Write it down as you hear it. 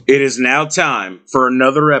It is now time for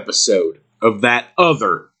another episode of that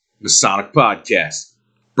other Masonic podcast.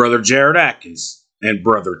 Brother Jared Atkins and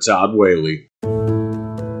Brother Todd Whaley.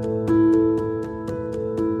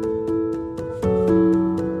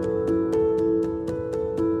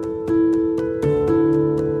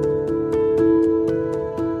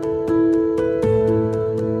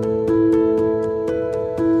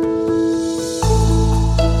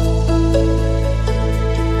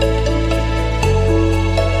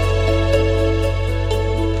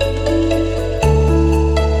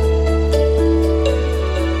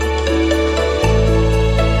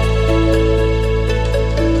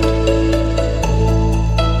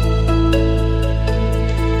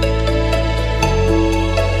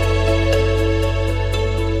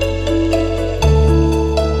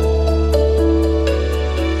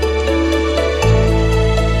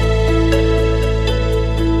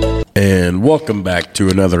 And welcome back to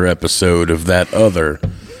another episode of that other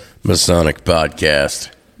Masonic podcast.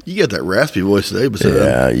 You got that raspy voice today, but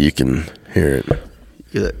Yeah, you can hear it.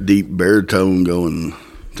 You got that deep baritone going.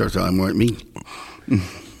 Starts sounding like me.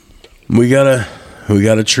 We got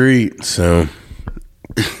a treat. So,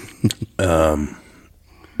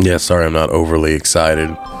 yeah. Sorry, I'm not overly excited.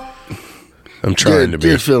 I'm trying to be.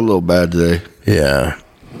 Just feel a little bad today. Yeah.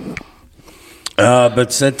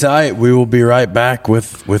 But sit tight. We will be right back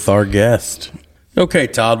with our guest. Okay,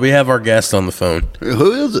 Todd, we have our guest on the phone.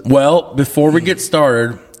 Who is it? Well, before we get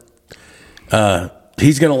started,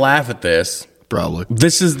 he's going to laugh at this. Probably.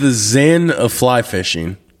 This is the Zen of fly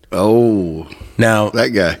fishing. Oh. Now, that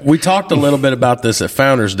guy. We talked a little bit about this at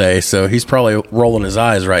Founders Day, so he's probably rolling his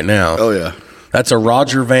eyes right now. Oh, yeah. That's a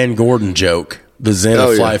Roger Van Gordon joke, the Zen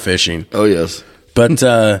of fly fishing. Oh, yes. But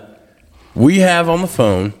we have on the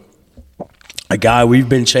phone a guy we've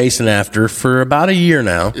been chasing after for about a year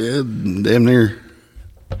now. Yeah, damn near.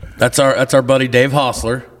 That's our buddy Dave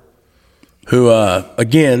Hosler, who,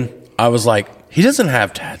 again, I was like, he doesn't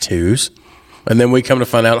have tattoos. And then we come to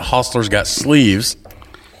find out Hosler's got sleeves.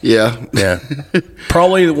 Yeah. Yeah.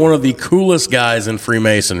 Probably one of the coolest guys in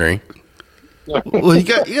Freemasonry. Well, he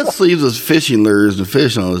got sleeves with fishing lures and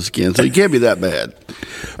fish on his skin, so he can't be that bad.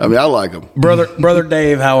 I mean, I like him. Brother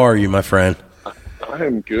Dave, how are you, my friend? I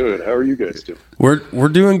am good. How are you guys doing? We're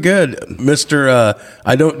doing good, Mr.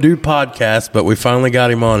 I don't do podcasts, but we finally got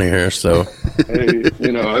him on here. So, Hey,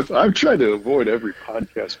 I've tried to avoid every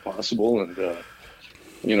podcast possible, and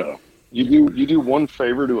you do one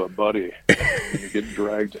favor to a buddy, and you get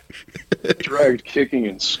dragged kicking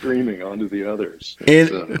and screaming onto the others.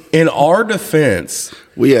 In our defense,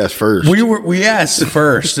 we asked first. We asked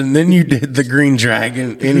first, and then you did the Green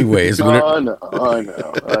Dragon, anyways. I know.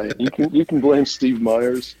 You can blame Steve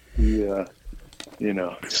Myers.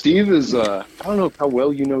 Steve is. I don't know how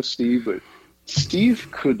well you know Steve, but Steve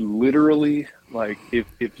could literally, like, if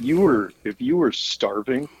you were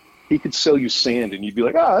starving, he could sell you sand, and you'd be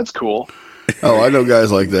like, that's cool. Oh, I know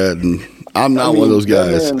guys like that, and I'm not one of those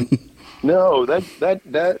guys. No,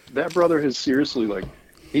 that brother has seriously, like,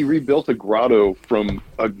 he rebuilt a grotto from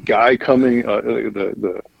a guy coming.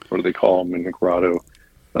 The what do they call him in the grotto?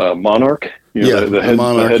 Monarch. The head,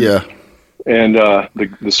 Monarch. the head, and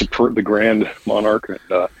the Grand Monarch. And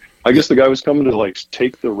I guess the guy was coming to, like,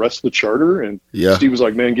 take the rest of the charter, and Steve was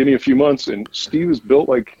like, "Man, give me a few months." And Steve has built,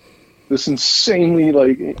 like, this insanely,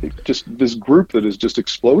 like, just this group that has just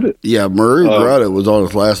exploded. Yeah, Murray Grotto was on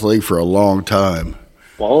his last leg for a long time.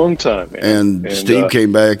 Long time, man. And Steve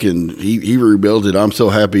came back and he rebuilt it. I'm so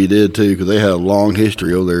happy he did too, because they had a long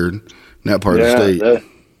history over there in that part of the state.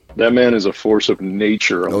 That man is a force of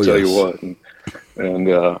nature. I'll tell you what.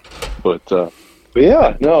 I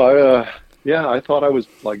thought I was,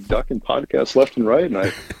 like, ducking podcasts left and right, and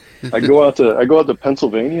I go out to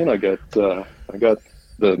Pennsylvania, and I got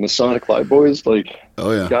the Masonic Light Boys, like,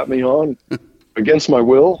 got me on against my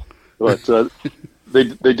will, but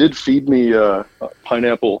they did feed me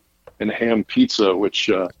pineapple and ham pizza, which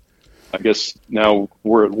I guess now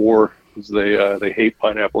we're at war because they hate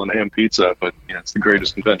pineapple and ham pizza, but it's the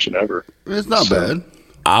greatest invention ever. It's not bad.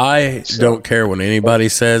 I don't care what anybody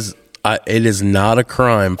says. It is not a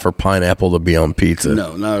crime for pineapple to be on pizza.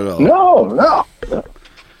 No, not at all. No.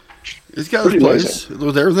 It's got its place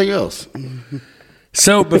with everything else.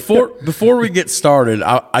 So before we get started,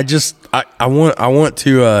 I want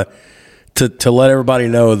to let everybody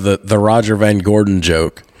know the Roger Van Gordon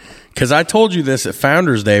joke, because I told you this at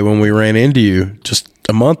Founders Day when we ran into you just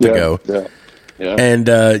a month ago. Yeah. And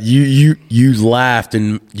you laughed,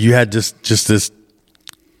 and you had just this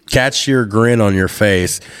catchier grin on your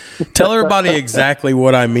face. Tell everybody exactly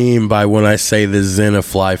what I mean by when I say the Zen of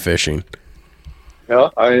fly fishing. Yeah,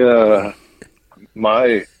 I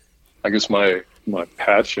guess my my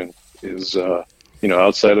passion is,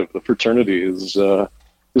 outside of the fraternity is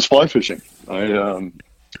fly fishing. I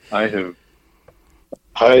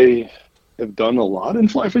have done a lot in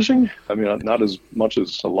fly fishing. I mean, not as much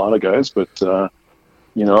as a lot of guys, but I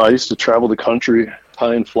used to travel the country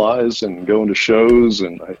tying flies and going to shows,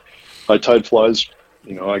 and I tied flies,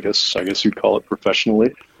 I guess you'd call it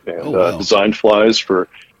professionally, and designed flies for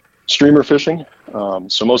streamer fishing.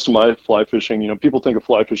 So most of my fly fishing, people think of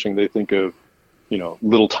fly fishing, they think of,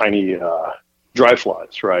 little tiny dry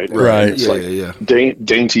flies, right? Right.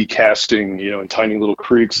 Dainty casting, in tiny little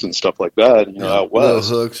creeks and stuff like that, out west.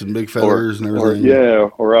 Little hooks and big feathers and everything.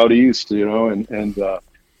 Or out east, I'm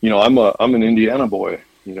an Indiana boy,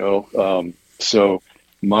 so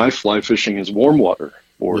my fly fishing is warm water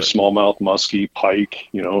or smallmouth, muskie, pike,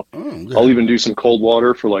 I'll even do some cold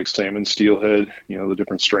water for like salmon, steelhead, the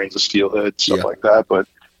different strains of steelhead, stuff like that. But,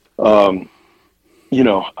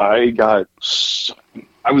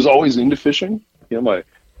 I was always into fishing. I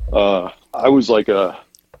was a,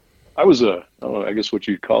 I don't know, I guess what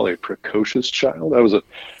you'd call a precocious child. I was a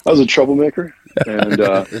troublemaker. And,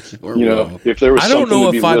 if there was I don't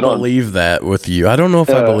know if I believe that with you. I don't know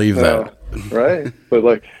if I believe that. Right. But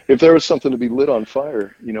like, if there was something to be lit on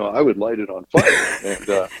fire, I would light it on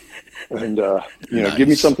fire and nice. Give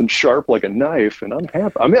me something sharp like a knife and I'm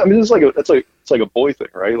happy. I mean, it's like a boy thing,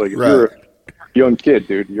 right? Like if you're a young kid,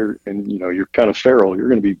 dude, you're kind of feral, you're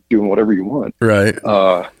going to be doing whatever you want. Right.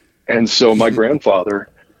 And so my grandfather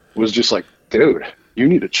was just like, dude, you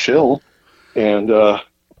need to chill. And,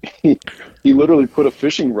 he literally put a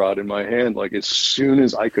fishing rod in my hand, like as soon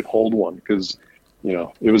as I could hold one. Cause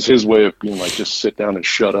it was his way of being like, just sit down and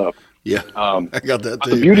shut up. Yeah. I got that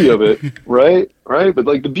too. The beauty of it, right. But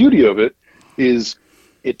like the beauty of it is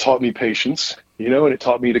it taught me patience, and it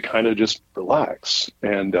taught me to kind of just relax.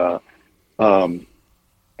 And,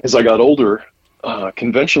 as I got older,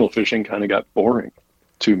 conventional fishing kind of got boring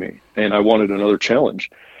to me and I wanted another challenge.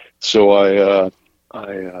 So I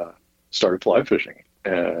started fly fishing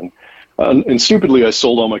and stupidly I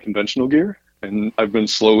sold all my conventional gear and I've been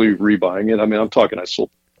slowly rebuying it. I mean, I'm talking, I sold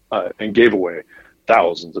and gave away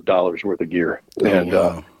thousands of dollars worth of gear. And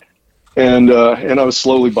I was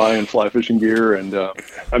slowly buying fly fishing gear. And,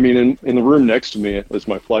 I mean, in the room next to me is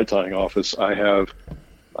my fly tying office. I have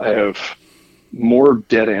more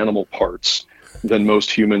dead animal parts than most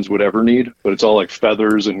humans would ever need, but it's all like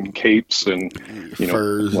feathers and capes and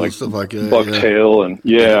furs like and stuff like that. Bucktail and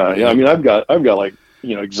I mean, I've got like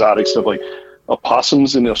exotic stuff like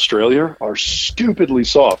opossums in Australia are stupidly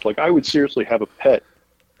soft. Like I would seriously have a pet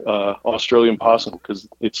Australian possum because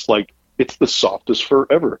it's the softest fur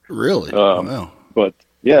ever. Really? Wow. But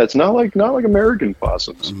yeah, it's not like American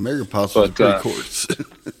possums. American possums are pretty coarse.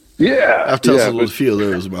 Yeah, I've tasted a few of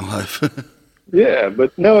those in my life. Yeah,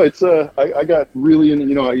 but no, it's I got really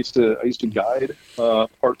in. I used to guide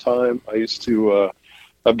part time.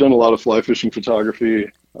 I've done a lot of fly fishing photography.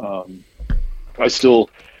 I still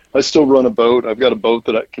run a boat. I've got a boat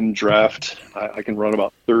that I can draft. I can run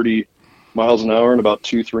about 30 miles an hour in about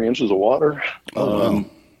 2-3 inches of water. Wow.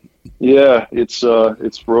 Yeah, it's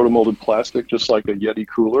rotomolded plastic, just like a Yeti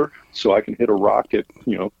cooler, so I can hit a rock at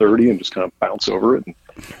 30 and just kind of bounce over it.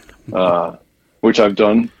 And, which I've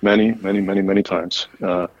done many times.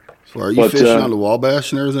 So are you fishing on the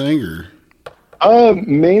Wabash and everything, or?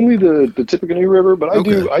 Mainly the Tippecanoe River, but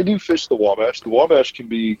I do fish the Wabash. The Wabash can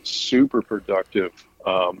be super productive.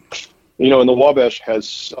 And the Wabash has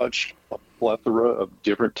such a plethora of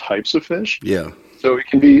different types of fish. Yeah. So it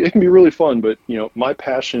can be really fun, but my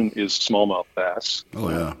passion is smallmouth bass. Oh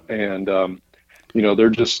yeah. And they're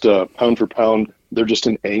just pound for pound, they're just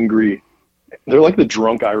they're like the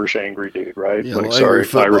drunk Irish angry dude, right? Yeah, like, sorry,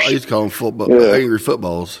 Irish. I used to call them angry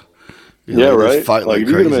footballs. Right. Fight like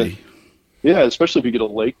crazy. Especially if you get a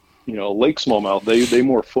lake smallmouth, they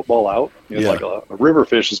more football out. Like a river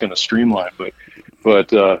fish is going to streamline,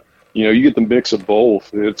 but you get the mix of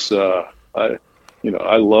both. It's I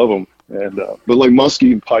love them, and but like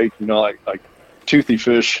muskie and pike, like toothy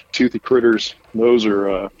fish, toothy critters, those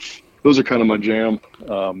are kind of my jam.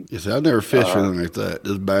 Yes, I've never fished anything like that.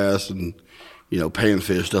 Just bass and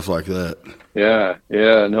panfish, stuff like that. Yeah.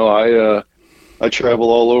 No, I travel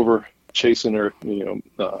all over chasing her.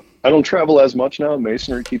 I don't travel as much now.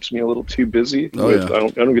 Masonry keeps me a little too busy. I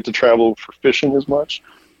don't get to travel for fishing as much.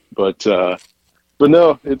 But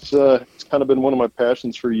no, it's kind of been one of my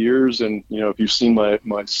passions for years. And if you've seen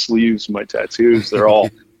my sleeves, my tattoos, they're all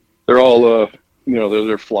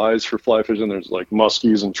they're flies for fly fishing. There's like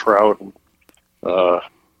muskies and trout and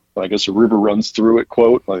I guess a river runs through it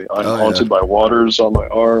quote. Like I'm haunted by waters on my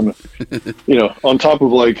arm. On top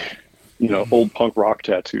of like old punk rock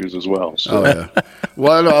tattoos as well. So. Oh yeah.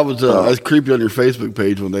 Well, I know I was creepy on your Facebook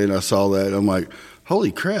page one day, and I saw that. And I'm like,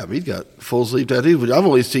 holy crap, he's got full sleeve tattoos. But I've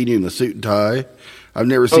only seen you in a suit and tie. I've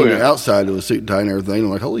never seen you outside of a suit and tie and everything. I'm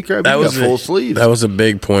like, holy crap, he's got full sleeves. That was a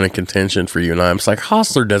big point of contention for you and I. I'm like,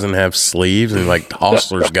 Hosler doesn't have sleeves, and like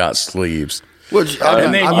Hosler's got sleeves.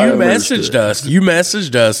 And then you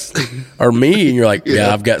messaged us, or me, and you're like,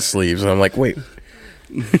 yeah, I've got sleeves. And I'm like, wait.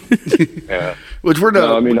 Yeah. Which we're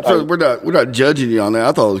not. No, we're not judging you on that.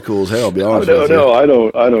 I thought it was cool as hell. To be honest with you. No, I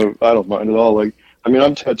don't mind at all. Like, I mean,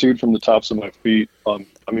 I'm tattooed from the tops of my feet. I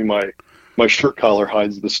mean, my shirt collar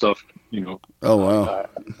hides the stuff. Oh wow.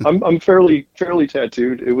 I'm fairly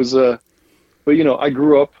tattooed. It was but I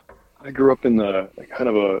grew up in the kind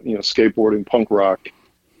of a skateboarding punk rock,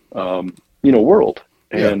 world,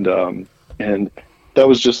 and that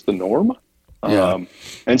was just the norm. Yeah.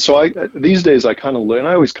 And so these days I kind of and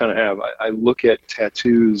I always kind of have, I look at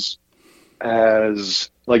tattoos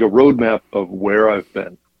as like a roadmap of where I've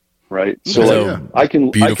been. Right. So I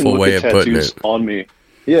can look at tattoos on me.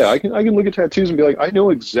 Yeah. I can look at tattoos and be like, I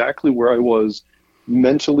know exactly where I was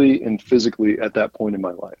mentally and physically at that point in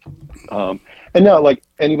my life. And now like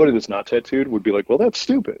anybody that's not tattooed would be like, well, that's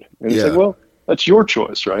stupid. And it's like, well, that's your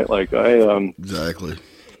choice. Right. Like exactly.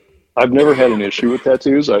 I've never had an issue with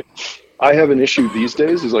tattoos. I have an issue these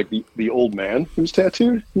days is like the old man who's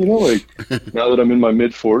tattooed, like now that I'm in my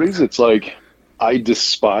mid 40s, it's like, I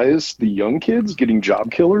despise the young kids getting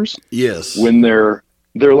job killers. Yes. When they're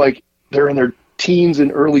in their teens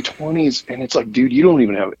and early 20s, and it's like, dude, you don't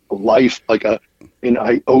even have life, like an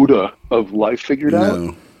iota of life figured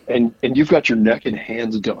out, and you've got your neck and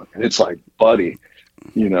hands done, and it's like, buddy,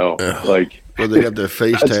 like. Well, they got their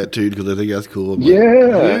face tattooed because they think that's cool.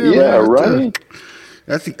 Right.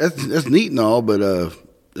 That's neat and all, but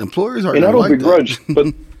employers aren't. And I don't like begrudge, but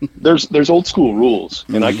there's old school rules,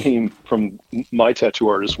 and I Mm-hmm. came from my tattoo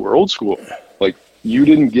artists were old school. Like you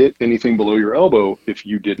didn't get anything below your elbow if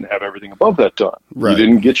you didn't have everything above that done. Right. You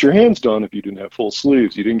didn't get your hands done if you didn't have full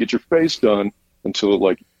sleeves. You didn't get your face done until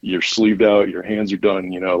like you're sleeved out, your hands are done.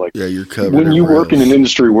 Like you're covered. When you work in an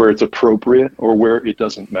industry where it's appropriate or where it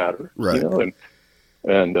doesn't matter, right?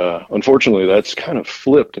 And unfortunately, that's kind of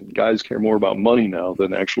flipped, and guys care more about money now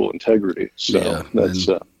than actual integrity. So that's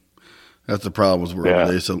the problem with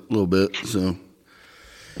nowadays a little bit. So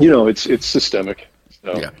it's systemic.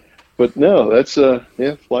 So. Yeah. But no, that's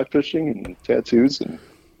fly fishing and tattoos and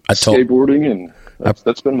skateboarding, and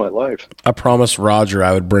that's been my life. I promised Roger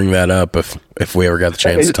I would bring that up if we ever got the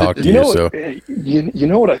chance to talk to you. So you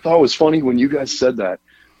know what I thought was funny when you guys said that.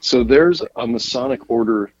 So there's a Masonic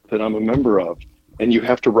order that I'm a member of, and you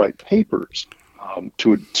have to write papers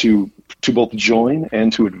to both join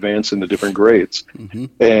and to advance in the different grades. Mm-hmm.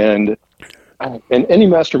 And any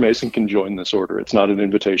Master Mason can join this order. It's not an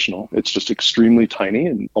invitational. It's just extremely tiny,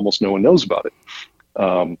 and almost no one knows about it.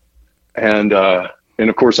 And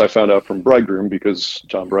of course, I found out from Bridegroom, because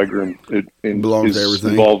John Bridegroom belongs to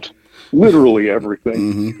everything. Involved literally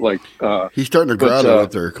everything. Mm-hmm. Like he's starting to grotto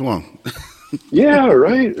out there. Come on. Yeah,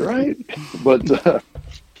 right. But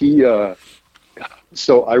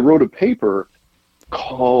so I wrote a paper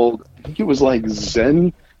called, I think it was like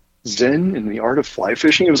Zen in the Art of Fly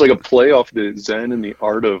Fishing. It was like a play off the Zen in the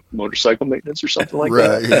Art of Motorcycle Maintenance or something like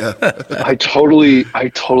that. Yeah. I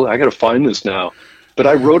got to find this now. But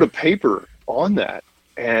I wrote a paper on that,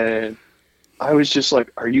 and I was just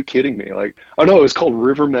like, are you kidding me? Like, oh no, it was called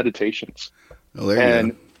River Meditations. Oh, there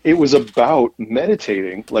you go. It was about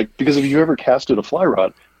meditating, like, because if you ever casted a fly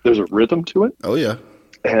rod, there's a rhythm to it. Oh yeah.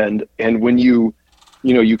 And when you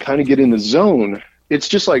kind of get in the zone, it's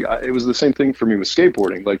just like, it was the same thing for me with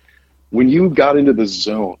skateboarding. Like when you got into the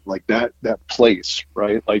zone, like that place,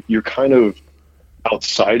 right? Like you're kind of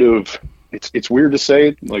outside of, it's weird to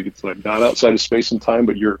say, like it's like not outside of space and time,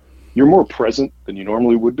 but you're more present than you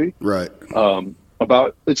normally would be. Right.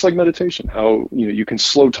 It's like meditation, how, you can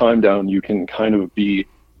slow time down, you can kind of be,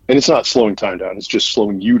 and it's not slowing time down, it's just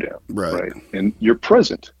slowing you down. Right. And you're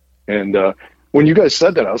present. And, when you guys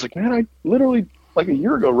said that, I was like, man, I literally like a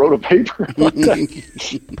year ago wrote a paper on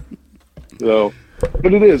that. So,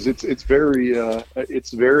 but it's very,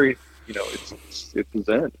 it's Zen,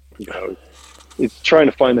 it's trying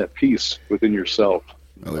to find that peace within yourself.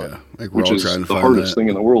 Oh yeah. Like which is the hardest thing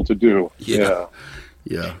in the world to do. Yeah.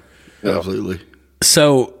 Absolutely.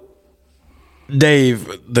 So Dave,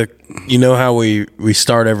 you know how we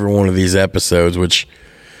start every one of these episodes, which,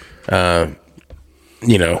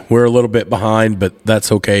 we're a little bit behind, but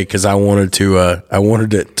that's okay, because I wanted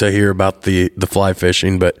to hear about the fly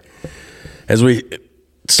fishing. But as we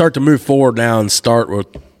start to move forward now and start with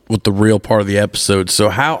the real part of the episode, so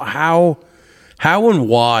how How and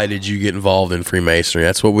why did you get involved in Freemasonry?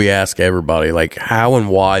 That's what we ask everybody. Like, how and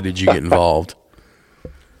why did you get involved?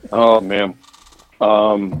 Oh, man.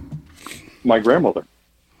 My grandmother.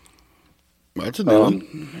 That's a new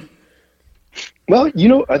one. Well,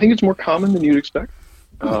 I think it's more common than you'd expect.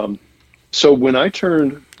 So when I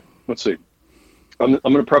turned, let's see, I'm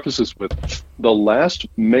going to preface this with the last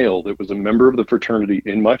male that was a member of the fraternity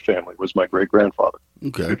in my family was my great-grandfather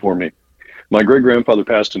before me. My great-grandfather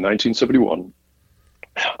passed in 1971.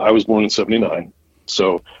 I was born in 79.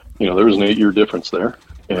 So, there was an 8-year difference there.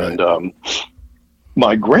 And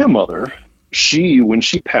my grandmother, when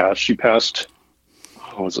she passed,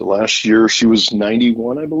 what was it, last year? She was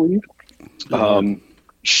 91, I believe.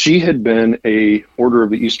 She had been a Order of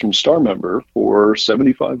the Eastern Star member for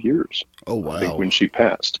 75 years. Oh, wow. I think when she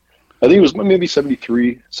passed. I think it was maybe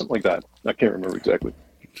 73, something like that. I can't remember exactly.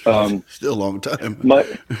 Still a long time.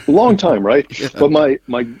 Long time, right? Yeah. But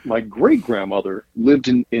my great-grandmother lived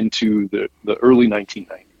into the early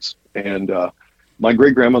 1990s. And my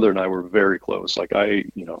great-grandmother and I were very close. Like,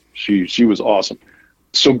 she was awesome.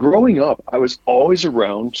 So growing up, I was always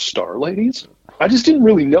around star ladies. I just didn't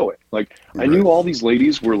really know it. Like, I knew all these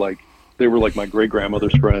ladies were like my great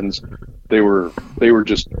grandmother's friends. They were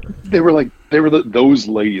those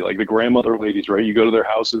lady, like the grandmother ladies, right? You go to their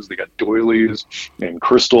houses, they got doilies and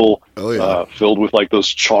crystal, filled with like those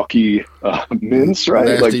chalky mints,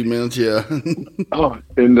 right? Nasty mints, yeah.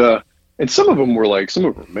 And some of them were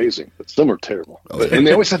amazing, but some were terrible. And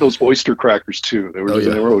they always had those oyster crackers too. They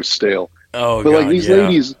were always stale. Oh, but these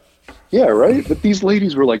ladies. Yeah, right. But these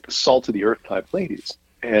ladies were like the salt of the earth type ladies,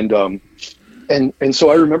 and so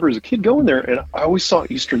I remember as a kid going there, and I always saw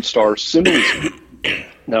Eastern Star symbolism.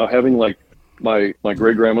 Now, having like my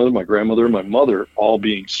great grandmother, my grandmother, and my mother all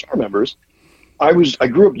being star members, I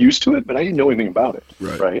grew up used to it, but I didn't know anything about it.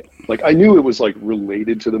 Right? Like, I knew it was like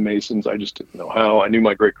related to the Masons. I just didn't know how. I knew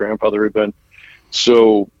my great grandfather had been.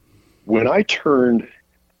 So when I turned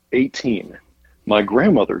 18, my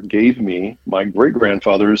grandmother gave me my great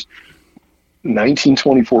grandfather's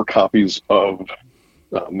 1924 copies of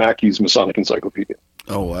Mackey's Masonic Encyclopedia.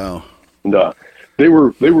 Oh, wow. And they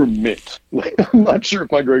were mint. I'm not sure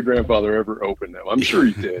if my great grandfather ever opened them. I'm sure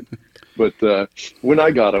he did, but when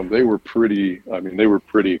I got them, they were pretty. I mean, they were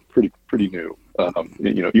pretty new.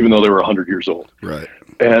 Even though they were 100 years old. Right.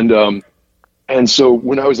 And so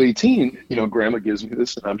when I was 18, Grandma gives me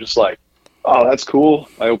this, and I'm just like, oh, that's cool.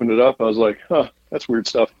 I opened it up. I was like, huh, that's weird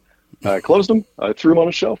stuff. I closed them. I threw them on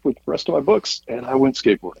a shelf with the rest of my books, and I went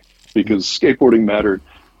skateboarding because skateboarding mattered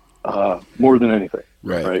more than anything.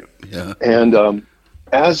 Right. Yeah. And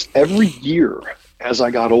as every year, as I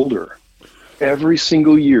got older, every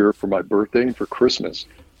single year for my birthday and for Christmas,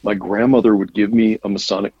 my grandmother would give me a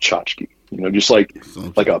Masonic tchotchke, just like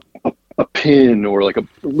a pin or like a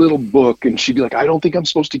little book. And she'd be like, I don't think I'm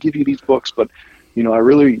supposed to give you these books, but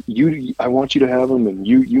I want you to have them, and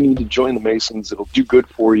you need to join the Masons. It'll do good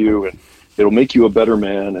for you, and it'll make you a better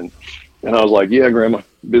man. And I was like, yeah, Grandma,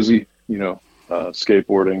 busy,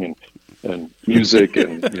 skateboarding and music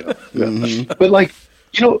and, Mm-hmm. But life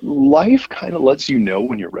kind of lets you know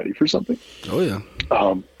when you're ready for something. Oh yeah.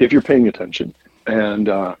 If you're paying attention. And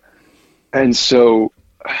so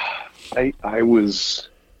I was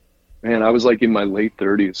like in my late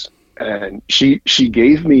 30s, and she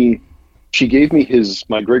gave me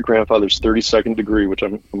my great grandfather's 32nd degree, which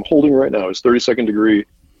I'm holding right now, his 32nd degree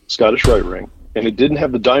Scottish Rite ring, and it didn't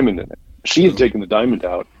have the diamond in it. She had taken the diamond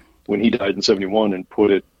out when he died in 71 and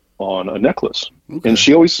put it on a necklace. Okay. And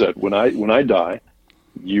she always said, when I die,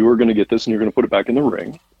 you are going to get this and you're going to put it back in the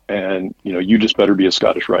ring, and you just better be a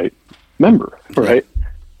Scottish Rite member, right?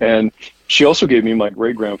 And she also gave me my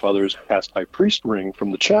great grandfather's past high priest ring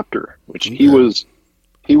from the chapter, which he was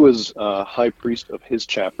high priest of his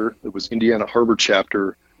chapter. It was Indiana Harbor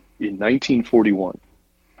chapter in 1941.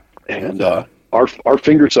 And our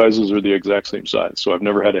finger sizes are the exact same size, so I've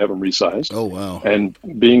never had to have them resized. Oh, wow. And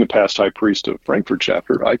being a past high priest of Frankfurt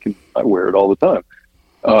chapter, I wear it all the time.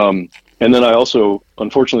 And then I also,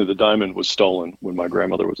 unfortunately, the diamond was stolen when my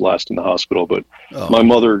grandmother was last in the hospital, but my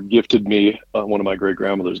mother gifted me one of my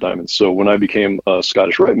great-grandmother's diamonds. So when I became a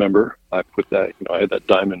Scottish Rite member, I put that, I had that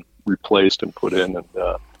diamond replaced and put in,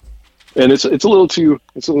 and it's a little too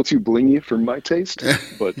blingy for my taste,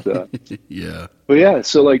 but yeah. But yeah,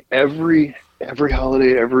 so like every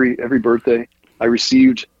holiday, every birthday, I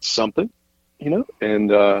received something, and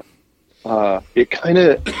it kind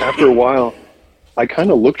of, after a while, I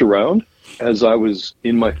kind of looked around as I was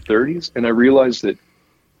in my 30s, and I realized that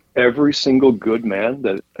every single good man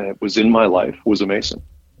that was in my life was a Mason.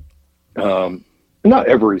 Not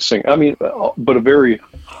every single, but a very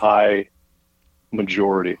high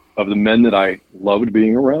majority of the men that I loved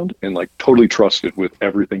being around and like totally trusted with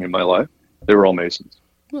everything in my life, they were all Masons.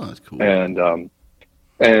 Oh, that's cool.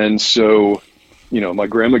 And so, you know, my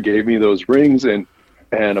grandma gave me those rings, and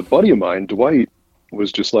a buddy of mine, Dwight,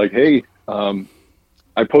 was just like, hey,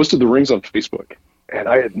 I posted the rings on Facebook, and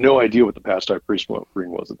I had no idea what the past high priest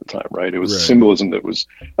ring was at the time, right? It was symbolism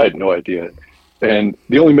I had no idea. And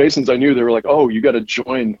the only Masons I knew, they were like, oh, you got to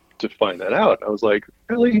join to find that out. I was like,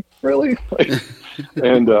 really? Like,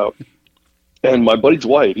 and my buddy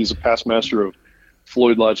Dwight, he's a past master of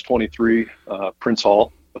Floyd Lodge 23, Prince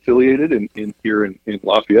Hall affiliated in here in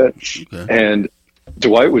Lafayette. Okay. And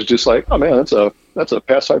Dwight was just like, oh man, that's a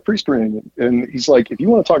past high priest ring. And he's like, if you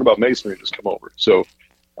want to talk about masonry, just come over. So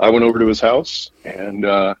I went over to his house, and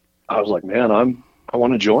I was like, man, I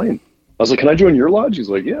want to join. I was like, can I join your lodge? He's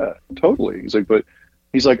like, yeah, totally. He's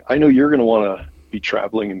like, I know you're going to want to be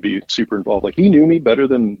traveling and be super involved. Like, he knew me better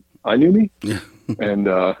than I knew me. Yeah. And,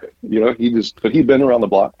 you know, but he'd been around the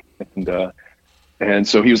block. And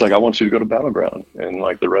so he was like, I want you to go to Battleground. And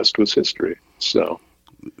like the rest was history. So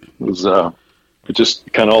it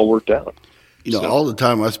just kind of all worked out. You know, all the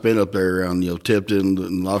time I spent up there around, you know, Tipton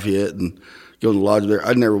and Lafayette and going to the lodge there,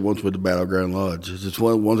 I never once went to Battleground Lodge. It's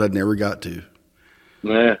one of the ones I never got to.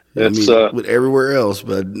 Yeah, it's went everywhere else,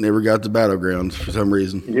 but I never got to Battlegrounds for some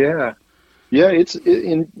reason. Yeah, you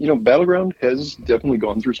know, Battleground has definitely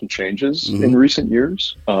gone through some changes in recent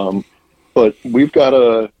years. But we've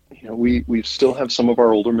got we still have some of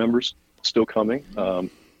our older members still coming, and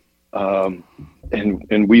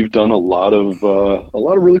we've done a lot of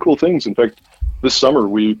really cool things. In fact, this summer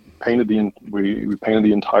we painted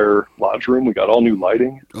the entire lodge room. We got all new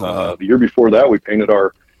lighting. The year before that, we painted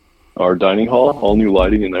our dining hall, all new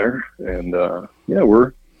lighting in there, and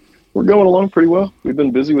we're going along pretty well. We've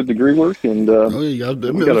been busy with degree work, and you guys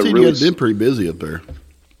been pretty busy up there.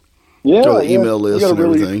 Yeah, got the email list and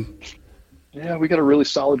everything. Yeah, we got a really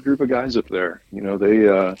solid group of guys up there. You know,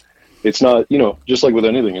 they it's not, you know, just like with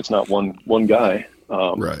anything, it's not one guy.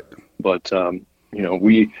 Right. But you know,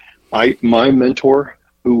 my mentor,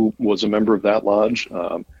 who was a member of that lodge,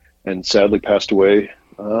 and sadly passed away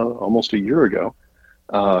almost a year ago.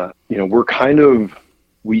 You know, we're kind of,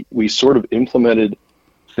 we sort of implemented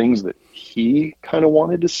things that he kind of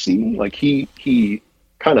wanted to see. Like he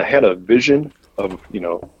kind of had a vision of, you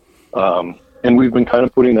know, and we've been kind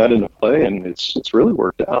of putting that into play, and it's really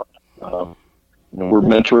worked out. You know, we're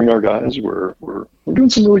mentoring our guys. We're doing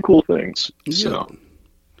some really cool things. Yeah. So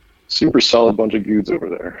super solid bunch of dudes over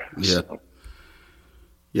there. Yeah. So.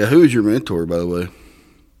 Yeah. Who was your mentor, by the way?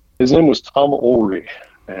 His name was Tom Ulrey.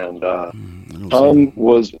 And Tom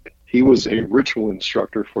was a ritual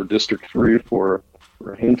instructor for District 3 for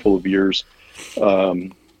a handful of years.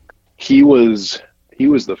 He was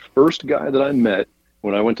the first guy that I met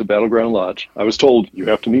when I went to Battleground Lodge. I was told, you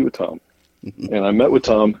have to meet with Tom. And I met with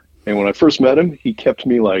Tom, and when I first met him, he kept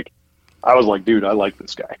me like, I was like, dude, I like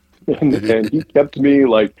this guy. and he kept me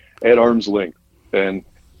like at arm's length. And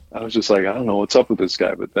I was just like, I don't know what's up with this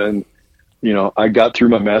guy. But then, you know, I got through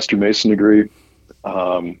my Master Mason degree.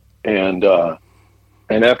 And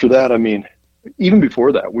after that, I mean, even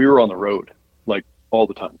before that, we were on the road like all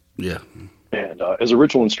the time. Yeah. And, as a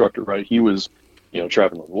ritual instructor, right, he was, you know,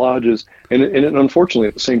 traveling in lodges, and unfortunately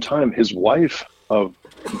at the same time, his wife of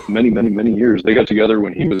many, many, many years, they got together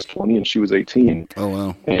when he was 20 and she was 18. Oh,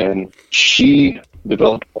 wow. And she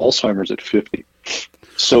developed Alzheimer's at 50.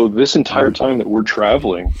 So this entire time that we're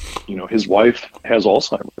traveling, you know, his wife has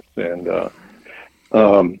Alzheimer's,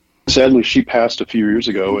 and, sadly, she passed a few years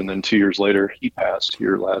ago, and then 2 years later, he passed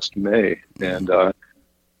here last May. And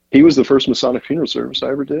he was the first Masonic funeral service I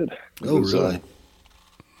ever did. Really?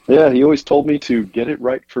 Yeah, he always told me to get it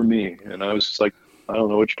right for me. And I was just like, I don't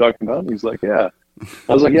know what you're talking about. And he's like, yeah.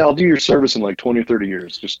 I was like, yeah, I'll do your service in like 20 or 30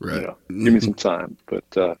 years. Just, you know, give me some time.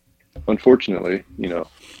 But unfortunately, you know,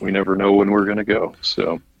 we never know when we're going to go.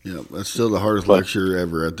 So yeah, that's still the hardest lecture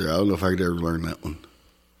ever out there. I don't know if I could ever learn that one.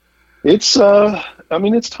 It's, I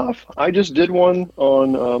mean, it's tough. I just did one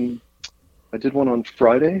on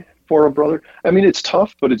Friday for a brother. I mean, it's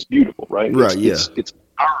tough, but it's beautiful, right? Right.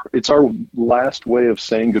 It's our last way of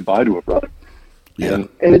saying goodbye to a brother. Yeah. And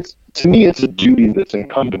it's, to me, it's a duty that's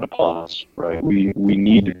incumbent upon us, right? We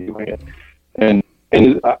need to be doing it. And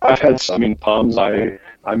I've had, I mean, Tom's, I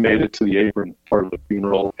made it to the apron part of the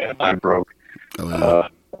funeral, and I broke. Oh, yeah.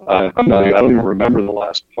 I don't even remember the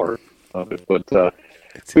last part of it, but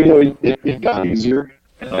you know, it got easier.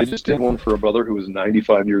 And I just did one for a brother who was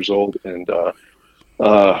 95 years old, and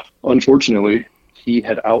unfortunately, he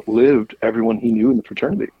had outlived everyone he knew in the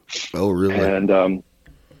fraternity. Oh, really?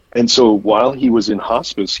 And so while he was in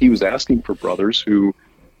hospice, he was asking for brothers who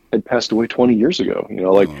had passed away 20 years ago. You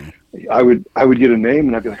know, like I would get a name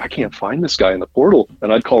and I'd be like, I can't find this guy in the portal.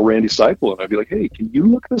 And I'd call Randy Seipel and I'd be like, hey, can you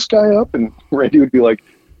look this guy up? And Randy would be like,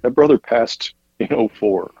 that brother passed in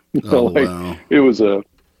 2004. You know, wow.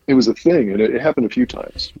 It was a thing, and it happened a few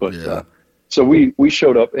times. But so we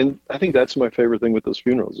showed up, and I think that's my favorite thing with those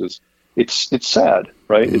funerals is it's sad,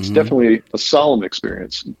 right? Mm-hmm. It's definitely a solemn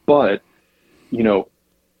experience, but you know,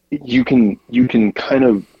 you can kind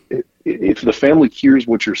of, if the family hears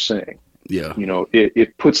what you're saying, you know,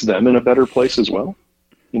 it puts them in a better place as well,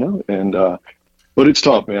 you know. And but it's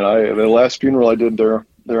tough, man. The last funeral I did there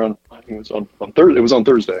on, I think it was on Thursday. It was on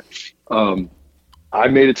Thursday. I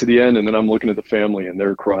made it to the end, and then I'm looking at the family, and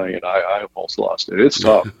they're crying, and I almost lost it. It's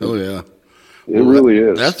tough. Oh yeah, it really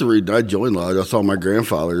is. That's the reason I joined Lodge. I saw my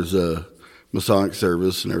grandfather's Masonic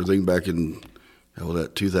service and everything back in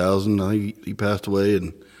 2000. I think he passed away,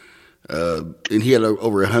 and he had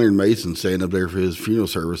over 100 Masons staying up there for his funeral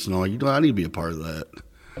service, and I'm like, you know, I need to be a part of that.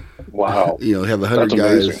 Wow. You know, have 100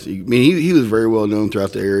 guys. Amazing. I mean, he was very well known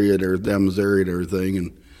throughout the area, down Missouri and everything,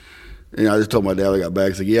 and I just told my dad I got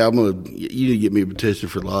back, I said, yeah, you need to get me a petition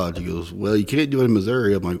for Lodge. He goes, well, you can't do it in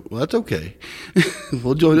Missouri. I'm like, well, that's okay.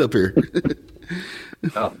 We'll join up here.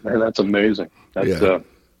 Oh, man, that's amazing. That's,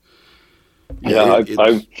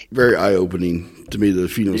 it's very eye-opening to me, the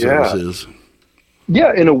funeral services.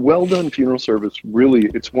 Yeah, and a well-done funeral service,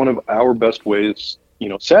 really, it's one of our best ways, you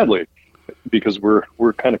know, sadly, because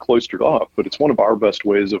we're kind of cloistered off, but it's one of our best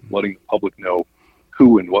ways of letting the public know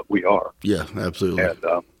who and what we are. Yeah, absolutely.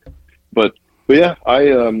 And, but yeah,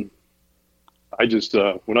 I just,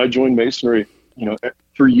 when I joined Masonry, you know,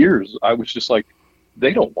 for years, I was just like,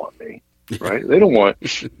 they don't want me, right? They don't want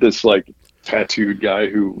this like tattooed guy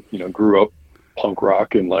who, you know, grew up punk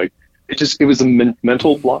rock, and like, it was a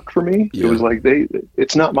mental block for me. Yeah. It was like,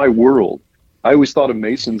 it's not my world. I always thought of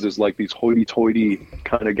Masons as like these hoity-toity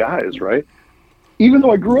kind of guys, right? Even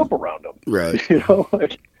though I grew up around them, right? You know,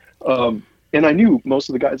 like, and I knew most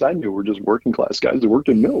of the guys I knew were just working class guys that worked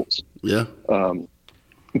in mills. Yeah.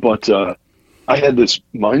 But I had this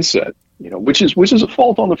mindset, you know, which is a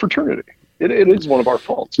fault on the fraternity. It is one of our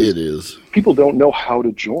faults. It is. People don't know how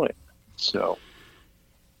to join. So.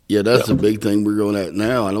 Yeah, that's the big thing we're going at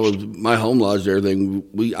now. I know my home lodge and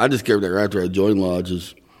everything, I discovered that right after I joined Lodge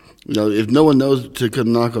is, you know, if no one knows to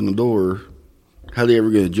come knock on the door, how are they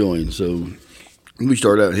ever going to join? So we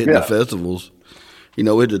started out hitting the festivals. You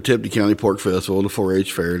know, we had the Tipton County Pork Festival, the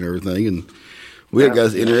 4-H fair and everything, and we had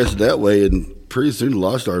guys interested that way, and pretty soon the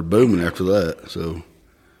Lodge started booming after that. So,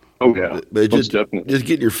 but just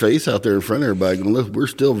getting your face out there in front of everybody, going, look, we're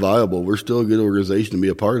still viable. We're still a good organization to be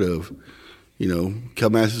a part of. You know,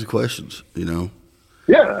 come ask us questions, you know.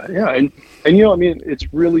 Yeah, and you know, I mean,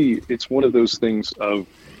 it's one of those things of,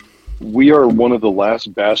 we are one of the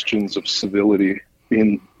last bastions of civility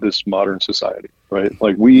in this modern society, right?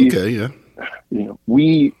 Like you know,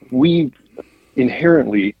 we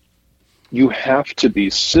inherently, you have to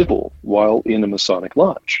be civil while in a Masonic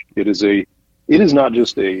lodge. It is not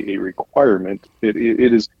just a requirement.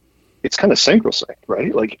 It's kind of sacrosanct,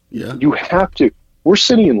 right? Like you have to. We're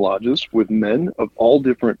sitting in lodges with men of all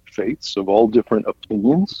different faiths, of all different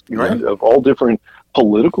opinions, right? Of all different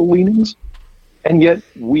political leanings, and yet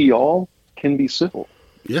we all can be civil.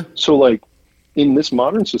 Yeah. So, like, in this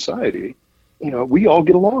modern society, you know, we all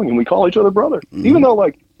get along and we call each other brother. Mm-hmm. Even though,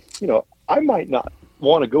 like, you know, I might not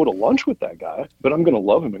want to go to lunch with that guy, but I'm going to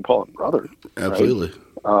love him and call him brother. Absolutely.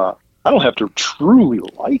 Right? I don't have to truly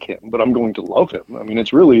like him, but I'm going to love him. I mean,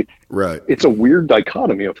 it's really, it's a weird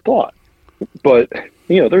dichotomy of thought. But,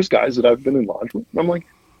 you know, there's guys that I've been in lodge with, and I'm like,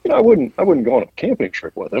 you know, I wouldn't go on a camping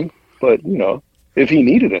trip with him, but, you know, if he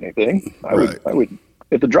needed anything, I would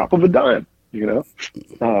at the drop of a dime, you know.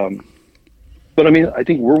 But I mean, I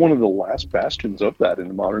think we're one of the last bastions of that in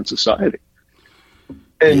the modern society,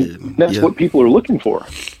 and that's what people are looking for.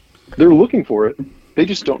 They're looking for it. They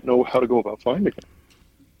just don't know how to go about finding it.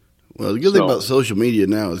 Well, the good thing about social media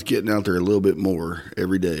now is getting out there a little bit more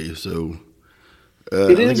every day. So.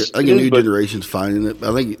 I think new generation's finding it.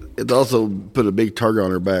 I think it's also put a big target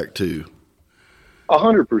on her back too.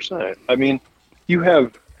 100%. I mean, you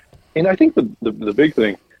have, and I think the big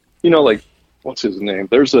thing, you know, like, what's his name?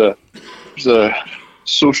 There's a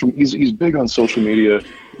social. He's big on social media.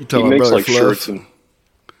 He makes like Fluff? Shirts and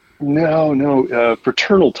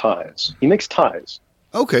fraternal ties. He makes ties.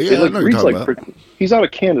 Okay, yeah, I know you're talking about. He's out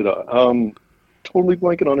of Canada. Totally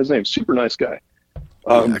blanking on his name. Super nice guy.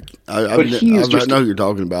 I know who you're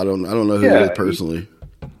talking about. I don't know who he is personally.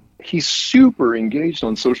 He's super engaged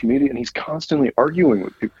on social media, and he's constantly arguing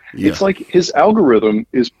with people. Yeah. It's like his algorithm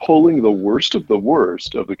is pulling the worst of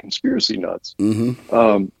the conspiracy nuts.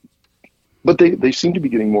 Mm-hmm. but they seem to be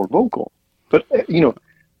getting more vocal. But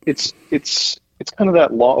it's kind of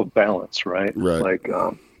that law of balance, right? Right. Like,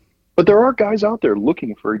 but there are guys out there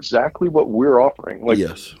looking for exactly what we're offering. Like,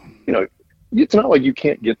 yes. It's not like you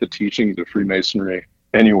can't get the teachings of Freemasonry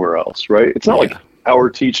anywhere else, right? It's not like our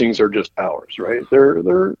teachings are just ours, right? They're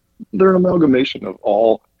an amalgamation of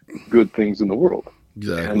all good things in the world.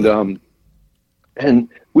 Exactly. And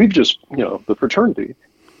we've just, the fraternity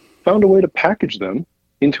found a way to package them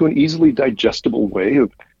into an easily digestible way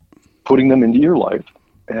of putting them into your life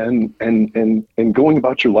and going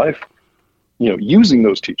about your life, using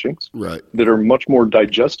those teachings that are much more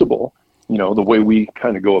digestible, the way we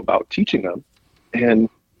kind of go about teaching them. And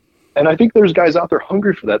I think there's guys out there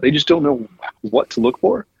hungry for that. They just don't know what to look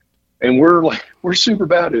for. And we're super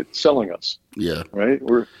bad at selling us. Yeah. Right.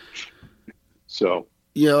 I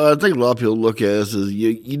think a lot of people look at us as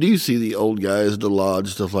you do see the old guys at the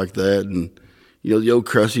lodge, stuff like that. And, the old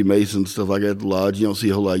crusty Mason, stuff like that at the lodge. You don't see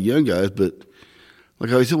a whole lot of young guys, but like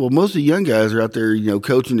I said, well, most of the young guys are out there,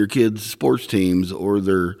 coaching their kids' sports teams, or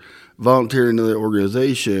they're volunteering in their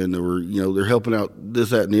organization, or, they're helping out this,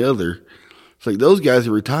 that, and the other. It's like those guys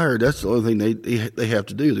are retired. That's the only thing they have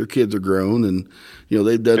to do. Their kids are grown, and,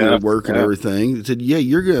 they've done their work and everything. They said,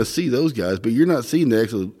 you're going to see those guys, but you're not seeing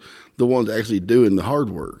the ones actually doing the hard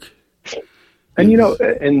work. And,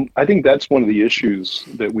 and I think that's one of the issues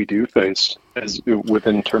that we do face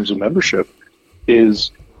in terms of membership is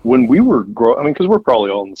when we were because we're probably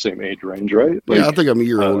all in the same age range, right? Like, I think I'm a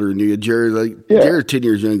year older than you. Jared, Jared's 10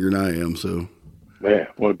 years younger than I am, so. Man,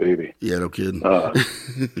 what a baby. Yeah, no kidding. But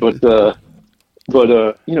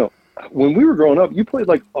when we were growing up, you played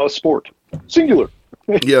like a sport, singular.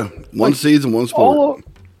 Yeah, one season, one sport.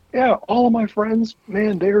 All of my friends,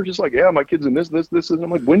 man, they were just like, my kid's in this, and I'm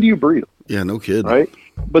like, when do you breathe? Yeah, no kidding. Right?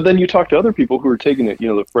 But then you talk to other people who are taking it,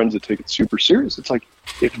 the friends that take it super serious. It's like,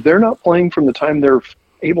 if they're not playing from the time they're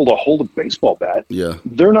able to hold a baseball bat,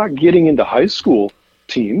 they're not getting into high school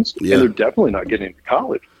teams, and they're definitely not getting into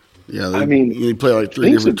college. Yeah, you play like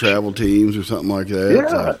 3 different travel teams or something like that.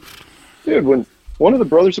 Yeah. Dude, when one of the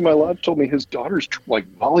brothers in my lodge told me his daughter's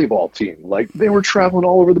volleyball team, they were traveling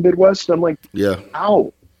all over the Midwest, and I'm like,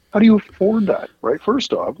 how do you afford that? Right.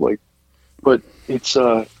 First off, but it's,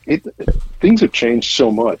 things have changed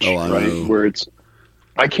so much, right? Know. Where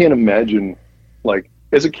I can't imagine,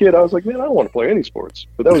 as a kid, I was like, man, I don't want to play any sports,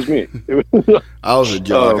 but that was me. I was a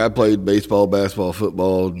jock. I played baseball, basketball,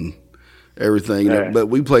 football, and everything. But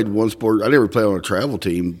we played one sport. I never played on a travel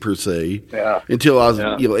team per se. Yeah. Until I was,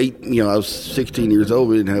 8. I was 16 years old.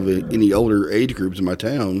 We didn't have any older age groups in my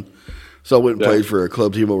town, so I went and played for a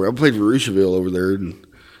club team over. I played for Rocheville over there, and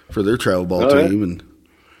for their travel ball team, and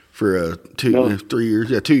for 3 years.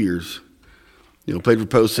 Yeah, 2 years. Played for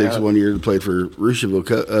Post 6 1 year, and played for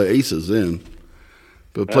Rocheville Aces then.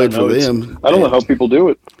 But played for them. I don't know how people do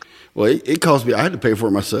it. Well, it cost me. I had to pay for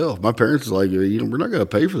it myself. My parents was like, we're not going to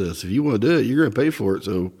pay for this. If you want to do it, you're going to pay for it.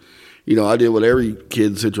 So, I did what every kid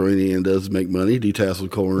in Central Indiana does to make money: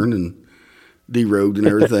 detasseled corn and de-rogued and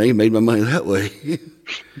everything. Made my money that way.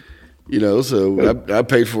 So I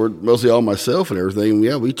paid for it mostly all myself and everything.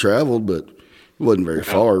 Yeah, we traveled, but it wasn't very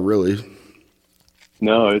far, really.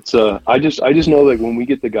 No, it's I just know that when we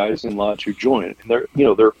get the guys in lodge who join, and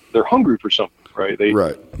they're hungry for something, right?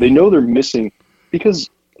 They know they're missing, because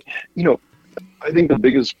I think the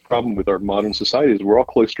biggest problem with our modern society is we're all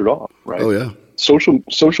cloistered off, right? Oh yeah.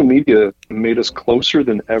 Social media made us closer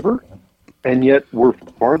than ever, and yet we're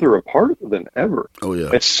farther apart than ever. Oh yeah.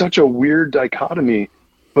 It's such a weird dichotomy.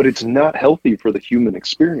 But it's not healthy for the human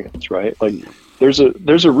experience, right? There's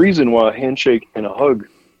a reason why a handshake and a hug,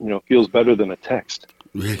 feels better than a text.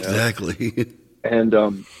 Exactly. And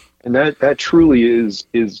that truly is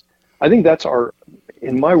I think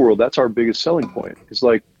in my world, that's our biggest selling point. It's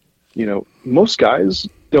most guys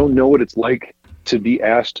don't know what it's like to be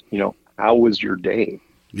asked, how was your day?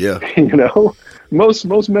 Yeah.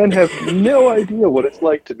 Most men have no idea what it's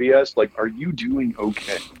like to be asked, are you doing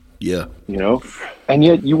okay? Yeah. And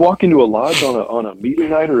yet you walk into a lodge on a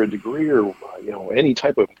meeting night or a degree or, any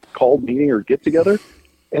type of called meeting or get together,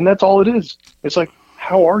 and that's all it is. It's like,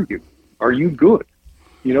 how are you? Are you good?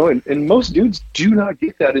 And most dudes do not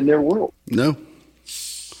get that in their world. No.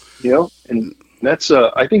 And that's,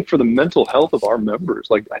 I think for the mental health of our members,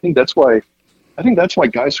 I think that's why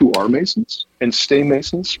guys who are Masons and stay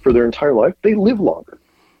Masons for their entire life, they live longer.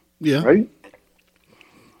 Yeah. Right?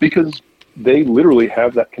 Because they literally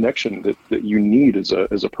have that connection that you need as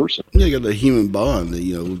a person. Yeah, you got the human bond,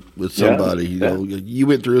 with somebody. You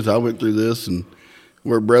went through this, I went through this, and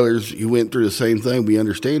we're brothers. You went through the same thing. We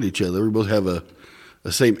understand each other. We both have the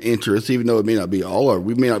same interests, even though it may not be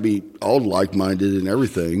we may not be all like-minded and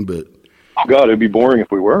everything, but Oh God, it'd be boring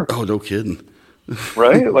if we were. Oh, no kidding.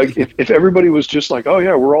 Right? Like if everybody was just like, oh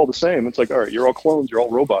yeah, we're all the same. It's like, all right, you're all clones, you're all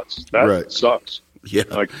robots. That sucks. Yeah.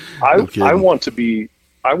 Like I want to be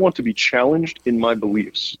challenged in my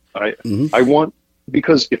beliefs. I want,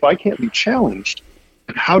 because if I can't be challenged,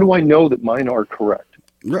 how do I know that mine are correct?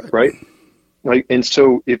 Right? Like, and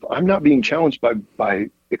so if I'm not being challenged by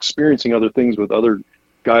experiencing other things with other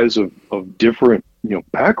guys of different,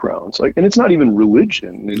 backgrounds, like, and it's not even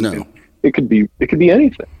religion. No. It could be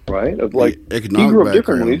anything, right? Of like, he grew up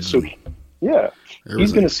differently, so he's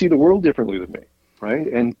going to see the world differently than me, right?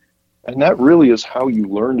 And that really is how you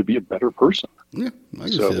learn to be a better person. Yeah, I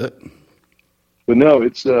can see that. But no,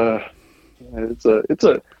 it's I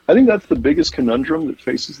think that's the biggest conundrum that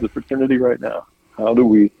faces the fraternity right now. How do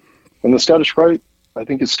we? And the Scottish Rite, I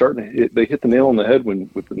think, is starting to they hit the nail on the head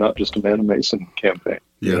with the Not Just a Man of Mason campaign.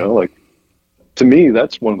 Yeah. Like, to me,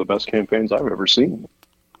 that's one of the best campaigns I've ever seen.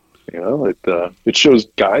 It shows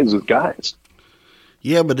guys as guys.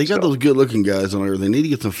 Yeah, but they got those good-looking guys on there. They need to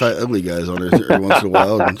get some fat, ugly guys on there every once in a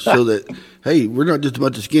while and show that, hey, we're not just a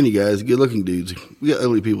bunch of skinny guys, good-looking dudes. We got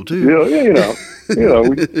ugly people too.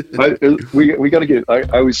 We got to get. I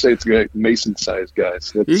always say it's Mason-sized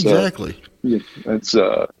guys. Exactly.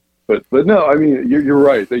 But no, I mean, you're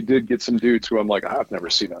right. They did get some dudes who I'm like, I've never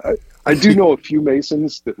seen that. I do know a few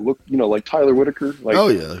Masons that look, like Tyler Whitaker. Like, oh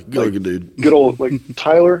yeah, good dude. Good old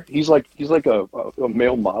Tyler. He's like a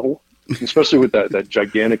male model, especially with that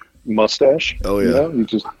gigantic mustache. Oh yeah, he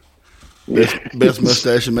just best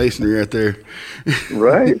mustache in Masonry right there.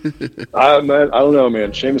 Right. Man, I don't know,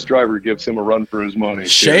 man. Seamus Driver gives him a run for his money.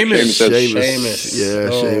 Seamus. Yeah,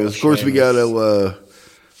 Seamus. Of course, we got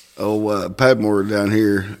Patmore down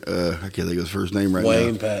here. I can't think of his first name right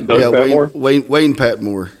Wayne now. Patmore. Yeah, Patmore? Wayne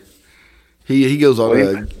Patmore. He goes on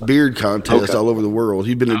a beard contest all over the world.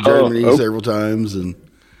 He's been to Germany several times, and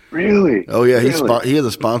really, he has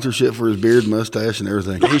a sponsorship for his beard, mustache, and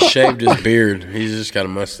everything. He shaved his beard. He's just got a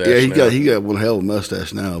mustache. Yeah, he got one hell of a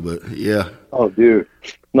mustache now, but yeah. Oh, dude.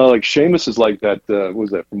 No, like Seamus is like that. What was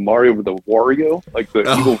that from Mario with the Wario, like the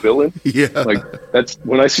evil villain? Yeah, like that's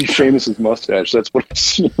when I see Seamus's mustache. That's what I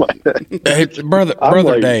see in my head. Hey,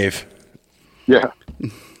 brother Dave. Yeah.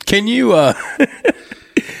 Can you?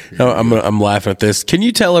 I'm laughing at this. Can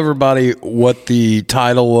you tell everybody what the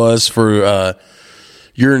title was for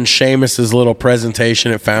your and Seamus's little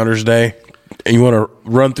presentation at Founders Day? And you want to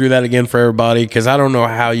run through that again for everybody, because I don't know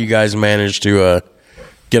how you guys managed to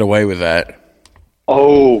get away with that.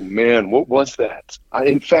 Oh man, what was that?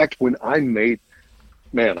 In fact, when I made,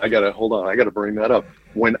 man, I gotta bring that up.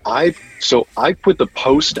 I put the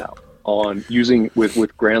post out on using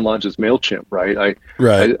with Grand Lodge's MailChimp, right?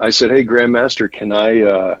 I said, hey, Grandmaster, can I,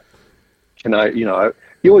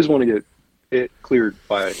 you always want to get it cleared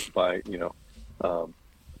by if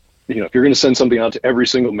you're going to send something out to every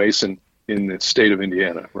single Mason in the state of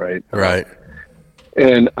Indiana, right? Right.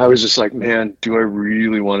 And I was just like, man, do I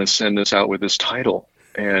really want to send this out with this title?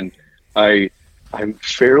 And I'm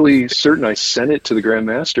fairly certain I sent it to the Grand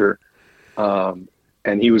Master, and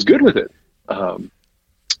he was good with it.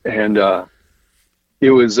 And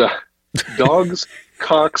it was Dogs,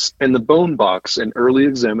 Cocks, and the Bone Box, an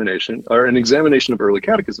examination of early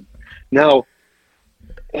catechism. Now,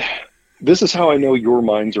 this is how I know your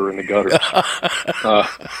minds are in the gutter.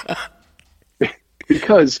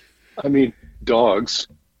 Because, I mean, dogs,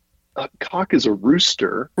 a cock is a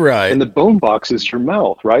rooster, right? And the bone box is your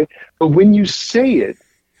mouth, right? But when you say it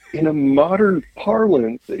in a modern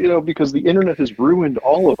parlance, because the internet has ruined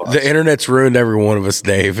all of us. The internet's ruined every one of us,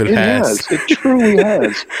 Dave. It has. It truly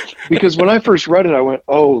has. Because when I first read it, I went,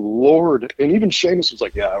 "Oh Lord!" And even Seamus was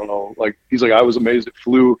like, "Yeah, I don't know." Like he's like, "I was amazed it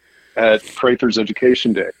flew at Prather's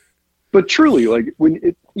Education Day." But truly, like when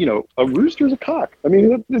it, a rooster is a cock. I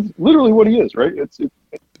mean, it's literally what he is, right? It's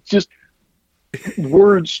just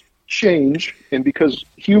words change, and because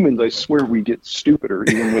humans, I swear, we get stupider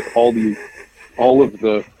even with all of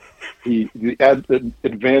the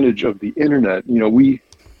advantage of the internet.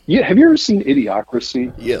 Have you ever seen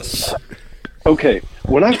Idiocracy? Yes. Okay,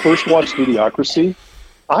 when I first watched Idiocracy,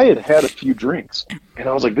 I had a few drinks, and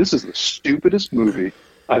I was like, "This is the stupidest movie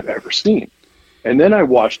I've ever seen." And then I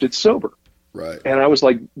watched it sober. Right. And I was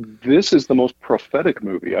like, this is the most prophetic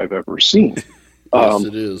movie I've ever seen. Yes,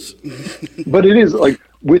 it is. But it is, like,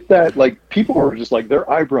 with that, like, people were just, like, their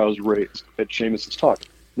eyebrows raised at Seamus's talk.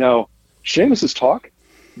 Now, Seamus's talk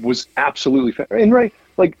was absolutely and right,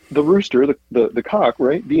 like, the rooster, the cock,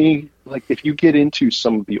 right, being, like, if you get into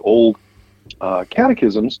some of the old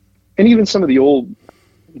catechisms, and even some of the old,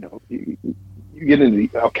 you get into the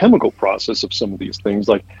alchemical process of some of these things,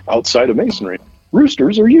 like outside of Masonry,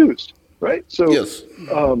 roosters are used, right? So, yes.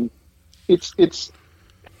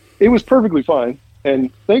 it was perfectly fine,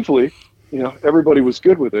 and thankfully, everybody was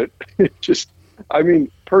good with it. I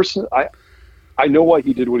know why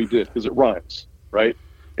he did what he did, because it rhymes, right?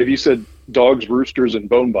 If you said dogs, roosters, and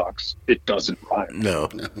bone box, it doesn't rhyme. No.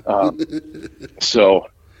 I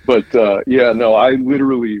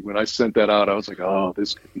literally, when I sent that out, I was like, oh,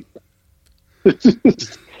 this could be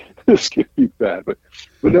this could be bad. But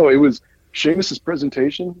no, it was Seamus's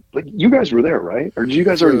presentation. Like, you guys were there, right? Or did you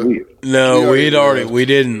guys already leave? No, we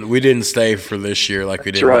didn't stay for this year like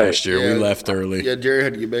we did last year. Yeah. We left early. Yeah, Jerry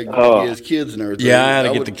had to get back to get his kids and everything. Yeah, I had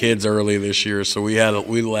to get the kids early this year, so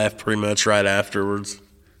we left pretty much right afterwards.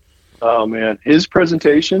 Oh man, his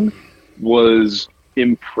presentation was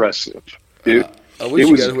impressive. I wish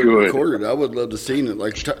you guys would have recorded it. I would love to have seen it.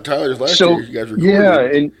 Like Tyler's last year, you guys recorded it. Yeah,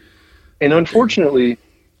 and unfortunately,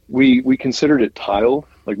 we considered it tiled.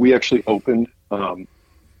 Like, we actually opened.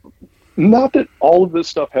 Not that all of this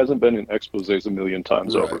stuff hasn't been in exposés a million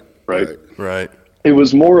times over, right? Right. It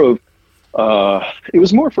was more for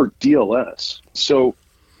DLS. So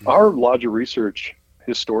our Lodge of Research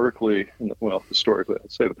historically, I'd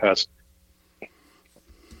say the past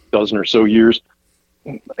dozen or so years,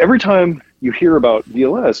 every time you hear about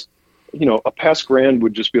DLS, a past grand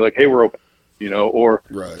would just be like, hey, we're open, or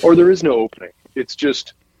there is no opening. It's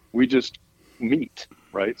just, we just meet,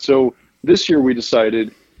 right? So this year we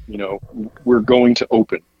decided, we're going to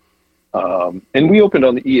open. And we opened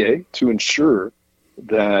on the EA to ensure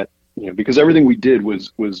that, because everything we did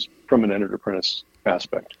was from an entered apprentice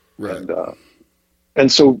aspect. Right. And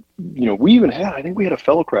so, we even had, I think we had a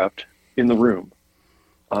fellow craft in the room.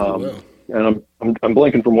 And I'm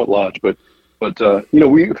blanking from what lodge, but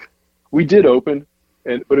we did open,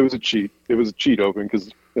 but it was a cheat. It was a cheat open because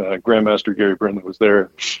Grandmaster Gary Brindley was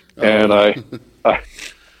there, and I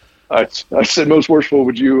said, most worshipful,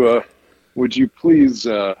 would you please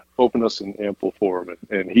open us in ample form,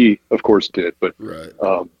 and he of course did, but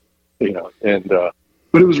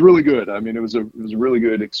but it was really good. I mean, it was a really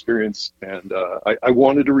good experience, and I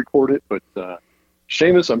wanted to record it, but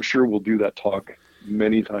Seamus, I'm sure, will do that talk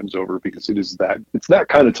many times over, because it's that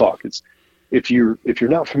kind of talk. It's if you're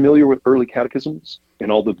not familiar with early catechisms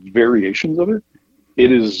and all the variations of it,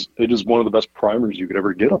 it is one of the best primers you could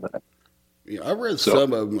ever get on that. Yeah, I read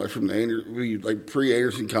some of them, like from the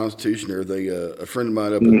pre-Anderson Constitution or everything. A friend of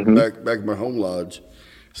mine up back in my home lodge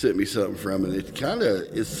sent me something from it. It kind of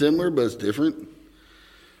is similar, but it's different.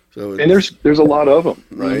 So and there's a lot of them,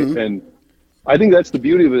 right? And I think that's the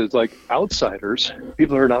beauty of it. Is like, outsiders,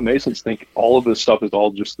 people who are not Masons, think all of this stuff is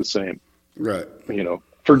all just the same, right?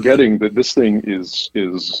 Forgetting that this thing is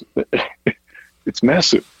it's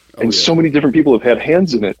massive, and so many different people have had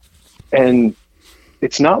hands in it, and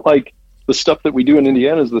it's not like the stuff that we do in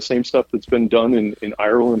Indiana is the same stuff that's been done in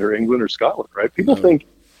Ireland or England or Scotland, right? People think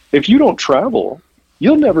if you don't travel,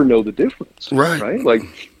 you'll never know the difference, right? Like,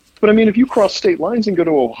 but I mean, if you cross state lines and go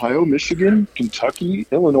to Ohio, Michigan, Kentucky,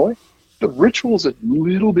 Illinois, the ritual's a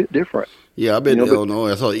little bit different. Yeah, I've been to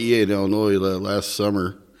Illinois. I saw EA in Illinois last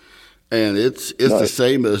summer, and it's the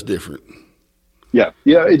same, but it's different. Yeah,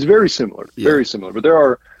 it's very similar, very similar. But there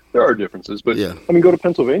are differences. But I mean, go to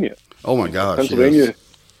Pennsylvania. Oh my gosh, Pennsylvania. Yes.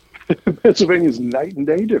 Pennsylvania's night and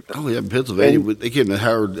day different. Oh yeah, Pennsylvania. They came to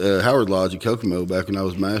Howard Lodge in Kokomo back when I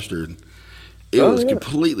was master. It was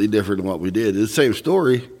completely different than what we did. It's the same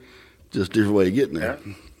story, just different way of getting there.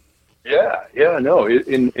 No.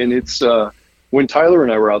 It's when Tyler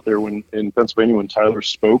and I were out there in Pennsylvania, when Tyler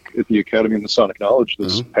spoke at the Academy of Masonic Knowledge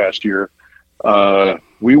this past year,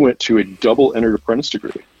 we went to a double entered apprentice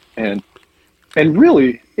degree, and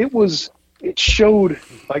really it showed,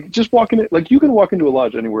 like, just walking it, like, you can walk into a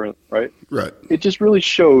lodge anywhere, right? Right. It just really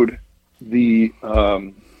showed the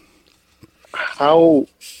how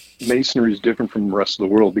Masonry is different from the rest of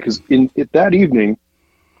the world, because that evening,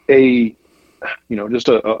 just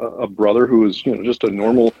a brother who was, just a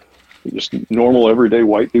normal everyday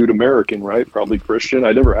white dude American, right? Probably Christian.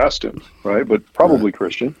 I never asked him, right? But probably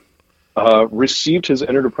Christian. Received his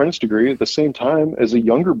entered apprentice degree at the same time as a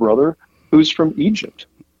younger brother who's from Egypt,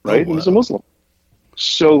 right? He's a Muslim.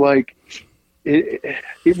 So, like,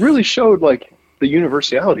 it really showed, like, the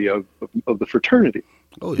universality of the fraternity.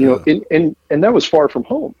 Oh, yeah. And that was far from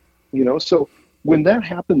home, So when that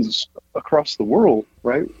happens across the world,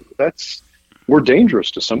 right? We're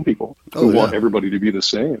dangerous to some people who want everybody to be the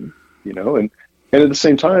same, and at the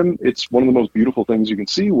same time, it's one of the most beautiful things you can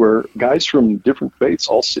see, where guys from different faiths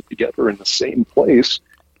all sit together in the same place,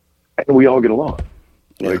 and we all get along.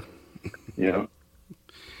 Like,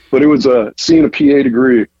 but it was seeing a PA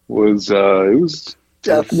degree was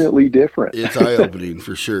definitely different. It's eye-opening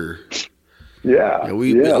for sure. Yeah,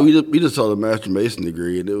 we just saw the Master Mason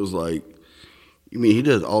degree, and it was like, You mean he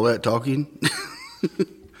does all that talking?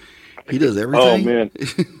 He does everything? Oh, man.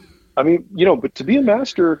 I mean, but to be a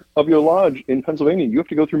master of your lodge in Pennsylvania, you have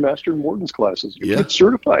to go through Master and Warden's classes. You get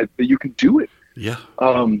certified that you can do it. Yeah.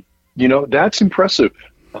 That's impressive.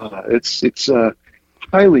 It's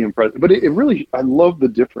highly impressive. But it really, I love the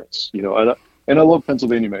difference, and I love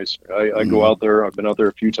Pennsylvania Masonry. I go out there. I've been out there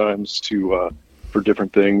a few times for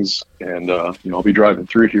different things, and I'll be driving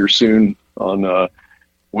through here soon on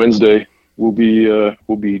Wednesday. We'll be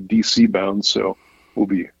DC bound, so we'll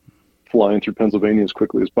be flying through Pennsylvania as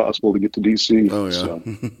quickly as possible to get to DC. Oh yeah. So,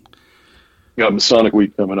 got Masonic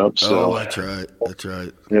Week coming up. So that's right.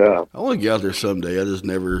 Yeah. I want to get out there someday. I just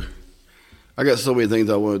never. I got so many things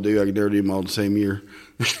I want to do. I can never do them all the same year.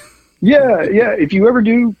 Yeah. If you ever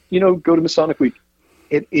do, go to Masonic Week,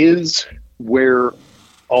 it is where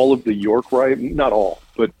all of the York Rite, not all,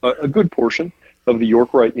 but a good portion of the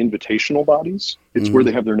York Rite invitational bodies, it's where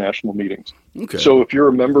they have their national meetings. Okay. So if you're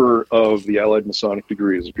a member of the Allied Masonic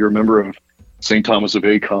Degrees, if you're a member of St. Thomas of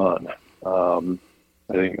Acon, I'm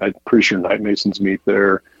pretty sure Knight Masons meet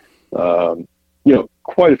there.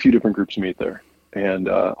 Quite a few different groups meet there. And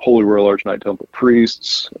Holy Royal Arch Knight Templar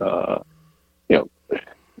priests, there's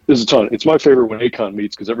a ton. It's my favorite when Acon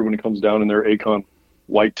meets because everyone comes down in their Acon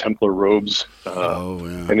white Templar robes.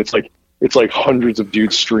 And it's like hundreds of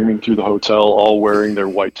dudes streaming through the hotel, all wearing their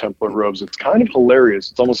white Templar robes. It's kind of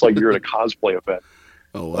hilarious. It's almost like you're at a cosplay event.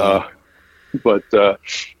 Oh, wow. But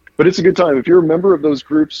it's a good time. If you're a member of those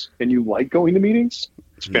groups and you like going to meetings,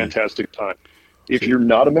 it's a fantastic time. If you're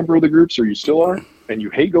not a member of the groups, or you still are, and you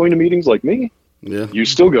hate going to meetings like me, you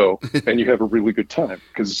still go and you have a really good time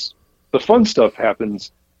because the fun stuff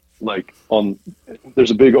happens. Like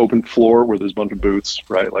there's a big open floor where there's a bunch of booths,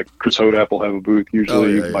 right? Like Chris Hodapp will have a booth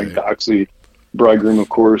usually, Mike Doxey, Bridegroom, of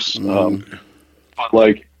course. But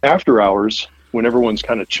like after hours, when everyone's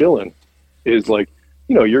kind of chilling, is like,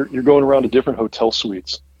 you're going around to different hotel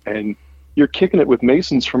suites and you're kicking it with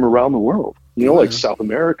Masons from around the world, like South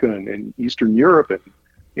America and Eastern Europe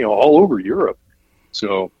and, all over Europe.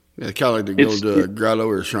 So yeah, kind of like to go to a grotto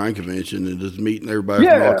or a shrine convention and just meeting everybody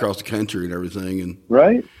from all across the country and everything. And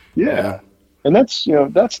right. Yeah. And that's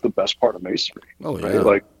the best part of Masonry. Oh yeah.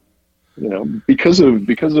 Right? Like, because of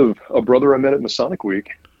a brother I met at Masonic Week,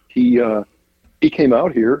 he came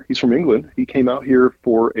out here. He's from England. He came out here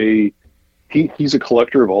for he's a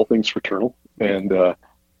collector of all things fraternal. And,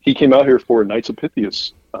 he came out here for a Knights of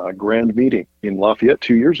Pythias, grand meeting in Lafayette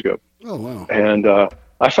 2 years ago. Oh, wow. And,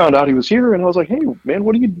 I found out he was here and I was like, hey man,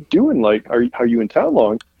 what are you doing? Like, are you in town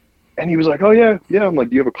long? And he was like, oh, yeah. I'm like,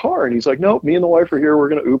 do you have a car? And he's like, no, me and the wife are here. We're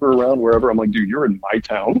going to Uber around wherever. I'm like, dude, you're in my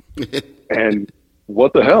town. And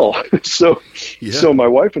what the hell? So my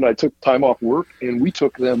wife and I took time off work and we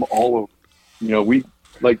took them all over. We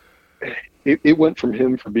like it went from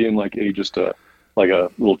him for being like a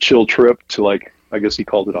little chill trip to like, I guess he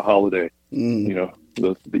called it a holiday, the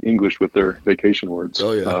English with their vacation words.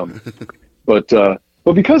 Oh, yeah.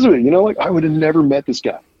 But because of it, I would have never met this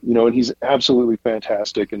guy. And he's absolutely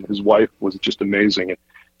fantastic. And his wife was just amazing. And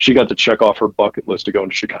she got to check off her bucket list to go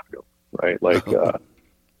into Chicago, right? Like,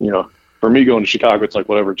 for me going to Chicago, it's like,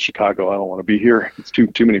 whatever, it's Chicago. I don't want to be here. It's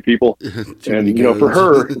too many people. And, for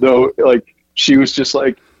her, though, like, she was just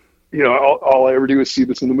like, all I ever do is see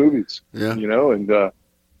this in the movies, and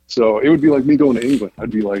so it would be like me going to England.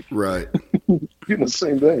 I'd be like, right, getting the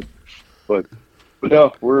same thing. But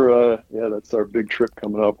no, we're that's our big trip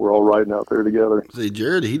coming up. We're all riding out there together. See,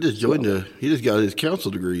 Jared, he just got his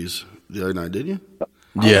council degrees the other night, didn't you?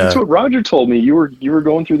 Yeah, that's what Roger told me. You were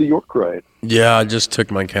going through the York Rite. Yeah, I just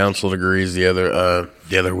took my council degrees the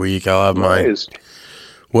other week. I'll have nice.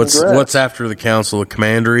 What's after the council? The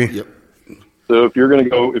commandery. Yep. So if you're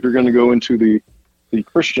gonna go into the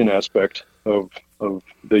Christian aspect of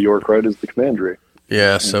the York Rite, is the commandery.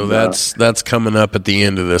 Yeah, so that's coming up at the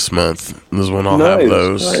end of this month. This is when I'll have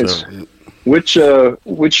those. Nice. So. Which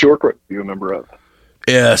York Rite are you a member of?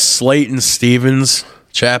 Yeah, Slayton Stevens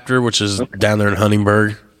chapter, which is down there in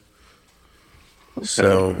Huntingburg. Okay,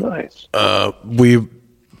 so nice.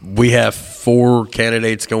 We have 4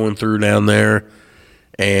 candidates going through down there,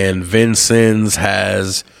 and Vincennes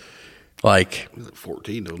has like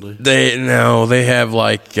 14, don't they? They have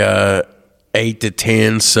like 8 to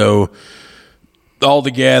 10. So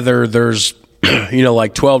altogether, there's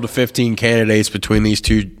like 12 to 15 candidates between these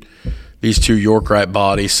two York Rite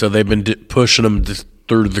bodies. So they've been pushing them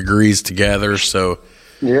through the degrees together. So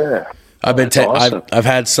yeah, awesome. I've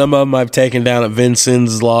had some of them I've taken down at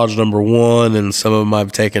Vincennes Lodge number 1, and some of them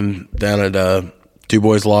I've taken down at Du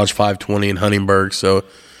Bois Lodge 520 in Huntingburg. So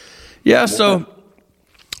yeah, so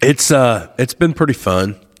it's been pretty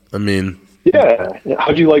fun. I mean, yeah.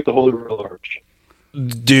 How'd you like the Holy Royal Arch?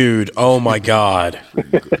 Dude, oh my God.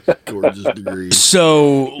 Gorgeous degrees.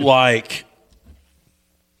 So, like,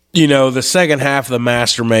 you know, the second half of the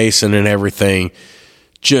Master Mason and everything,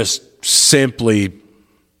 just simply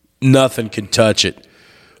nothing can touch it.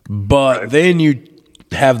 But then you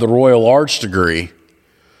have the Royal Arch degree,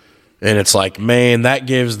 and it's like, man, that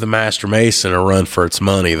gives the Master Mason a run for its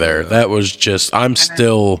money there. That was just, I'm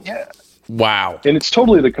still... Wow. And it's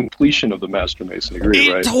totally the completion of the Master Mason degree,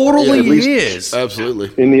 right? It totally is. Absolutely.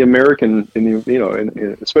 In the American,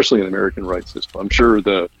 especially in the American rite system, I'm sure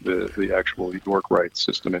the actual York rite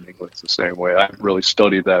system in England is the same way. I haven't really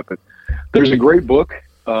studied that, but there's a great book.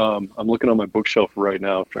 I'm looking on my bookshelf right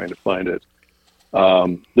now, trying to find it.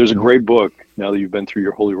 There's a great book now that you've been through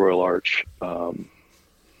your Holy Royal Arch. And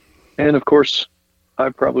of course, I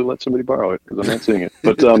probably let somebody borrow it because I'm not seeing it.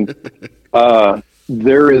 But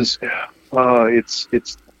there is...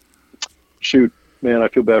 it's shoot, man, I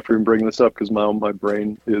feel bad for even bringing this up because my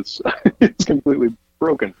brain is it's completely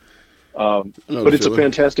broken. But it's a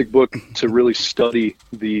fantastic book to really study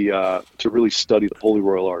the Holy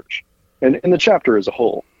Royal Arch and the chapter as a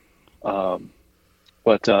whole. Yeah,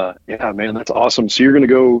 man, that's awesome. So you're going to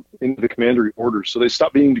go into the commandery orders. So they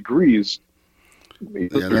stop being degrees.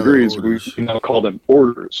 Degrees, we now call them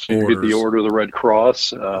orders. You get the Order of the Red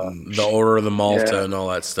Cross, the Order of the Malta, and all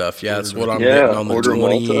that stuff. Yeah, that's what I'm getting on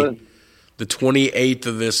the 28th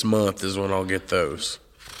of this month is when I'll get those.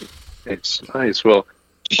 It's nice. Well,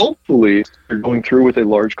 hopefully you're going through with a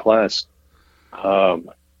large class.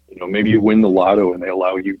 Maybe you win the lotto and they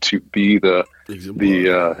allow you to be the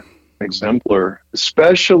exemplar,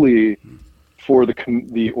 especially for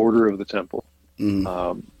the Order of the Temple.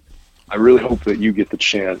 I really hope that you get the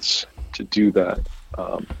chance to do that,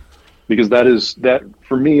 because that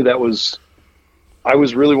for me, I was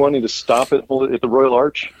really wanting to stop at the Royal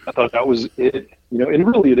Arch. I thought that was it, and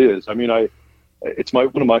really it is. I mean, it's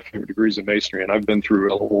one of my favorite degrees of Masonry, and I've been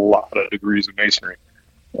through a lot of degrees of Masonry.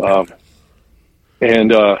 But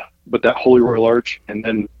that Holy Royal Arch, and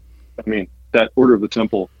then, I mean, that Order of the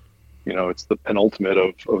Temple, it's the penultimate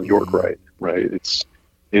of York rite, right?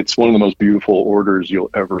 It's one of the most beautiful orders you'll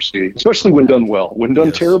ever see, especially when done well. When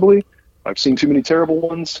done terribly, I've seen too many terrible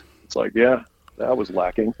ones. It's like, yeah, that was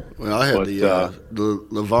lacking. Well, I had the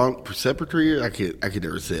Levant Preceptory. I could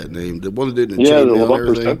never say that name. The one that did the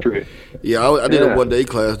Levant Preceptory. Yeah, I did a 1 day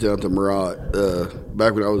class down at the Marat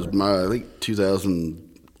back when I was I think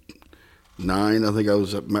 2009. I think I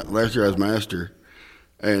was last year. I was master.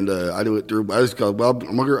 And I do it through. I just go. Well,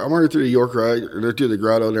 I'm already through the York rite, or through the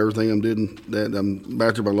grotto and everything. I'm doing that. I'm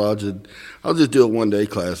back to my lodge. I'll just do a 1 day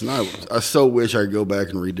class, and I so wish I could go back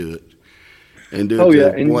and redo it and do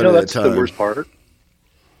it. And one that's at a time. The worst part,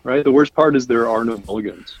 right? The worst part is there are no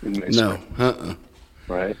mulligans in Masonry. No,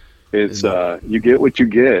 right? It's you get what you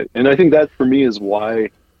get, and I think that for me is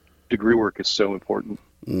why degree work is so important.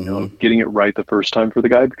 Getting it right the first time for the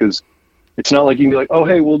guy, because it's not like you can be like, oh,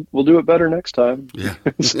 hey, we'll do it better next time. Yeah.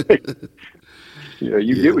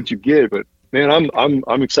 You get what you get, but man,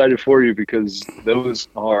 I'm excited for you because those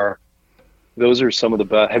are some of the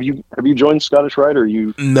best. Have you joined Scottish Rite, or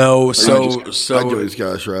you? No, so I joined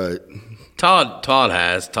Scottish Rite.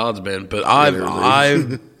 Todd's been, but I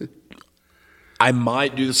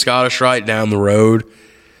might do the Scottish Rite down the road.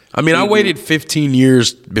 I mean, I waited 15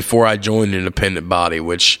 years before I joined an independent body,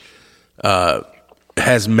 which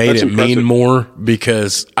has made it mean more,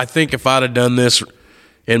 because I think if I'd have done this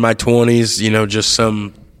in my 20s, just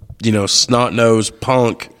some, snot-nosed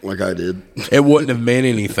punk like I did, it wouldn't have meant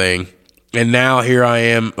anything. And now here I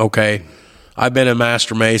am. Okay, I've been a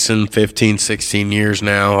Master Mason 15, 16 years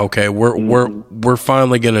now. Okay, we're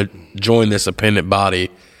finally gonna join this appendant body.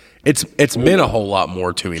 It's been a whole lot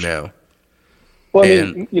more to me now. Well, I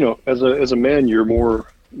mean, as a man, you're more.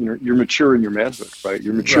 You're mature in your manhood, right?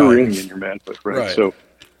 You're maturing in your manhood, right? So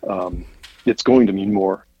it's going to mean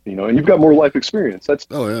more, and you've got more life experience. It's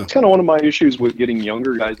kind of one of my issues with getting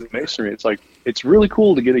younger guys in Masonry. It's like, it's really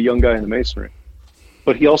cool to get a young guy in the Masonry,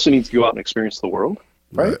 but he also needs to go out and experience the world,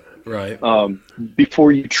 right? Right.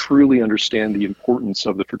 Before you truly understand the importance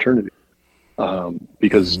of the fraternity.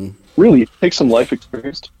 Because really, it takes some life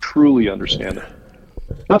experience to truly understand it.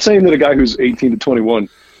 Not saying that a guy who's 18 to 21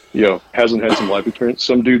 hasn't had some life experience.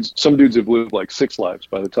 Some dudes have lived like 6 lives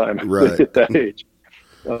by the time they hit that age.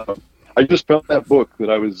 I just found that book that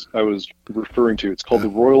I was referring to. It's called The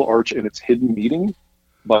Royal Arch and Its Hidden Meaning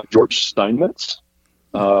by George Steinmetz.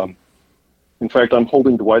 In fact, I'm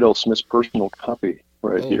holding Dwight L. Smith's personal copy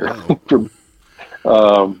here.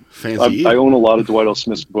 Wow. Fancy. I own a lot of Dwight L.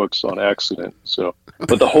 Smith's books on accident.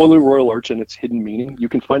 But The Holy Royal Arch and Its Hidden Meaning, you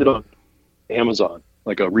can find it on Amazon,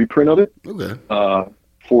 like a reprint of it. Okay.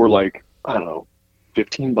 For like, I don't know,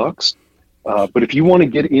 $15. But if you want to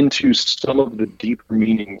get into some of the deeper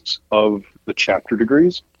meanings of the chapter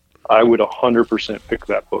degrees, I would 100% pick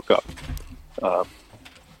that book up.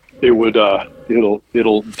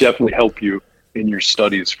 It'll definitely help you in your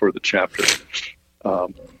studies for the chapter.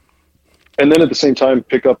 And then at the same time,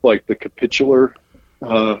 pick up like the capitular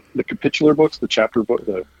books, the chapter book,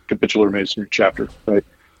 the capitular Masonry chapter, right?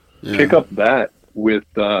 Yeah. Pick up that with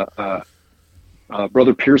Brother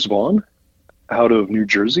Pierce Vaughn out of New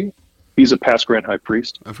Jersey. He's a past Grand High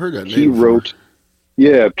Priest. I've heard that name. He wrote,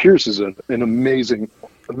 yeah, Pierce is an amazing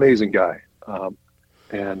guy.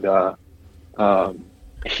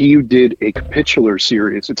 He did a capitular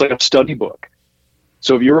series. It's like a study book.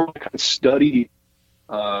 So if you're kind of study,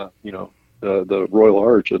 the Royal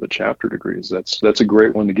Arch or the chapter degrees, that's a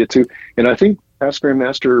great one to get to. And I think past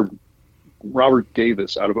Grandmaster Robert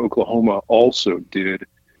Davis out of Oklahoma also did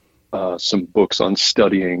some books on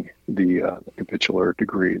studying the capitular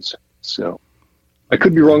degrees. So I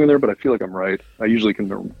could be wrong in there, but I feel like I'm right. I usually can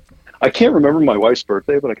remember. I can't remember my wife's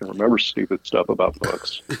birthday, but I can remember stupid stuff about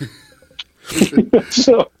books.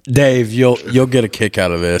 So, Dave, you'll get a kick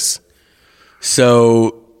out of this.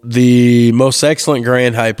 So the most excellent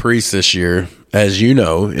Grand High Priest this year, as you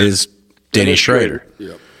know, is Denny Schrader.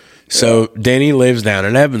 Yep. So Denny lives down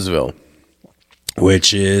in Evansville,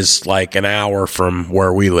 which is like an hour from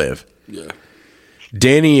where we live. Yeah.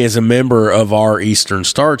 Denny is a member of our Eastern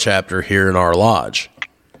Star chapter here in our lodge.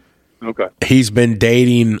 Okay. He's been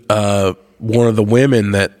dating one of the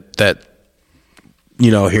women that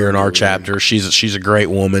here in our chapter. She's a great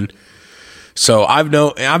woman. So I've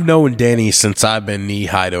known Denny since I've been knee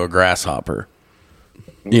high to a grasshopper.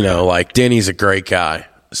 Like Denny's a great guy.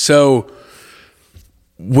 So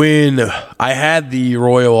when I had the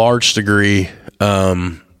Royal Arch degree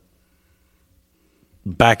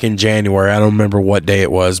back in January, I don't remember what day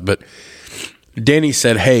it was, but Denny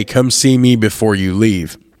said, "Hey, come see me before you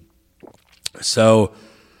leave." So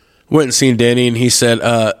went and seen Denny, and he said,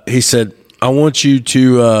 "I want you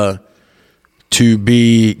to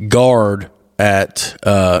be guard at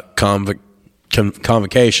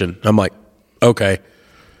convocation." I'm like, "Okay."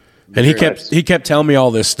 And he kept telling me all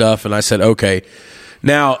this stuff, and I said, "Okay."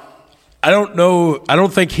 Now, I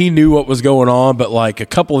don't think he knew what was going on, but like a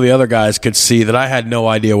couple of the other guys could see that I had no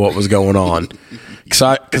idea what was going on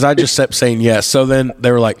because I just kept saying yes. So then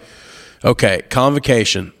they were like, "Okay,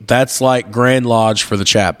 convocation, that's like Grand Lodge for the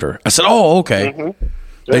chapter." I said, "Oh, okay." Mm-hmm.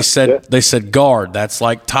 They said guard, that's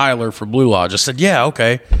like Tyler for Blue Lodge. I said, "Yeah,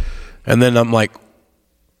 okay." And then I'm like,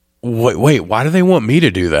 wait, why do they want me to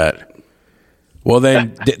do that? Well,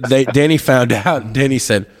 then Denny found out, and Denny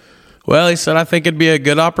said, "Well," he said, "I think it'd be a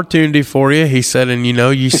good opportunity for you." He said, "And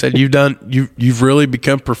you said you've really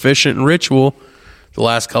become proficient in ritual the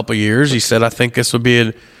last couple of years." He said, "I think this would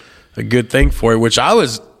be a good thing for you," which I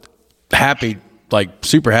was happy, like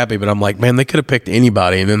super happy, but I'm like, man, they could have picked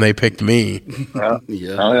anybody, and then they picked me.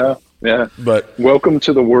 Yeah. But welcome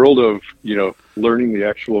to the world of learning the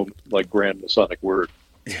actual like Grand Masonic word.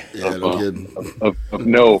 Yeah, of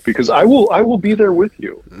no, because I will be there with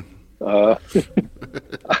you. I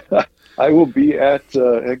will be at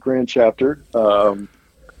Grand Chapter down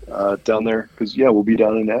there because we'll be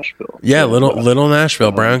down in Nashville. Yeah, little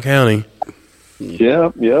Nashville, Brown County.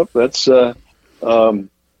 Yeah. That's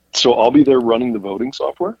so I'll be there running the voting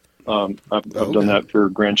software. I've done that for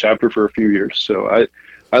Grand Chapter for a few years, so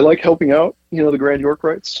I like helping out the Grand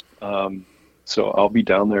Yorkites. So I'll be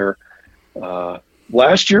down there.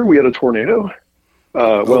 Last year we had a tornado.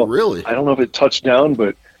 Really? I don't know if it touched down,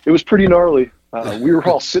 but it was pretty gnarly. We were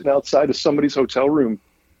all sitting outside of somebody's hotel room,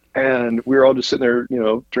 and we were all just sitting there,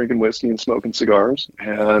 drinking whiskey and smoking cigars.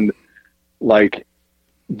 And like,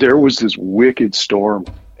 there was this wicked storm,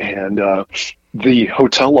 and the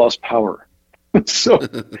hotel lost power. So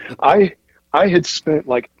I had spent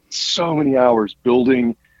like so many hours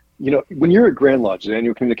building. When you're at Grand Lodge, the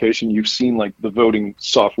annual communication, you've seen like the voting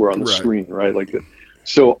software on the screen, right?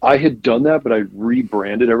 So I had done that, but I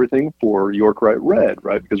rebranded everything for Yorkite Red,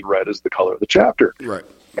 right? Because red is the color of the chapter. Right.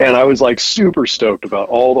 And I was like super stoked about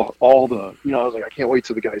all the, I was like, I can't wait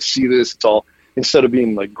till the guys see this. It's all, instead of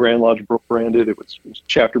being like Grand Lodge branded, it was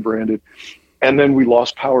chapter branded. And then we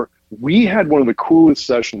lost power. We had one of the coolest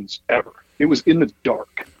sessions ever. It was in the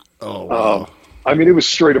dark. Oh, wow. I mean, it was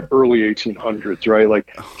straight up early 1800s, right?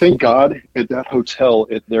 Like, thank God at that hotel,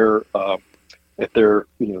 at their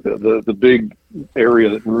the big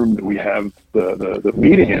area, room that we have the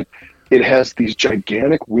meeting in, it has these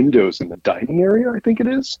gigantic windows in the dining area, I think it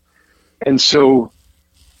is. And so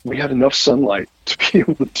we had enough sunlight to be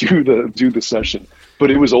able to do the session, but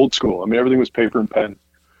it was old school. I mean, everything was paper and pen.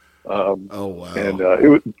 Oh wow! And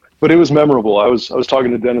But it was memorable. I was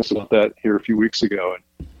talking to Dennis about that here a few weeks ago,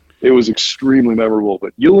 and it was extremely memorable.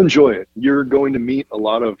 But you'll enjoy it. You're going to meet a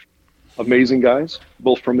lot of amazing guys,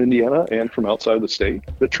 both from Indiana and from outside of the state,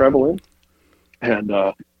 that travel in, and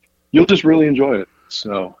you'll just really enjoy it.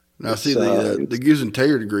 So now, see, the Goose and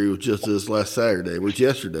Tater degree was just this last Saturday. It was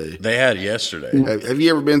yesterday. They had yesterday. Have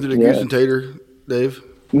you ever been to the Goose and Tater, Dave?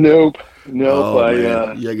 Nope. Oh, you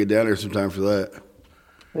gotta get down there sometime for that.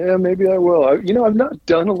 Yeah, maybe I will. I've not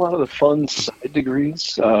done a lot of the fun side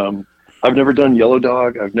degrees. I've never done Yellow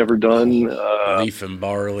Dog. I've never done Leaf and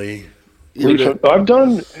Barley. I've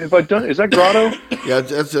done. Have I done? Is that Grotto? Yeah, I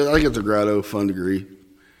think it's a Grotto fun degree.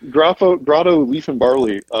 Grotto, Leaf and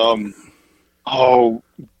Barley.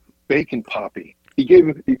 Bacon Poppy. He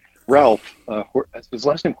gave Ralph. His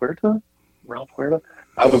last name Huerta. Ralph Huerta,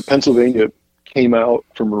 out of Pennsylvania, came out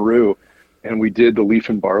from Maru, and we did the Leaf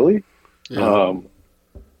and Barley. Yeah.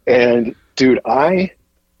 And dude, I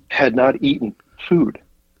had not eaten food.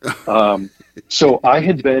 So I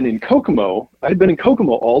had been in Kokomo.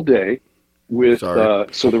 All day with.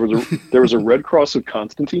 So there was a Red Cross of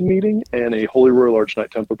Constantine meeting and a Holy Royal Arch Knight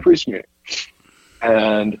Templar priest meeting,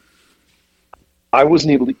 and I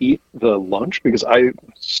wasn't able to eat the lunch because I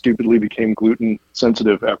stupidly became gluten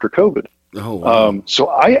sensitive after COVID. Oh, wow. So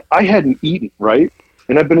I hadn't eaten, right?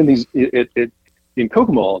 And I've been in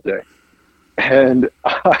Kokomo all day. And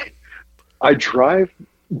I drive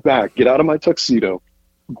back, get out of my tuxedo,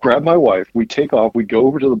 grab my wife, we take off, we go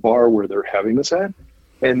over to the bar where they're having this at,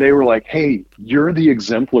 and they were like, "Hey, you're the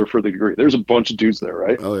exemplar for the degree." There's a bunch of dudes there,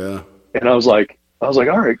 right? Oh yeah. And I was like, all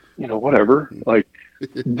right, whatever. Like,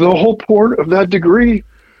 the whole point of that degree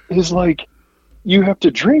is like, you have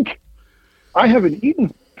to drink. I haven't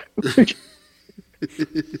eaten.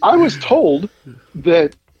 I was told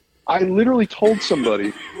that I literally told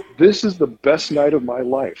somebody, this is the best night of my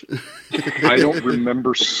life. I don't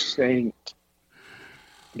remember saying it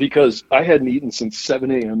because I hadn't eaten since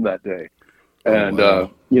 7 a.m. that day. And,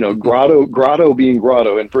 Grotto being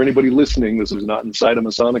Grotto. And for anybody listening, this was not inside a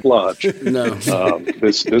Masonic Lodge. No.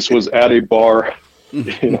 This was at a bar,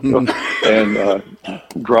 and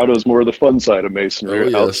Grotto's more the fun side of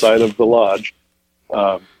Masonry, outside of the lodge.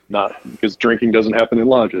 Not because drinking doesn't happen in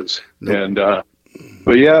lodges. Nope. And,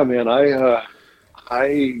 but yeah, man,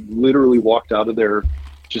 I literally walked out of there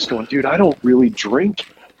just going, dude, I don't really drink,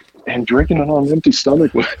 and drinking it on an empty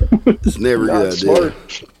stomach was it's never a good idea.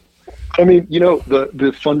 I mean,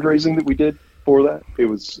 the fundraising that we did for that, it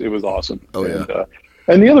was awesome. Oh, yeah.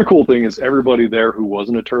 And the other cool thing is everybody there who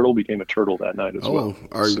wasn't a turtle became a turtle that night as well.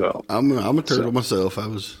 So, I'm a turtle myself.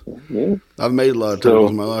 I've made a lot of turtles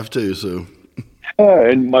in my life too. So yeah,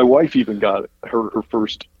 and my wife even got her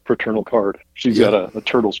first fraternal card. She's got a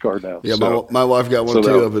turtles card now. Yeah, so, my wife got one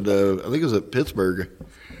too up at I think it was at Pittsburgh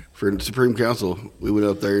for the Supreme Council. We went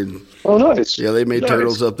up there and nice. Yeah, they made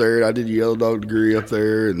turtles up there. I did a Yellow Dog degree up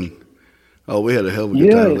there, and we had a hell of a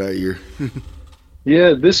good time that year.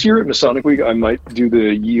 Yeah, this year at Masonic Week, I might do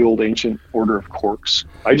the Ye Olde Ancient Order of Corks.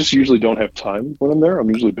 I just usually don't have time when I'm there. I'm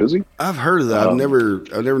usually busy. I've heard of that. I've never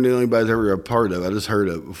knew anybody's ever a part of it. I just heard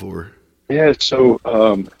of it before. Yeah, so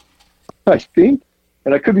I think,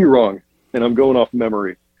 and I could be wrong, and I'm going off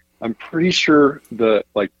memory, I'm pretty sure the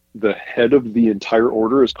head of the entire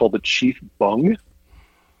order is called the Chief Bung.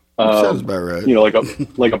 Sounds about right.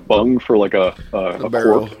 Like a bung for like a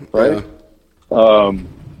barrel, cork, right? Yeah.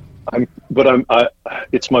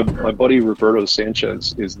 It's my buddy Roberto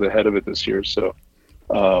Sanchez is the head of it this year, so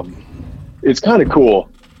it's kind of cool.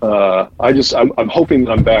 I'm hoping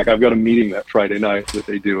I'm back. I've got a meeting that Friday night that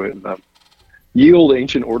they do it, and Ye Olde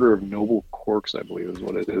Ancient Order of Noble Corks, I believe, is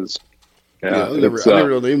what it is. Yeah, I never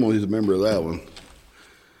know anyone who's a member of that one.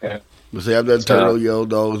 Yeah, but see, I've done Turtle, Yellow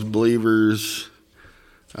Dogs, Believers.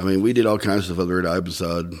 I mean, we did all kinds of stuff other at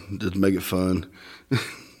Ibisod just to make it fun.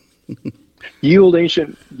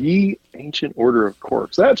 Ye Ancient Order of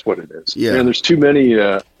Corks. That's what it is. Yeah. And there's too many,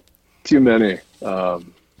 different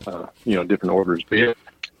orders. But yeah,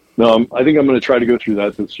 no, I think I'm going to try to go through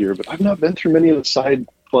that this year. But I've not been through many of the side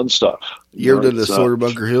fun stuff. You ever did the Sword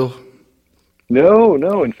Bunker Hill?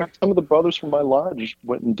 No. In fact, some of the brothers from my lodge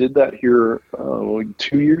went and did that here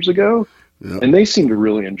 2 years ago. Yep. And they seem to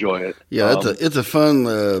really enjoy it. Yeah, it's a fun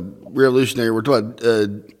revolutionary. We're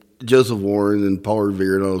talking Joseph Warren and Paul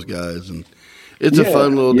Revere and all those guys, and it's a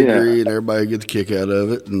fun little degree, and everybody gets a kick out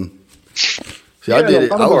of it. And see, I did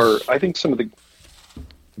it. I think some of the.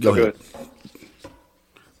 Go ahead.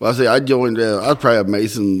 Well, I joined. I was probably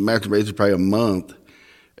Master Mason, probably a month,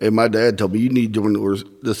 and my dad told me, "You need to join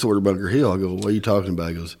the Sword of Bunker Hill." I go, "What are you talking about?"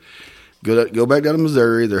 He goes, Go back down to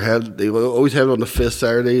Missouri. They always have it on the 5th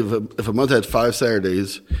Saturday. If a month has 5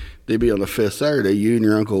 Saturdays, they'd be on the fifth Saturday. You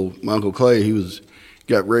and my uncle Clay,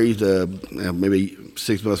 got raised maybe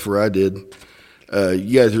 6 months before I did.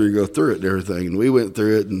 You guys were going to go through it and everything, and we went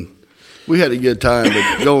through it, and we had a good time.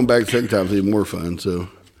 But going back the second time was even more fun. So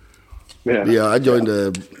yeah, I joined. I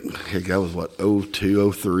was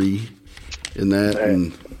 02, 03 in that,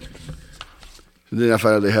 and then I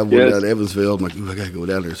found out they have one down in Evansville. I'm like, ooh, I got to go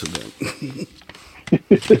down there sometime.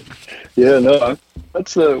 Yeah, no,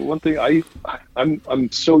 that's the one thing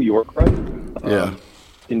I'm so York Rite.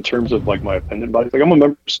 In terms of like my appendant body, like I'm a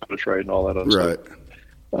member of Scottish Rite and all that other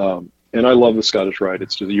stuff. And I love the Scottish Rite.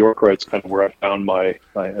 It's just the York Rite's kind of where I found my.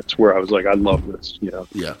 It's where I was like, I love this, you know.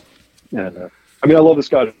 Yeah. And I mean, I love the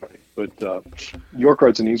Scottish Rite, but York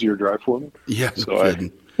Rite's an easier drive for me. Yeah. So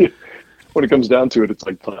when it comes down to it, it's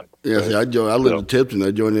like time. Yeah, right? I lived in Tipton.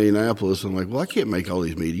 I joined Indianapolis. I'm like, well, I can't make all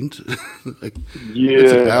these meetings. Like,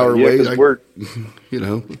 it's an hour away. You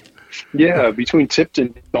know. Yeah, between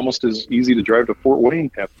Tipton, it's almost as easy to drive to Fort Wayne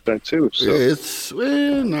half the time too. So. Yeah, it's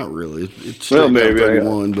not really. It's maybe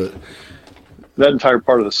 31, but that entire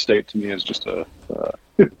part of the state to me is just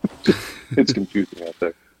it's confusing out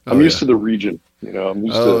there. I'm used to the region, you know. I'm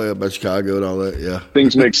used to by Chicago and all that. Yeah,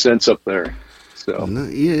 things make sense up there. So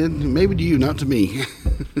maybe to you, not to me.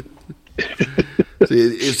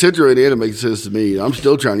 See, Central Indiana makes sense to me. I'm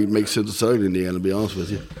still trying to make sense of Southern Indiana, to be honest with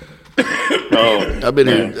you. I've been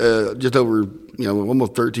here just over,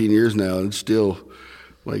 almost 13 years now, and it's still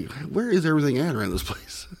like, where is everything at around this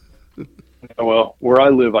place? Well, where I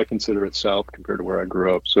live, I consider it south compared to where I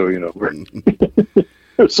grew up. So,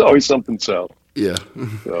 there's always something south. Yeah.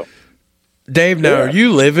 So. Dave, now are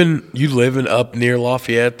you living up near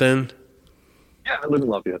Lafayette then? Yeah, I live in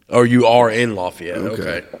Lafayette. Oh, you are in Lafayette.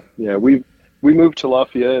 Okay. Yeah, we moved to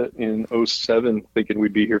Lafayette in 2007 thinking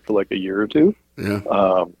we'd be here for like a year or two.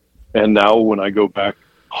 Yeah. And now when I go back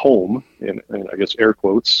home, and I guess air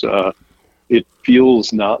quotes, it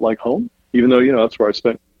feels not like home, even though, that's where I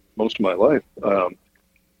spent most of my life.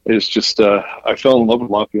 It's just, I fell in love with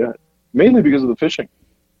Lafayette, mainly because of the fishing,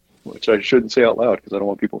 which I shouldn't say out loud because I don't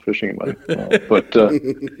want people fishing in my, but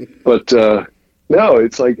no,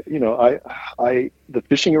 it's like, the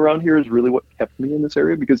fishing around here is really what kept me in this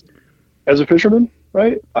area, because as a fisherman,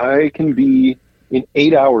 right, I can be in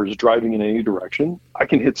 8 hours driving in any direction. I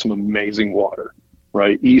can hit some amazing water,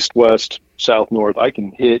 right? East, west, south, north. I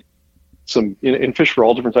can hit some and fish for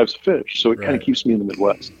all different types of fish. So it kind of keeps me in the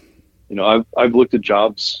Midwest. I've looked at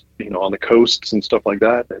jobs, on the coasts and stuff like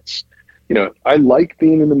that. It's, I like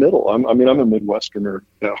being in the middle. I'm a Midwesterner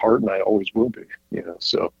at heart, and I always will be,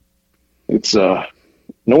 so it's, no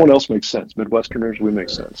one else makes sense. Midwesterners, we make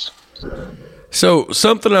sense. So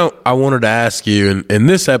something I wanted to ask you, and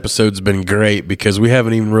this episode's been great because we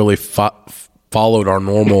haven't even really followed our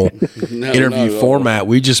normal interview format.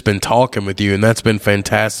 We've just been talking with you, and that's been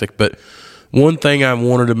fantastic. But one thing I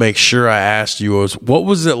wanted to make sure I asked you was, what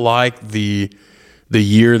was it like the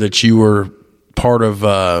year that you were part of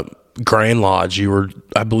Grand Lodge?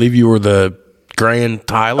 I believe you were the Grand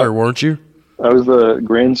Tyler, weren't you? I was the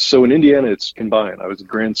Grand. So in Indiana, it's combined. I was the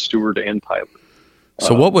Grand Steward and Tyler.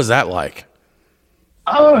 So what was that like?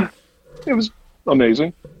 It was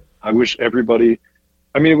amazing. I wish everybody,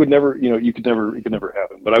 it would never, it could never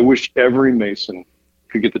happen, but I wish every Mason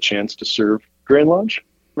could get the chance to serve Grand Lodge,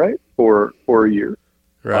 right? For a year.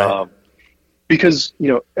 Right. Because,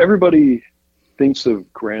 everybody thinks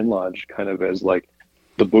of Grand Lodge kind of as like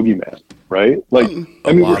the boogeyman, right? Like,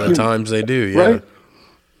 a lot of times they do. Yeah. Right.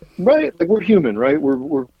 Right. Like we're human, right?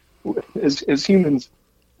 We're as humans,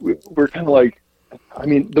 we're kind of like,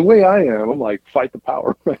 the way I am, I'm like, fight the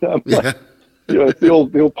power, right? I'm like, the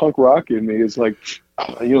old punk rock in me is like,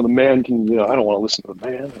 the man can, I don't want to listen to the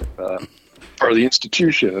man or the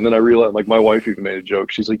institution. And then I realized, like, my wife even made a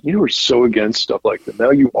joke. She's like, you were so against stuff like that.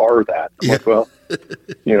 Now you are that. I'm like, well,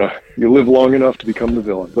 you live long enough to become the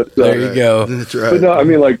villain. But there you go. That's right. But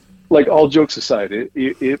no, like all jokes aside,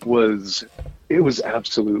 it was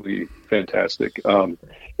absolutely fantastic.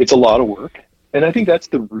 It's a lot of work. And I think that's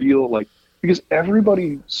the real, because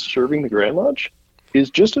everybody serving the Grand Lodge is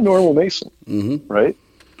just a normal Mason, right?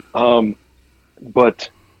 But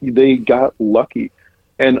they got lucky.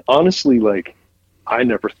 And honestly, I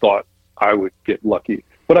never thought I would get lucky.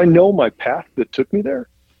 But I know my path that took me there,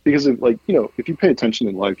 because of, if you pay attention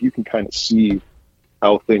in life, you can kind of see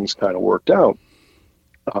how things kind of worked out.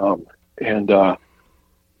 I'll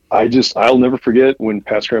never forget when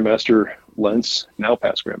past Grandmaster Lentz, now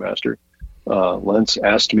past Grandmaster, Lentz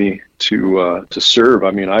asked me to serve. I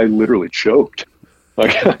literally choked.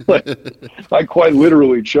 I quite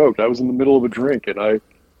literally choked. I was in the middle of a drink, and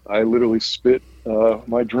I literally spit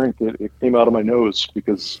my drink, it came out of my nose,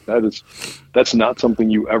 because that's not something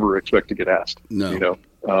you ever expect to get asked. No. You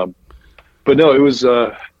know. But no, it was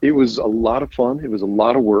a lot of fun. It was a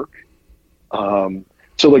lot of work.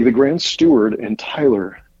 So like the Grand Steward and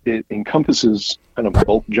Tyler, it encompasses kind of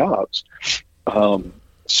both jobs.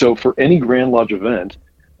 So for any Grand Lodge event,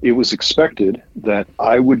 it was expected that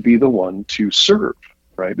I would be the one to serve,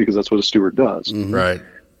 right? Because that's what a steward does. Mm-hmm. Right.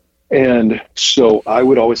 And so I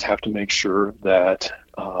would always have to make sure that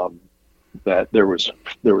that there was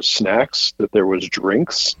snacks, that there was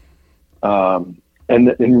drinks, and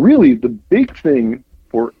really the big thing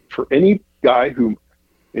for any guy who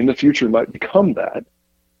in the future might become that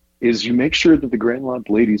is you make sure that the Grand Lodge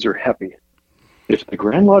ladies are happy. If the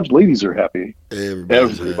Grand Lodge ladies are happy,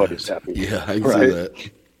 everybody's happy. Yeah, I can see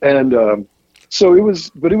that. And so it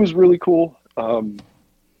was really cool.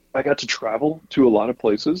 I got to travel to a lot of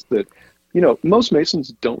places that, you know, most Masons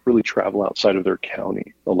don't really travel outside of their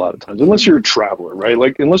county a lot of times, unless you're a traveler, right?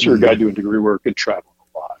 Like, unless you're a guy doing degree work and travel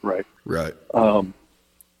a lot, right? Right.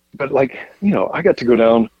 But like, you know, I got to go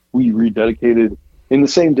down. We rededicated in the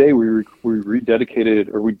same day. We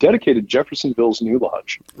dedicated Jeffersonville's new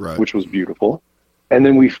lodge, right, which was beautiful. And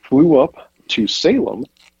then we flew up to Salem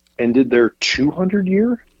and did their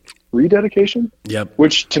 200-year rededication. Yep.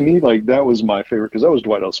 Which to me, like, that was my favorite, because that was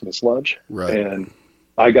Dwight L. Smith's lodge. Right. And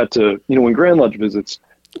I got to, you know, when Grand Lodge visits,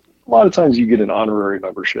 a lot of times you get an honorary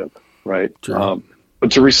membership, right? True.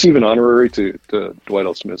 But to receive an honorary to Dwight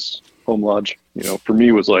L. Smith's home lodge, you know, for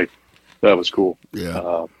me was like, that was cool.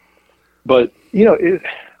 Yeah. But, you know,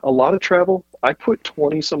 a lot of travel. I put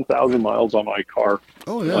 20-some thousand miles on my car.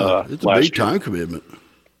 Oh, yeah. It's a big time commitment.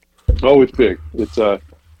 Oh, it's big. It's, you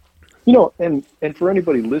know, and for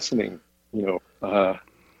anybody listening, you know,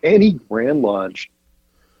 any Grand Lodge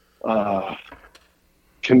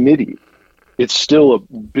committee, it's still a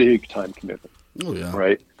big time commitment. Oh, yeah.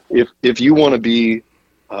 Right? If you want to be,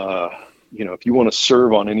 you know, if you want to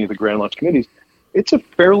serve on any of the Grand Lodge committees, it's a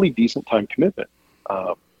fairly decent time commitment.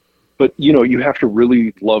 But, you know, you have to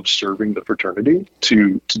really love serving the fraternity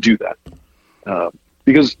to do that.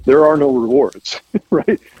 Because there are no rewards,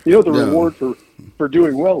 right? You know, the reward for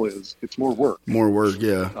doing well is it's more work. More work,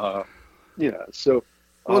 yeah. Yeah, so...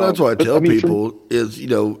 Well, that's what I tell people is, you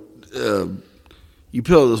know, you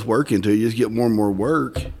put all this work into it, you just get more and more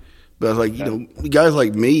work. But like, you know, guys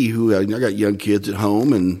like me who, I got young kids at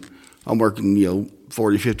home and I'm working, you know,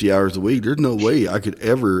 40, 50 hours a week, there's no way I could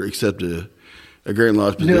ever accept a Grand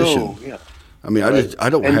Lodge position. No, yeah. I mean, right. I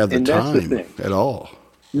don't have the time at all.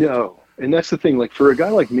 No, and that's the thing. Like, for a guy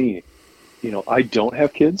like me, you know, I don't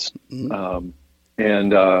have kids. Mm-hmm.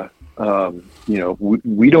 You know,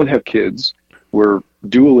 we don't have kids. We're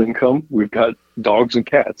dual income. We've got dogs and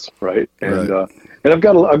cats, right? And and I've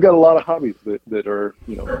got a lot of hobbies that are,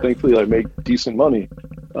 you know, thankfully I make decent money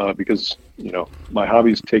because, you know, my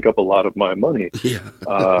hobbies take up a lot of my money.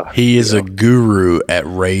 Yeah. He is a guru at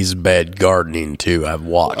raised bed gardening too. I've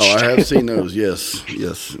watched. Oh, I have seen those. Yes.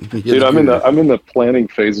 Dude, I'm in the planning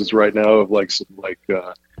phases right now of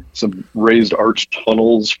some raised arch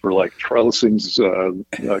tunnels for like trellising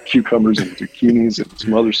cucumbers and zucchinis and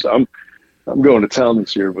some other stuff. I'm going to town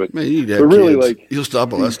this year, but man, you but really, kids. like, you'll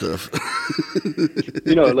stop all that stuff.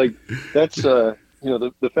 You know, like, that's you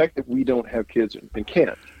know, the fact that we don't have kids and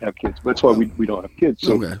can't have kids. That's why we don't have kids.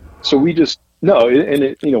 So so we just you know,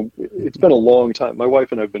 it's been a long time. My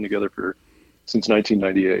wife and I've been together since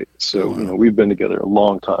 1998. So you know, we've been together a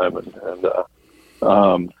long time, and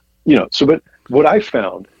you know, so but what I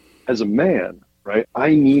found as a man, right?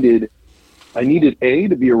 I needed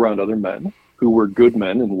to be around other men who were good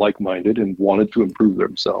men and like-minded and wanted to improve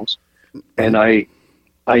themselves. And I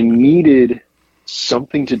needed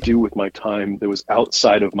something to do with my time that was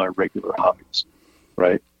outside of my regular hobbies,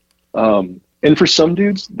 right? And for some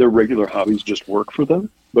dudes, their regular hobbies just work for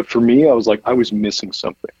them. But for me, I was like, I was missing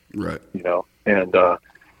something, right? You know,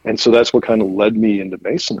 and so that's what kind of led me into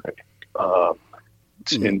Masonry,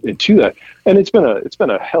 into that. And it's been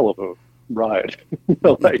a hell of a ride, you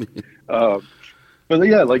know, like, but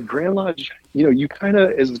yeah, like Grand Lodge, you know, you kind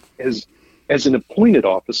of, as an appointed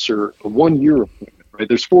officer, a 1-year appointment, right?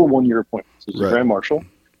 There's 4 1-year appointments. There's the Grand Marshal,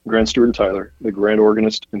 Grand Steward and Tyler, the Grand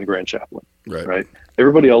Organist, and the Grand Chaplain, right?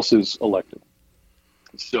 Everybody else is elected.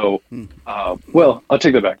 So, well, I'll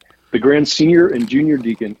take that back. The Grand Senior and Junior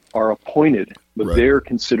Deacon are appointed, but they're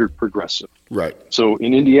considered progressive. Right. So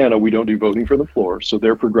in Indiana, we don't do voting for the floor, so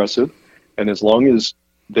they're progressive. And as long as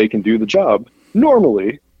they can do the job,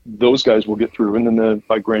 normally those guys will get through, and then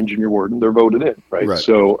by Grand Junior Warden, they're voted in, right?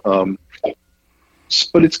 So,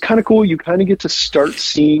 but it's kind of cool. You kind of get to start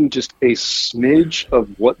seeing just a smidge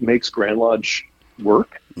of what makes Grand Lodge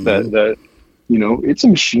work. That it's a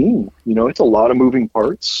machine. It's a lot of moving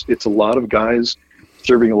parts. It's a lot of guys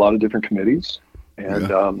serving a lot of different committees,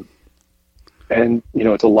 and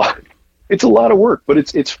it's a lot. It's a lot of work, but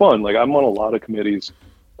it's fun. Like, I'm on a lot of committees,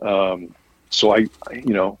 so I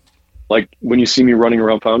like when you see me running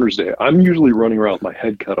around Founders Day, I'm usually running around with my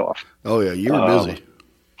head cut off. Oh yeah, you were busy.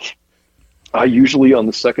 I usually on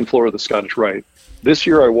the second floor of the Scottish Rite. This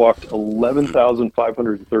year I walked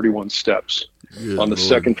 11,531 steps on the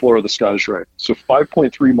second floor of the Scottish Rite. So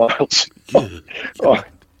 5.3 miles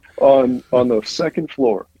on the second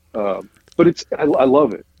floor. But I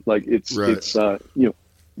love it. Like it's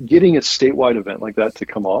getting a statewide event like that to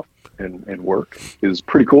come off and work is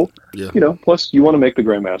pretty cool. Yeah. Plus you want to make the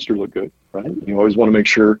Grandmaster look good, right? You always want to make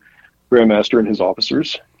sure Grandmaster and his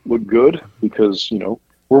officers look good because,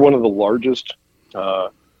 we're one of the largest,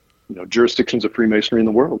 jurisdictions of Freemasonry in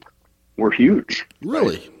the world. We're huge.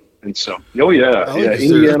 Really? Right? And so,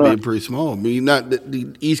 Indiana being pretty small. I mean, not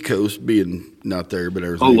the East Coast being not there, but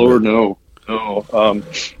everything. Oh Lord, no.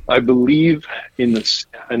 I believe in this,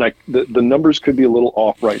 and the numbers could be a little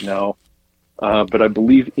off right now, but I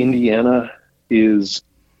believe Indiana is,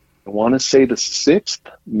 I want to say, the 6th,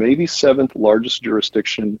 maybe 7th largest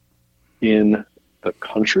jurisdiction in the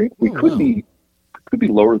country. We could be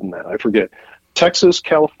lower than that. I forget. Texas,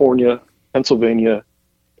 California, Pennsylvania,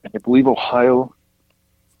 and I believe Ohio,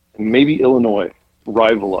 and maybe Illinois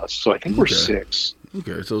rival us. So I think we're 6.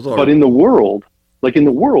 Okay, so it's but in the world,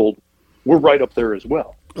 we're right up there as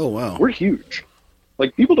well. Oh wow, we're huge.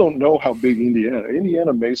 Like, people don't know how big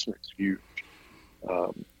Indiana Masonry is huge.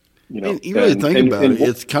 You really think about it.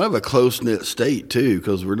 It's kind of a close knit state too,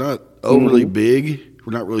 because we're not overly big.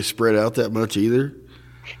 We're not really spread out that much either.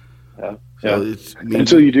 Yeah. So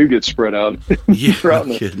until you do get spread out. Yeah,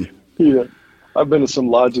 no kidding. Yeah. I've been to some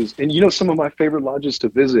lodges, and some of my favorite lodges to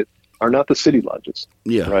visit are not the city lodges.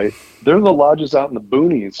 Yeah. Right? They're the lodges out in the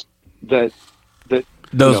boonies that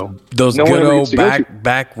those no good old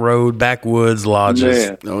backwoods lodges.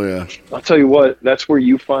 Man, oh yeah. I'll tell you what, that's where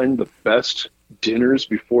you find the best dinners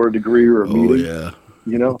before a degree or a meeting.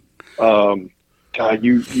 Oh yeah. God,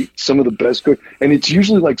 you some of the best cook, and it's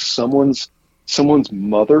usually like someone's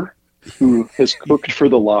mother who has cooked for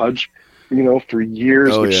the lodge, for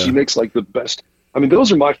years, but she makes like the best. I mean,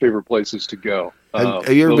 those are my favorite places to go. Have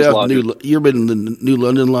you ever been in the New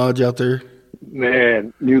London Lodge out there?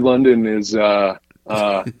 Man, New London is we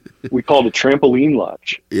call it a trampoline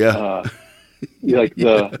lodge. Yeah. Like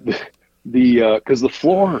because the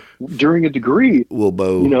floor during a degree will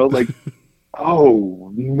bow.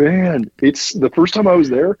 Oh man, it's the first time I was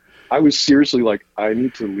there. I was seriously like, I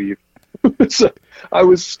need to leave. So I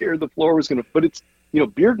was scared the floor was going to. But it's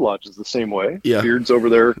Beard Lodge is the same way. Yeah, Beard's over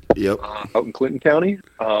there. Yep, out in Clinton County.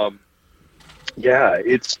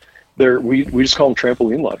 It's there. We just call them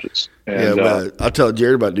trampoline lodges. And, I'll tell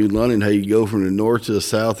Jared about New London. How you go from the north to the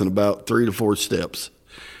south in about 3 to 4 steps.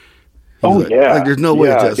 Like, there's no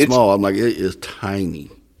way it's that small. I'm like, it is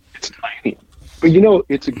tiny. It's tiny. But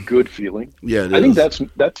it's a good feeling. Yeah, I think that's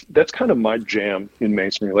kind of my jam in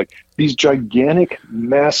Masonry. Like these gigantic,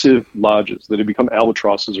 massive lodges that have become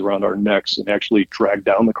albatrosses around our necks and actually drag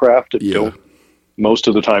down the craft and don't most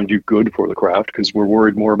of the time do good for the craft because we're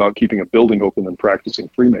worried more about keeping a building open than practicing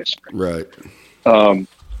Freemasonry. Right.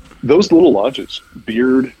 Those little lodges,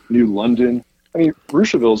 Beard, New London. I mean,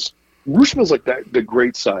 Rocheville's like that, the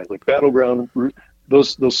great size, like Battleground.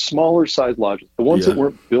 Those smaller size lodges, the ones that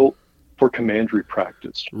weren't built for commandery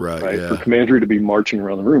practice, right? Yeah. For commandery to be marching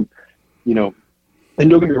around the room, and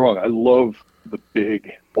don't get me wrong, I love the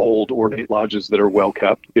big, bold, ornate lodges that are well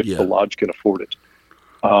kept if the lodge can afford it.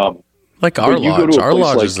 Like our lodge. Our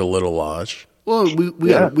lodge is a little lodge. Well,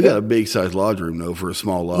 we got a big size lodge room though for a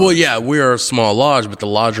small lodge. Well, yeah, we are a small lodge, but the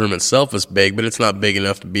lodge room itself is big, but it's not big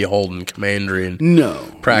enough to be holding commandery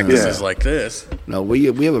and practices like this. No, we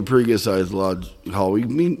have a pretty good sized lodge hall. We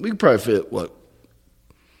could probably fit what?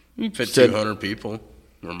 You can fit 200 people.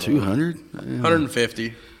 200?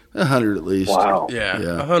 150. 100 at least. Wow.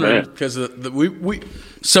 Yeah. 100 because we.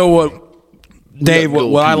 So, Dave,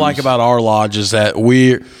 what I like about our lodge is that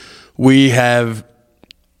we have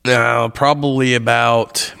probably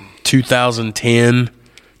about 2010,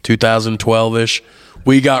 2012-ish,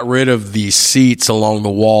 we got rid of the seats along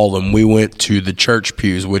the wall and we went to the church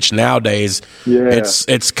pews, which nowadays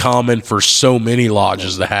it's common for so many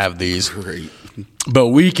lodges to have these. Great. But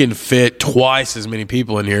we can fit twice as many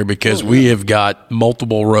people in here because we have got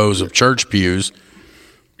multiple rows of church pews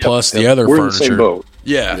plus the other furniture. In the same boat.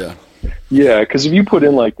 Yeah, because if you put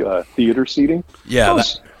in like theater seating,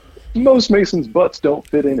 most Masons' butts don't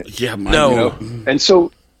fit in it. Yeah, no. And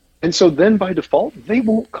so then by default, they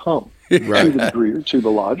won't come to the degree or to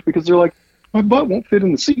the lodge because they're like, my butt won't fit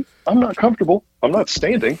in the seat. I'm not comfortable. I'm not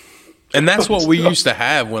standing. And that's what we used to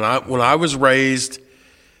have when I was raised.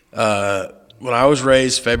 When I was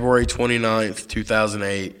raised February 29th,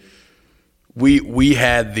 2008, we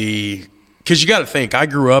had because you got to think, I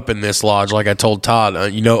grew up in this lodge, like I told Todd.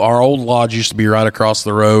 Our old lodge used to be right across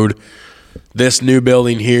the road. This new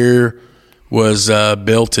building here was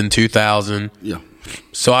built in 2000. Yeah.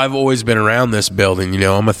 So I've always been around this building.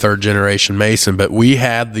 I'm a third generation Mason, but we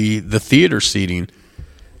had the theater seating,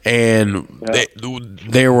 and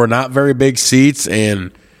there were not very big seats,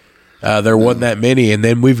 and there wasn't that many. And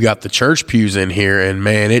then we've got the church pews in here, and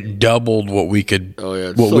man, it doubled what we could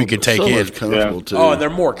we could take in. Too. Oh, and they're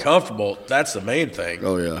more comfortable. That's the main thing.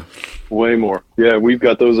 Oh yeah, way more. Yeah, we've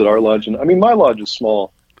got those at our lodge, and I mean my lodge is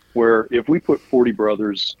small. Where if we put 40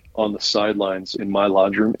 brothers on the sidelines in my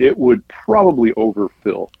lodge room, it would probably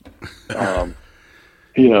overfill. But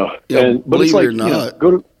it's like,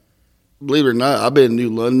 believe it or not, I've been in New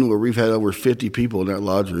London where we've had over 50 people in that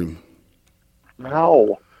lodge room.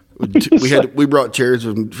 Wow. We brought chairs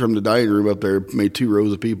from the dining room up there, made 2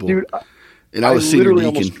 rows of people. Dude, and I was senior deacon.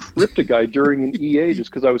 Almost tripped a guy during an EA just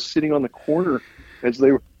because I was sitting on the corner as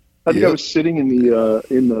they were. I think I was sitting in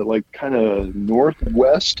the like kind of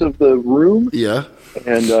northwest of the room. Yeah.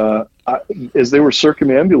 And as they were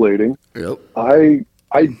circumambulating, I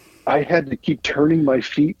had to keep turning my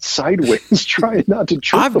feet sideways, trying not to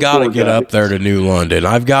trip. I've got to get up there to New London.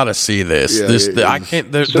 I've got to see this. I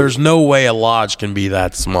can't. There's no way a lodge can be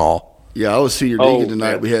that small. Yeah, I was senior deacon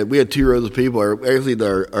tonight. Man. We had 2 rows of people. Our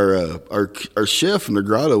chef from the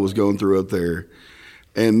grotto was going through up there.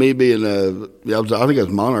 And me being I think I was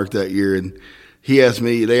monarch that year, and they asked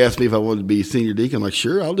me if I wanted to be senior deacon. I'm like,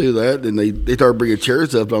 sure, I'll do that. And they started bringing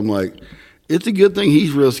chairs up. I'm like, it's a good thing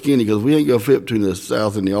he's real skinny because we ain't gonna fit between the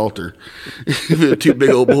south and the altar. 2 big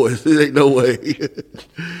old boys, it ain't no way.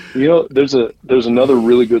 There's another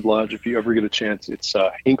really good lodge if you ever get a chance. It's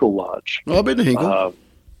Hinkle Lodge. Oh, I've been to Hinkle.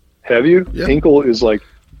 Have you? Yeah. Hinkle is like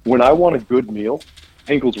when I want a good meal.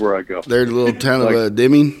 Hinkle's where I go. They're in the little town of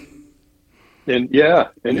Deming. And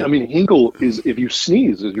I mean, Hinkle is if you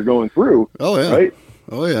sneeze as you're going through. Oh yeah, right.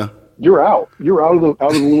 Oh yeah, you're out. You're out of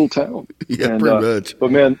the little town. Yeah, pretty much.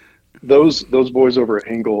 But man, those boys over at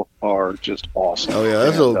Hinkle are just awesome. Oh yeah,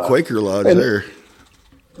 that's a little Quaker lodge there.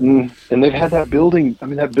 And they've had that building. I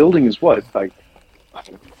mean, that building is what God,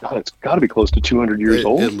 it's got to be close to 200 years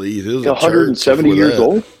old. At least it was 170 years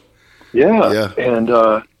old. Yeah. And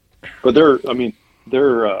but they're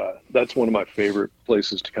that's one of my favorite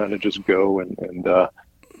places to kind of just go and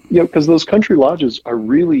because those country lodges are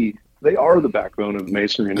they are the backbone of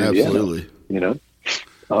Masonry in Indiana. Absolutely.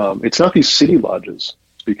 It's not these city lodges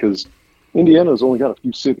because Indiana's only got a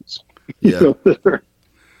few cities. Yeah.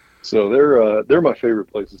 So they're my favorite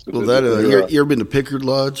places to visit. You ever been to Pickard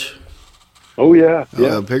Lodge? Oh yeah.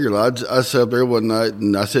 Pickard Lodge. I sat up there one night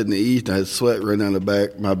and I sat in the east and I had sweat running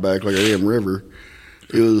down my back like a damn river.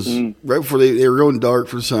 It was right before they were going dark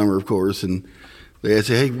for summer, of course, and they had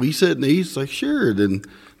to say, "Hey, we sit in the east." Like, sure. Then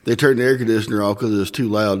they turned the air conditioner off because it was too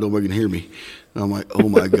loud. Nobody can hear me. And I'm like, "Oh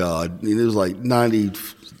my god!" And it was like 90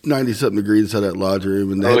 something degrees inside that lodge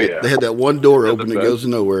room, and they had that one door open that goes to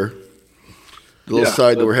nowhere. The little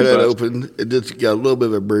side door had that open. It just got a little bit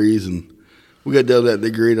of a breeze, and we got down to that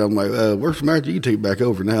degree. And I'm like, "Where's the matter? You can take it back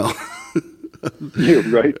over now." Yeah,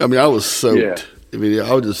 right. I mean, I was soaked. Yeah. I mean,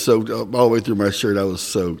 I was just soaked all the way through my shirt. I was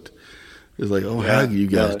soaked. It was like, how do you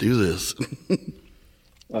guys do this?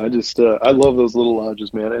 I love those little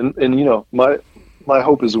lodges, man. And my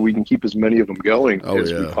hope is that we can keep as many of them going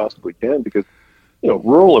as we possibly can because,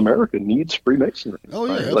 rural America needs Freemasonry. Oh,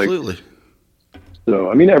 yeah, right? absolutely.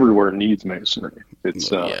 So, I mean, everywhere needs Masonry. It's,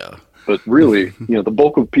 but really, the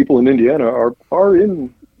bulk of people in Indiana are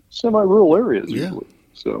in semi-rural areas usually.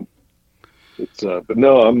 So. But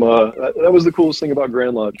no, that was the coolest thing about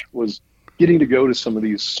Grand Lodge was getting to go to some of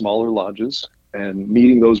these smaller lodges and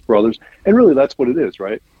meeting those brothers. And really that's what it is,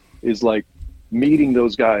 right? Is like meeting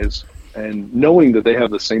those guys and knowing that they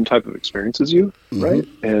have the same type of experience as you, right?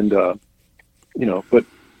 And,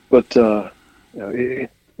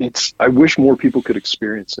 it's, I wish more people could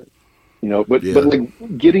experience it, but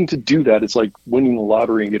like getting to do that, it's like winning the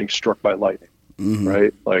lottery and getting struck by lightning,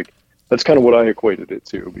 right? Like that's kind of what I equated it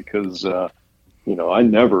to because, I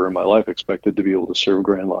never in my life expected to be able to serve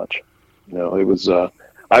Grand Lodge. It was,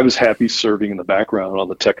 I was happy serving in the background on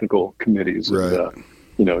the technical committees, right.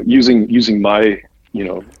 And, using my,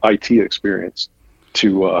 IT experience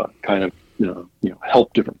to kind of,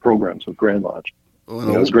 help different programs with Grand Lodge.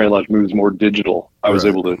 As Grand Lodge moves more digital, I was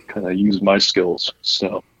able to kind of use my skills.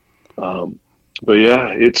 So, but yeah,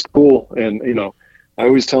 it's cool. And, I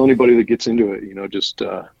always tell anybody that gets into it, just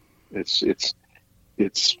it's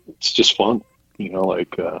just fun.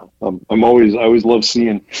 Like I always love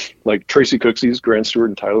seeing like Tracy Cooksey's Grand Stewart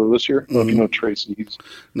and Tyler this year. I don't know if you know Tracy. He's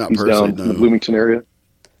down in the Bloomington area.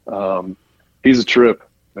 He's a trip,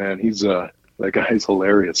 man. That guy's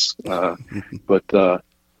hilarious. But they're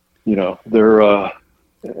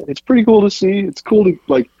it's pretty cool to see. It's cool to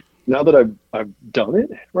like now that I've done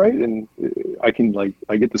it, right, and I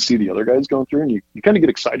get to see the other guys going through, and you kind of get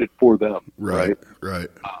excited for them, right.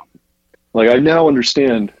 Like I now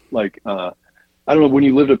understand, like I don't know when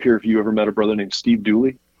you lived up here if you ever met a brother named Steve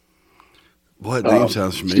Dooley. What name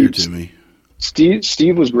sounds familiar to me?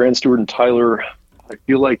 Steve was Grand Stewart and Tyler. I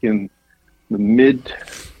feel like in the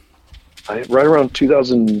right around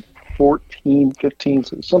 2014,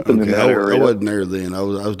 15, something in that area. I wasn't there then. I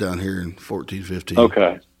was down here in 14, 15.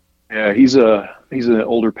 Okay. Yeah, he's an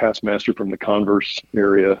older past master from the Converse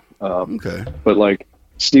area. Okay. But like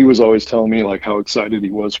Steve was always telling me like how excited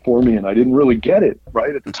he was for me, and I didn't really get it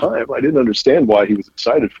right at the time. I didn't understand why he was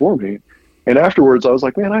excited for me. And afterwards I was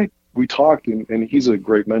like, man, we talked, and he's a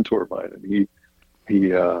great mentor of mine, and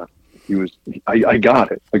I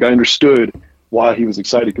got it. Like I understood why he was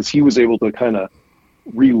excited, because he was able to kind of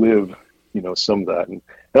relive, some of that. And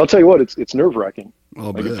I'll tell you what, it's nerve wracking.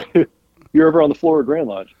 Oh, like if you're ever on the floor of Grand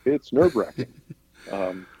Lodge, it's nerve wracking.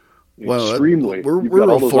 Extremely. We're You've got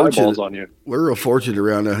all those fortunate. eyeballs on you. We're real fortunate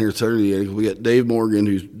around down here at Saturday. We got Dave Morgan,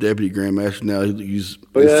 who's deputy grandmaster now. He's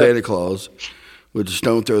Santa Claus, which is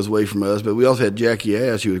stone throws away from us. But we also had Jackie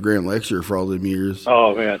Ash, who was grand lecturer for all them years.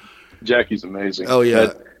 Oh man, Jackie's amazing. Oh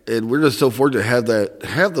yeah. And we're just so fortunate to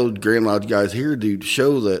have those Grand Lodge guys here to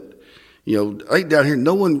show that, I think down here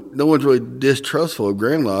no one's really distrustful of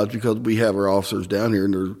Grand Lodge, because we have our officers down here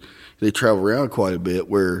and they travel around quite a bit.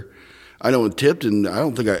 Where I know in Tipton, I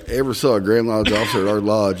don't think I ever saw a Grand Lodge officer at our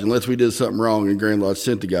lodge unless we did something wrong and Grand Lodge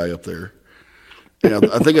sent the guy up there. And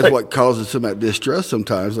I think that's what causes some of that distrust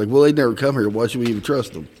sometimes. Like, well, they never come here. Why should we even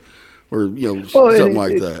trust them? Or something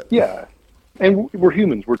like that. Yeah. And we're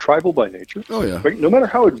humans. We're tribal by nature. Oh, yeah. Right? No matter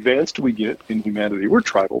how advanced we get in humanity, we're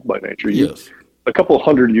tribal by nature. Yes. A couple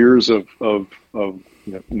hundred years of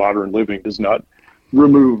modern living does not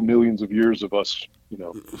remove millions of years of us.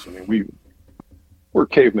 I mean, we're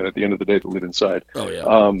cavemen at the end of the day that live inside. Oh, yeah.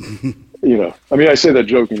 I say that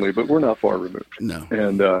jokingly, but we're not far removed. No.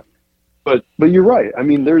 And but you're right. I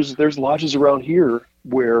mean, there's lodges around here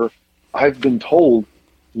where I've been told,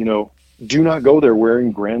 do not go there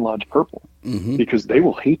wearing Grand Lodge purple, because they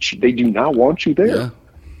will hate you. They do not want you there. Yeah.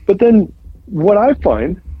 But then what I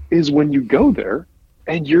find is when you go there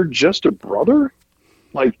and you're just a brother,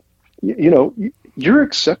 like, you're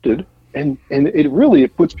accepted, and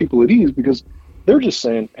it puts people at ease, because they're just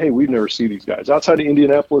saying, hey, we've never seen these guys outside of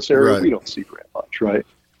Indianapolis area. Right. We don't see Grand Lodge, right?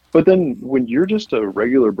 But then when you're just a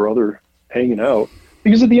regular brother hanging out,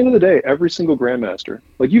 because at the end of the day, every single grandmaster,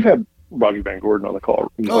 like you've had Roger Van Gordon on the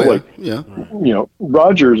call.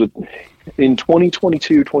 Roger's in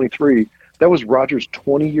 2022, 23, that was Roger's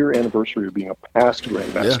 20-year anniversary of being a past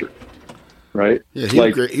grandmaster, right? Yeah, he's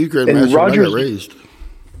grandmaster when I got raised.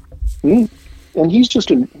 And he's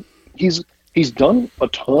just he's done a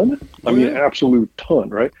ton. I mean, an absolute ton,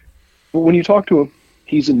 right? But when you talk to him,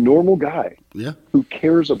 he's a normal guy who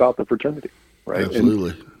cares about the fraternity, right?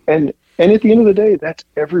 Absolutely. And at the end of the day, that's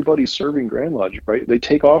everybody serving Grand Lodge, right? They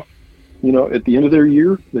take off, at the end of their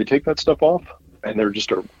year, they take that stuff off, and they're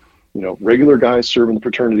just regular guys serving the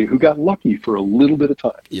fraternity who got lucky for a little bit of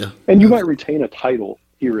time. Yeah. And you might retain a title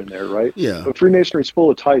here and there, right? Yeah. But Freemasonry is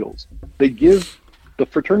full of titles. The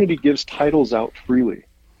fraternity gives titles out freely.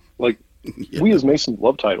 Like, we as Masons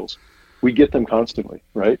love titles. We get them constantly,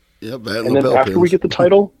 right? Yeah, and then after we get the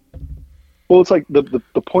title, well, it's like the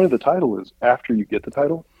point of the title is after you get the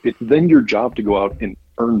title, it's then your job to go out and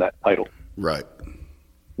earn that title. Right.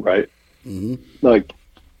 Right? Like,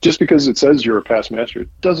 just because it says you're a past master, it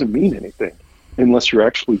doesn't mean anything unless you're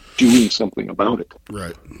actually doing something about it.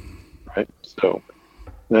 Right. Right? So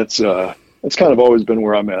that's kind of always been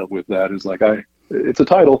where I'm at with that, is like, it's a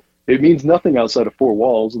title. It means nothing outside of four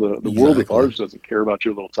walls. The world at large doesn't care about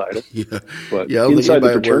your little title. But inside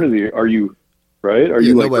the fraternity, are you, right? Are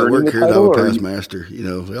you like earning the title? I'm a past master.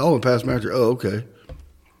 I'm a past master. Oh, okay.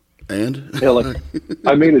 And?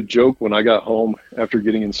 I made a joke when I got home after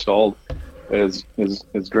getting installed as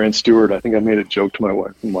Grand Steward. I think I made a joke to my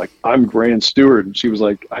wife. I'm like, I'm Grand Steward. And she was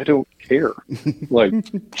like, I don't care. Like,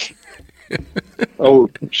 oh,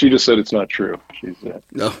 she just said it's not true. She's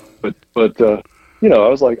no. But I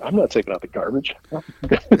was like, I'm not taking out the garbage.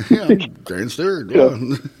 I'm Grand Steward. Yeah.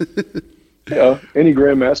 any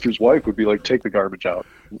grandmaster's wife would be like, take the garbage out.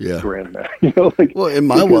 Yeah. Grandma. Well, and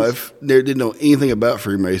my wife didn't know anything about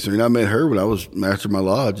Freemasonry. And I met her when I was master of my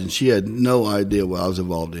lodge, and she had no idea what I was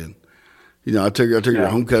involved in. I took her to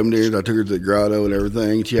homecoming dinners. I took her to the grotto and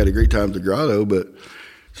everything. She had a great time at the grotto, but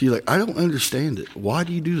she's like, I don't understand it. Why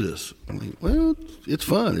do you do this? I'm like, well, it's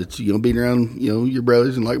fun. It's, being around, your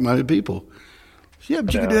brothers and like-minded people. Yeah,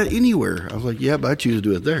 but you can do that anywhere. I was like, yeah, but I choose to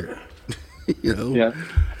do it there. Yeah,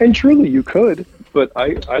 and truly you could, but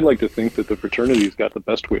I like to think that the fraternity's got the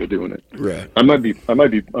best way of doing it. Right. I might be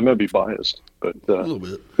biased, but a little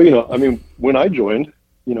bit. But when I joined,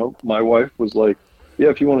 my wife was like, yeah,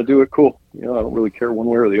 if you want to do it, cool. I don't really care one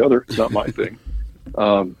way or the other. It's not my thing.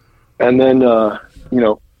 And then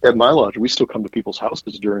at my lodge, we still come to people's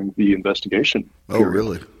houses during the investigation period,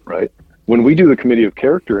 really? Right. When we do the committee of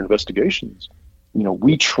character investigations,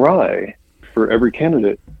 we try for every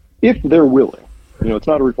candidate, if they're willing, it's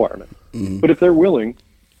not a requirement, but if they're willing,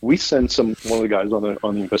 we send one of the guys on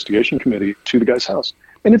the investigation committee to the guy's house.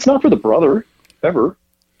 And it's not for the brother ever,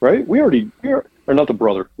 right? We are not the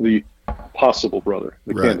brother, the possible brother,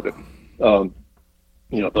 the candidate,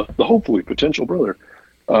 the hopefully potential brother.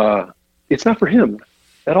 It's not for him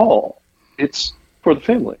at all. It's for the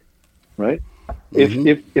family, right?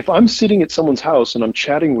 If I'm sitting at someone's house and I'm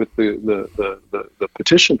chatting with the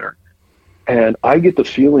petitioner, and I get the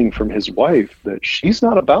feeling from his wife that she's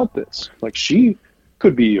not about this. Like, she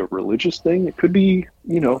could be a religious thing. It could be,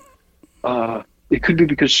 it could be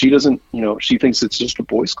because she doesn't, she thinks it's just a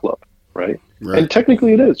boys' club, right? And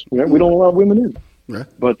technically it is. Right? We don't allow women in. Right.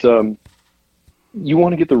 But you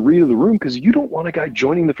want to get the read of the room because you don't want a guy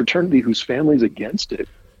joining the fraternity whose family's against it,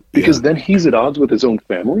 because then he's at odds with his own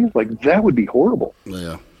family. Like, that would be horrible.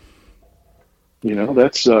 Yeah.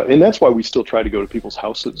 That's and that's why we still try to go to people's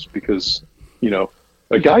houses, because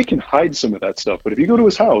a guy can hide some of that stuff, but if you go to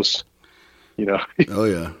his house,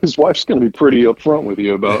 his wife's going to be pretty upfront with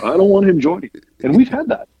you about, I don't want him joining. And we've had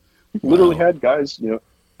that. We've literally had guys,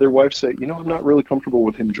 their wives say, I'm not really comfortable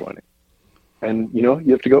with him joining. And you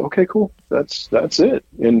have to go, okay, cool, that's it.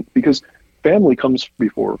 And because family comes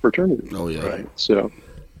before fraternity. Oh yeah. Right. So,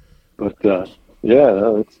 but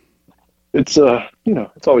it's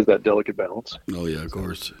it's always that delicate balance. Oh yeah, of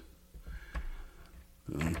course.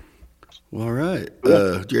 Well, all right.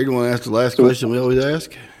 Jerry, you want to ask the last question we always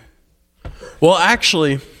ask? Well,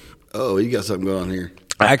 actually. Oh, you got something going on here.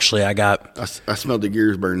 Actually, I got. I smelled the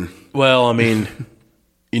gears burning. Well, I mean,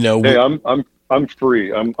 Hey, I'm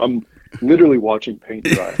free. I'm literally watching paint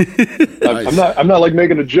dry. Nice. I'm not like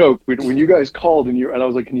making a joke. When you guys called and I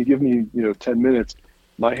was like, can you give me 10 minutes?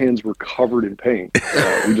 My hands were covered in paint.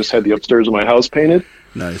 We just had the upstairs of my house painted.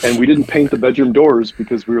 Nice. And we didn't paint the bedroom doors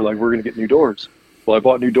because we were like, we're going to get new doors. Well, I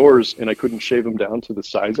bought new doors and I couldn't shave them down to the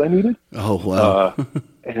size I needed. Oh, wow.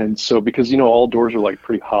 And so, because, all doors are like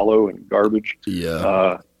pretty hollow and garbage.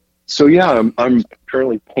 Yeah. I'm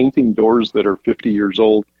currently painting doors that are 50 years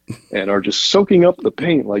old and are just soaking up the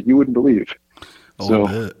paint like you wouldn't believe.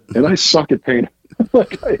 And I suck at painting.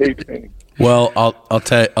 Like, I hate painting. Well, I'll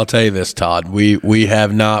tell you this, Todd. We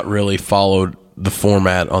have not really followed the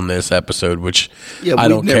format on this episode, which I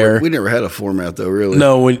don't care. We never had a format though, really.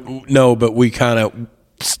 No, but we kind of.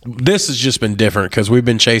 This has just been different because we've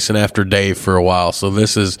been chasing after Dave for a while. So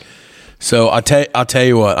this is. So I'll tell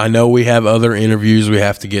you what. I know we have other interviews we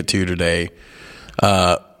have to get to today,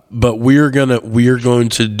 but we're going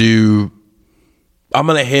to do. I'm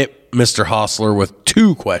going to hit Mr. Hosler with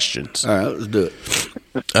 2 questions. All right, let's do it.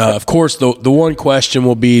 Of course, the one question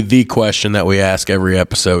will be the question that we ask every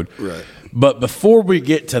episode. Right. But before we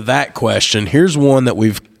get to that question, here's one that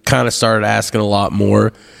we've kind of started asking a lot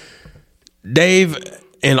more. Dave,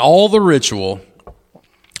 in all the ritual,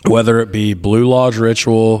 whether it be Blue Lodge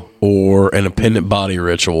ritual or an appendant body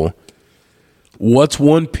ritual, what's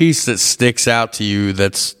one piece that sticks out to you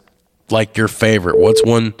that's like your favorite? What's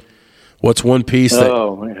one piece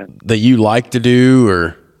that you like to do,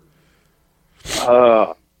 or?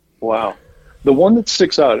 Wow. The one that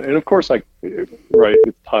sticks out, and of course,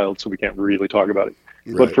 it's tiled, so we can't really talk about it.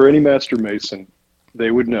 Right. But for any Master Mason,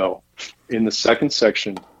 they would know in the second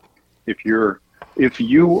section, if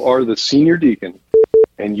you are the senior deacon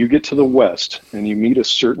and you get to the west and you meet a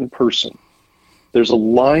certain person, there's a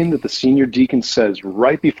line that the senior deacon says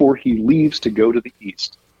right before he leaves to go to the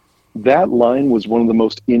east. That line was one of the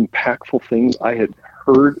most impactful things I had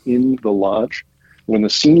heard in the lodge. When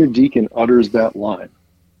the senior deacon utters that line,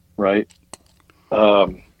 right?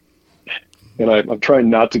 And I'm trying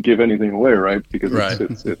not to give anything away, right? Because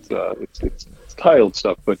it's tiled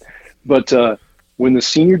stuff. But when the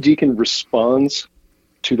senior deacon responds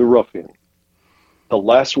to the ruffian, the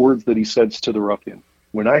last words that he says to the ruffian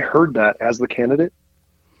when I heard that as the candidate,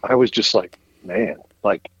 I was just like, man,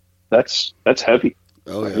 like that's heavy.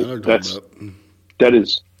 Oh yeah, that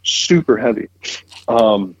is super heavy.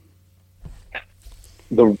 The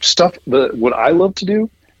stuff, what I love to do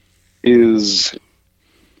is,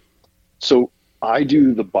 so I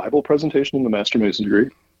do the Bible presentation in the Master Mason degree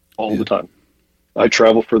all the time. I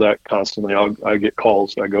travel for that constantly. I get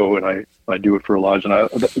calls. I go and I do it for a lodge, and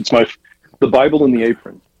it's the Bible in the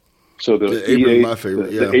apron. So the apron is my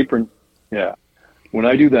favorite. The apron, yeah. When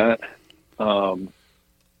I do that, and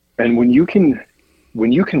when you can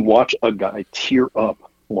watch a guy tear up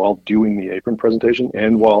while doing the apron presentation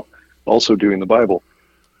and while also doing the Bible,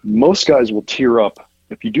 most guys will tear up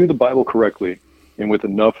if you do the Bible correctly and with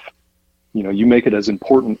enough. You make it as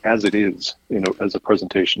important as it is, as a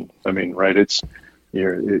presentation. I mean, right? It's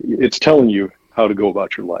telling you how to go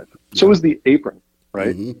about your life. So is the apron,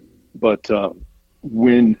 right? Mm-hmm. But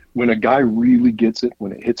when a guy really gets it,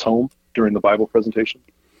 when it hits home during the Bible presentation,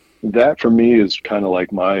 that for me is kind of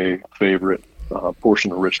like my favorite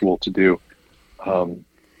portion of ritual to do. The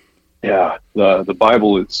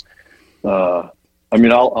Bible is.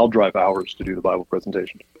 I'll drive hours to do the Bible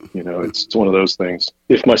presentation. It's one of those things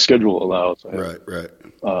if my schedule allows. Right.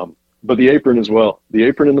 But the apron as well. The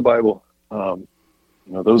apron in the Bible.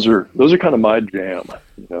 Those are kind of my jam.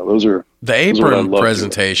 The apron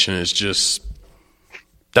presentation is just.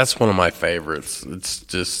 That's one of my favorites. It's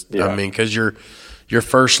just, because you're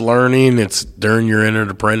first learning. It's during your entered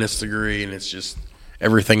apprentice degree, and it's just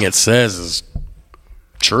everything it says is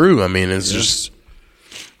true. I mean, it's just.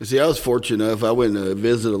 See, I was fortunate enough. I went to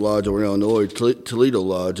visit a lodge over in Illinois, Toledo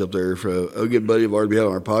Lodge up there. A good buddy of ours we had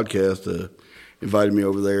on our podcast invited me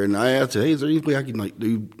over there, and I asked, "Hey, is there any way I can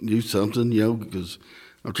do something?" Because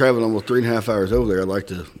I'm traveling almost 3.5 hours over there. I'd like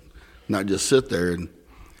to not just sit there. And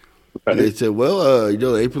they said, "Well, you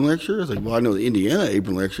know the apron lecture?" I was like, "Well, I know the Indiana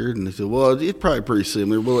apron lecture." And they said, "Well, it's probably pretty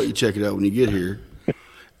similar. We'll let you check it out when you get here."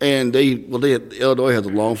 And Illinois has a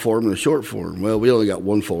long form and a short form. Well, we only got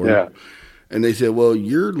one form. Yeah. And they said, "Well,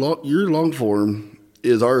 your long form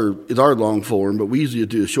is our long form, but we usually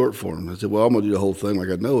do a short form." I said, "Well, I'm going to do the whole thing like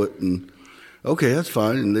I know it." And okay, that's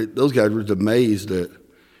fine. And those guys were amazed that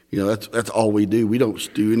that's all we do. We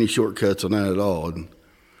don't do any shortcuts on that at all. And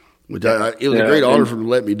it was a great honor for them to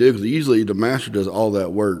let me do, because usually the master does all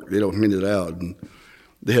that work. They don't hand it out. And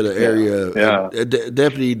they had an a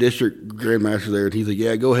deputy district grandmaster there, and he's like,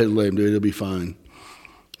 "Yeah, go ahead and let him do it. It'll be fine."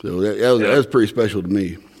 So that was pretty special to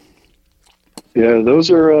me. Yeah, those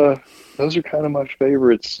are kind of my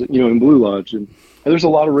favorites, in Blue Lodge, and there's a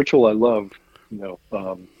lot of ritual I love,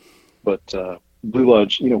 but Blue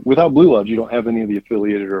Lodge, without Blue Lodge, you don't have any of the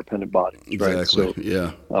affiliated or appended bodies, right? Exactly.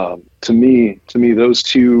 So, to me, those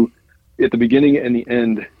two, at the beginning and the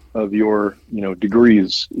end of your,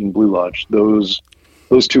 degrees in Blue Lodge, those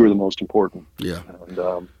two are the most important. Yeah,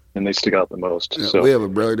 and they stick out the most. Yeah, so we have a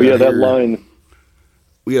brother down here. That line.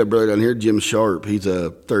 We got a brother down here, Jim Sharp. He's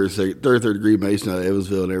a third degree Mason out of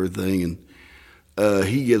Evansville and everything, and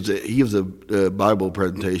he gives a Bible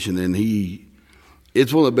presentation, and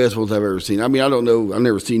it's one of the best ones I've ever seen. I mean, I don't know, I've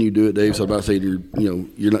never seen you do it, Dave, so I'm not saying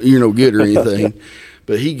you're no good or anything,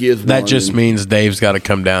 but he gives that just means Dave's got to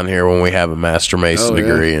come down here when we have a Master Mason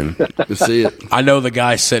degree, and to see it. I know the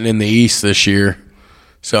guy sitting in the East this year.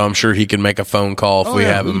 So I'm sure he can make a phone call if we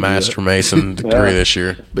have a Master Mason degree this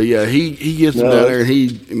year. But yeah, he gets them down there,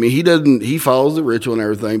 and he follows the ritual and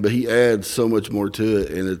everything, but he adds so much more to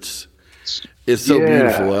it, and it's so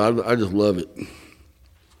beautiful. I just love it.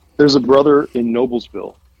 There's a brother in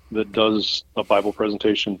Noblesville that does a Bible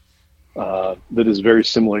presentation that is very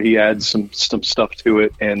similar. He adds some stuff to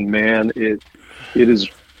it, and man, it is.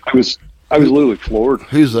 I was literally floored.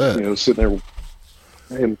 Who's that? Sitting there.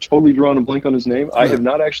 I am totally drawing a blank on his name. I have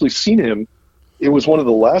not actually seen him. It was one of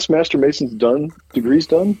the last Master Masons degrees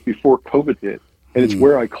done before COVID hit, and it's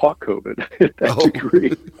where I caught COVID at that degree.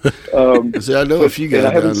 See, I know a few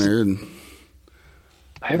guys down there, and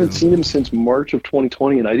I haven't seen him since March of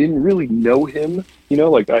 2020, and I didn't really know him. I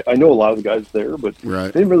know a lot of the guys there, but I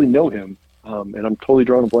didn't really know him. And I'm totally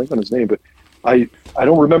drawing a blank on his name, but I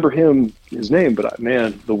don't remember his name. But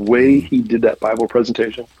man, the way he did that Bible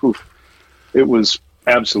presentation, it was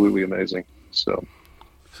absolutely amazing. So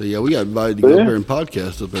yeah, we got invited to go up there and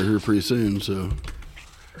podcast up there here pretty soon. So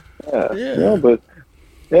but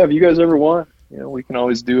if you guys ever want, we can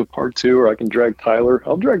always do a part 2, or I can drag Tyler.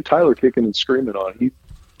 I'll drag Tyler kicking and screaming on.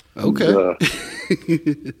 Okay.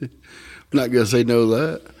 I'm not gonna say no to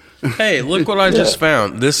that. Hey, look what I just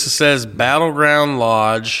found. This says Battleground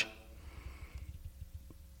Lodge,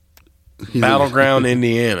 Battleground,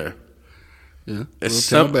 Indiana. Yeah, it's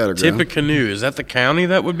Tippecanoe. Is that the county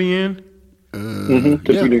that would be in?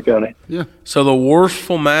 Tippecanoe County. Yeah. So the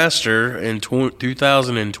worshipful master in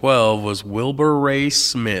 2012 was Wilbur Ray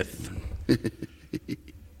Smith.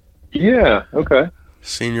 Yeah. Okay.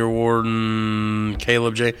 Senior warden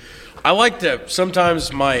Caleb J. I like to.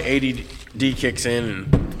 Sometimes my ADD kicks in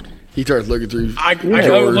and he starts looking through. I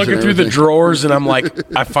go looking through the drawers and I'm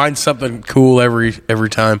like, I find something cool every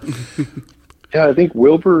time. Yeah, I think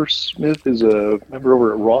Wilbur Smith is a member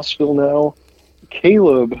over at Rossville now.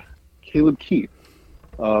 Caleb Keith.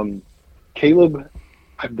 Caleb,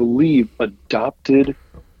 I believe, adopted.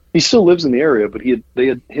 He still lives in the area, but him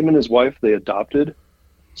and his wife, they adopted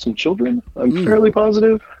some children. I'm fairly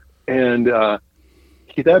positive, and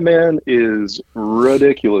that man is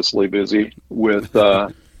ridiculously busy with.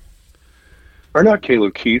 Or not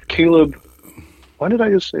Caleb Keith. Caleb. Why did I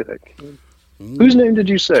just say that? Whose name did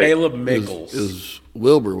you say? Caleb Mickles. It was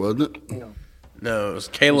Wilbur, wasn't it? No, it was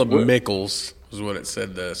Caleb Mickles. Was what it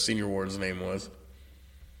said. The senior warden's name was.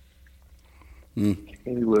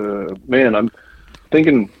 Caleb. Man, I'm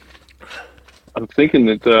thinking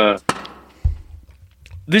that.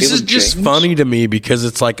 This Caleb is just James? funny to me because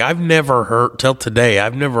it's like I've never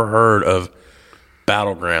heard of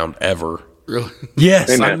Battleground ever. Really? Yes,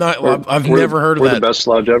 Hey, man, I've never heard of we're that. the best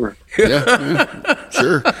lodge ever. Yeah.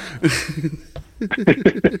 Sure.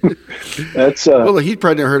 That's Well, he'd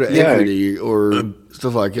probably never heard of Anthony or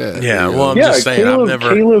stuff like that. Yeah, well, I'm just saying, Caleb, I've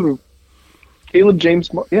never. Caleb James.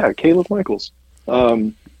 Yeah, Caleb Michaels.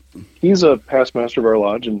 He's a past master of our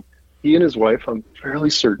lodge, and he and his wife, I'm fairly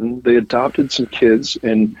certain, they adopted some kids,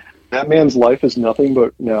 and that man's life is nothing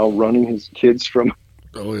but now running his kids from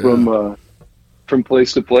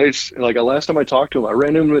place to place. Like last time I talked to him, I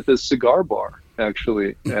ran into him at this cigar bar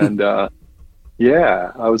actually, and I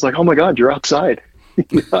was like, "Oh my God, you're outside!"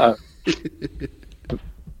 But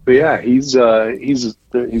yeah, he's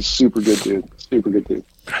super good dude.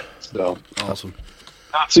 So awesome.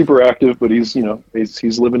 Not super active, but he's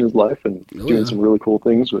living his life and doing some really cool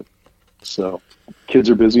things with. So kids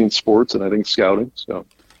are busy in sports and I think scouting. So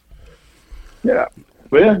yeah,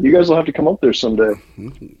 but yeah, you guys will have to come up there someday.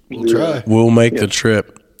 We'll try. We'll make the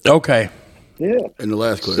trip. Okay. Yeah. And the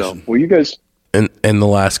last question. So, well, you guys. And the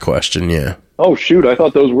last question, yeah. Oh shoot! I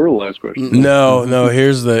thought those were the last questions. No.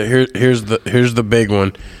 Here's the big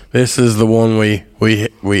one. This is the one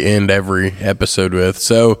we end every episode with.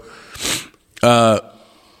 So,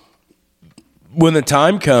 when the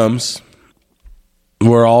time comes,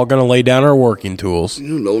 we're all going to lay down our working tools.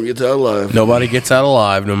 No one gets out alive. Nobody gets out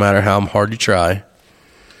alive, no matter how hard you try.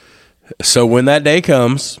 So when that day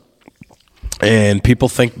comes, and people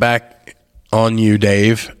think back on you,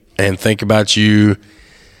 Dave, and think about you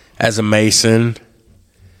as a Mason,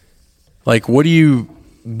 like what do you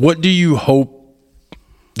hope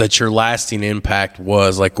that your lasting impact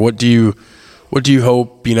was? Like what do you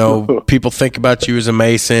hope people think about you as a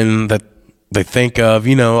Mason, that they think of,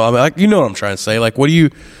 like, what I'm trying to say. Like, what do you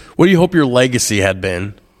hope your legacy had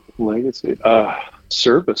been? Legacy,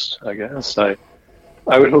 service, I guess. I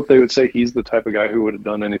would hope they would say he's the type of guy who would have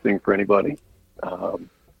done anything for anybody.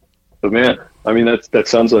 But man, I mean, that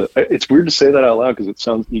sounds it's weird to say that out loud because it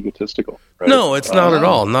sounds egotistical. Right? No, it's not at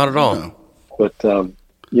all. Not at all. No. But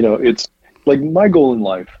it's like my goal in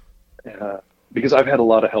life, because I've had a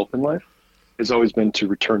lot of help in life, has always been to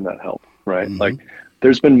return that help. Right, like.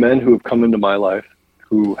 There's been men who have come into my life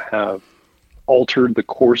who have altered the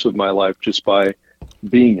course of my life just by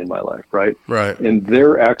being in my life, right? Right. And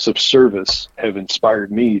their acts of service have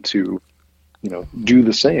inspired me to, do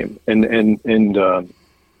the same and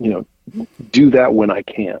do that when I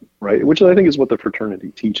can, right? Which I think is what the fraternity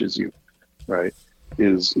teaches you, right?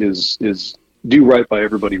 Is do right by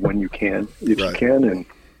everybody when you can, if you can,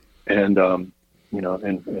 and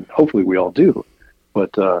hopefully we all do.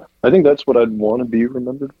 But I think that's what I'd want to be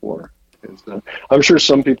remembered for. I'm sure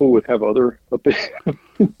some people would have other opinions.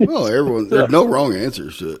 Well, there's no wrong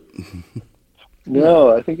answers to it.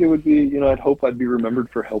 No, I think it would be, I'd hope I'd be remembered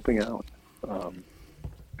for helping out.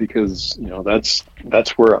 Because,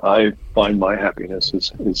 that's where I find my happiness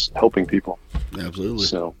is helping people. Absolutely.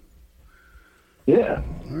 So, yeah.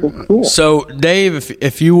 Well, cool. So, Dave,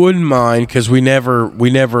 if you wouldn't mind, because we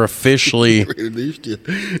never officially introduced you.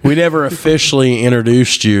 We never officially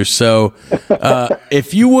introduced you. So,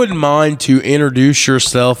 if you wouldn't mind to introduce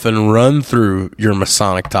yourself and run through your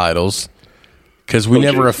Masonic titles, because we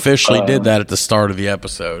never officially did that at the start of the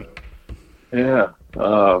episode. Yeah.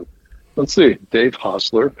 Let's see. Dave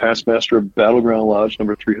Hosler, past master of Battleground Lodge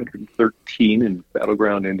number 313 in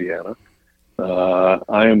Battleground, Indiana.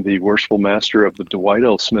 I am the worshipful master of the Dwight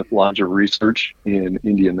L. Smith Lodge of Research in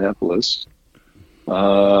Indianapolis.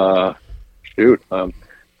 Past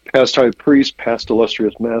past high priest, past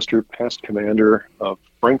illustrious master, past commander of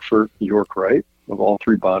Frankfurt York Rite, of all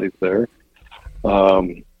three bodies there.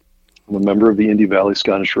 I'm a member of the Indie Valley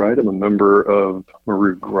Scottish Rite. I'm a member of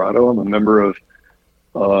Maru Grotto. I'm a member of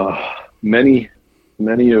many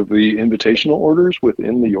of the invitational orders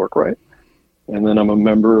within the York Rite. And then I'm a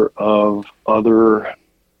member of other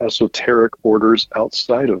esoteric orders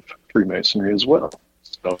outside of Freemasonry as well.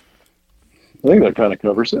 So I think that kind of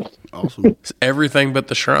covers it. Awesome. It's everything but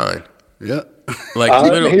the shrine. Yeah. Like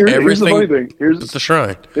literally everything here's the funny thing. but the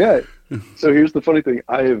shrine. Yeah. So here's the funny thing.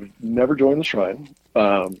 I have never joined the shrine.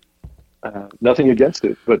 Nothing against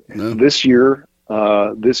it, but this year,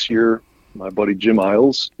 my buddy Jim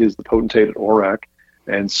Isles is the potentate at ORAC,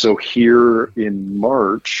 and so here in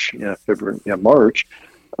March, March,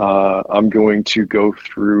 I'm going to go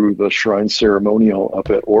through the shrine ceremonial up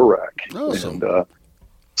at ORAC. Awesome. And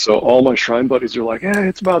so all my shrine buddies are like, "Hey,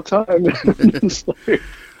 it's about time." It's like,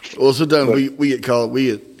 well, sometimes we get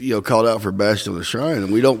called out for bashing on the shrine,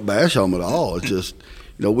 and we don't bash on them at all. It's just,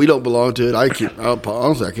 we don't belong to it.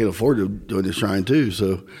 Honestly, I can't afford to join the shrine too.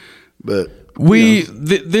 So, but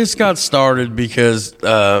this got started because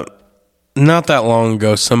not that long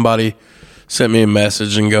ago, somebody sent me a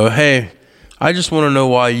message and go, "Hey, I just want to know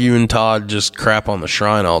why you and Todd just crap on the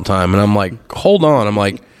shrine all the time." And I'm like, "Hold on." I'm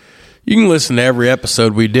like, "You can listen to every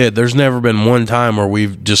episode we did. There's never been one time where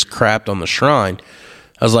we've just crapped on the shrine."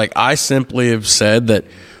 I was like, I simply have said that,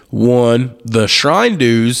 one, the shrine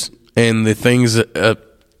dues and the things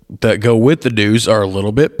that go with the dues are a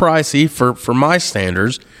little bit pricey for my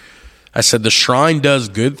standards. I said the shrine does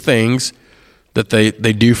good things that they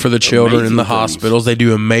do for the children in the hospitals. They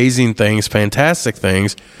do amazing things, fantastic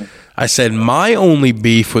things. I said my only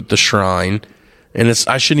beef with the shrine, and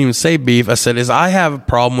I shouldn't even say beef, I said is I have a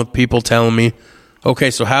problem with people telling me,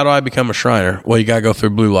 okay, so how do I become a Shriner? Well, you got to go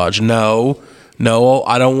through Blue Lodge. No,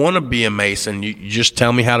 I don't want to be a Mason. You just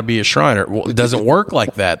tell me how to be a Shriner. Well, it doesn't work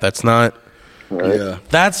like that. That's not. Right. Yeah.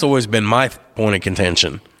 That's always been my point of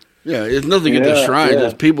contention. Yeah, it's nothing against the shrine.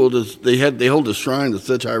 It's people they hold the shrine to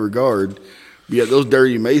such high regard. Yet those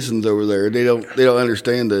dirty Masons over there, they don't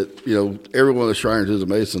understand that every one of the Shriners is a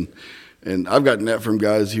Mason, and I've gotten that from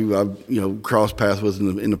guys who I've crossed paths with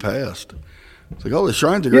in the past. It's like, oh, the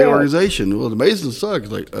Shrine's a great organization. Well, the Masons suck.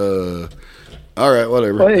 It's like, all right,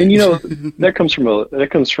 whatever. Well, and that comes from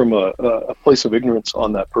a place of ignorance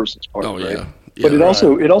on that person's part. Oh, right? Yeah, but it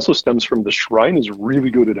also stems from the Shrine is really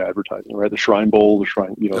good at advertising, right? The Shrine Bowl, the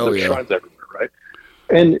Shrine, the Shrine's everywhere, right?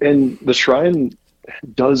 And the Shrine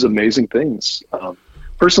does amazing things.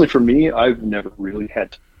 Personally, for me, I've never really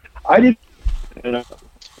had.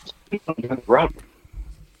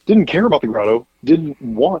 Didn't care about the grotto. Didn't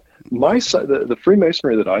want my side. The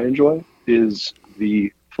Freemasonry that I enjoy is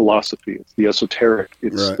the philosophy. It's the esoteric.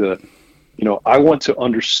 It's the, I want to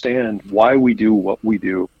understand why we do what we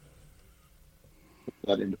do. Put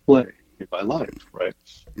that into play in my life, right?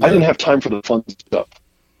 I didn't have time for the fun stuff.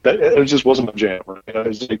 It just wasn't my jam. Right? I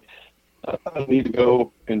was like, I need to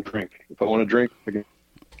go and drink. If I want to drink, I can,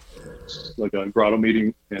 like a grotto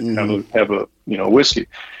meeting and have a whiskey.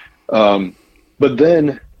 But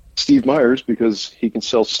then Steve Myers, because he can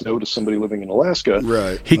sell snow to somebody living in Alaska.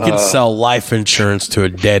 Right. He can sell life insurance to a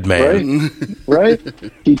dead man. Right.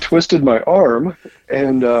 He twisted my arm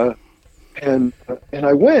and I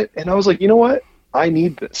went and I was like, you know what? I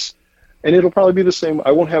need this. And it'll probably be the same.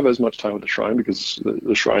 I won't have as much time with the Shrine because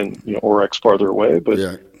the Shrine, ORAC's farther away. But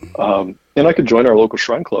and I could join our local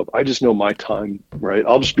Shrine Club. I just know my time, right?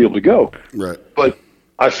 I'll just be able to go. Right. But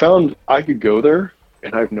I found I could go there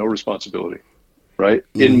and I have no responsibility. Right.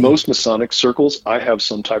 Mm-hmm. In most Masonic circles, I have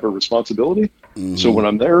some type of responsibility. Mm-hmm. So when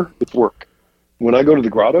I'm there, it's work. When I go to the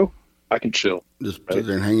grotto, I can chill. Just sit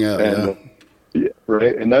there and hang out.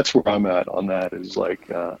 Right. And that's where I'm at on that is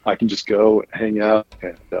like, I can just go and hang out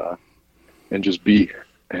and just be,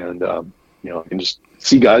 and, I can just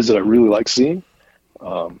see guys that I really like seeing.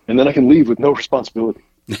 And then I can leave with no responsibility,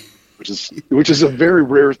 which is a very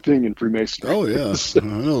rare thing in Freemasonry. Oh yeah. I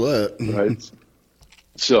know that. Right.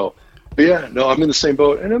 So, but yeah, no, I'm in the same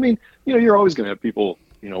boat. And I mean, you're always going to have people,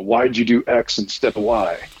 why'd you do X instead of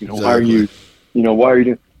Y? Exactly. Why are you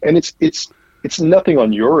doing, and it's nothing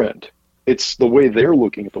on your end. It's the way they're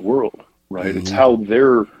looking at the world, right? Mm-hmm. It's how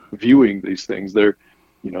they're viewing these things. They're,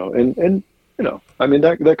 I mean,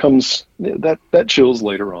 that comes, that chills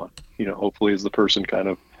later on, hopefully as the person kind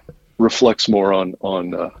of reflects more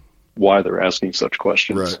on why they're asking such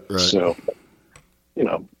questions. Right. So,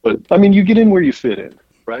 but I mean, you get in where you fit in.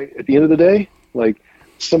 Right. At the end of the day, like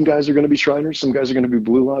some guys are going to be Shriners, some guys are going to be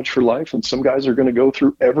Blue Lodge for life, and some guys are going to go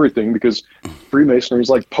through everything because Freemasonry is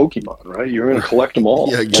like Pokemon, right? You're going to collect them all.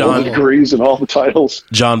 Yeah, John, all the degrees and all the titles.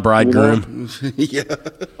 John Bridegroom. Yeah.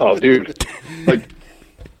 Oh, dude.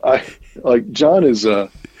 John is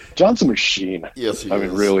John's a machine. Yes, he I is.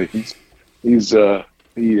 mean, really, he's a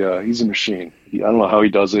machine. I don't know how he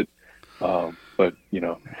does it, but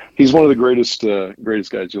he's one of the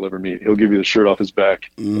greatest guys you'll ever meet. He'll give you the shirt off his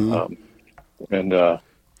back, and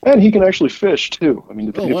he can actually fish too. I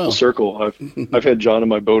mean, to be full circle, I've had John in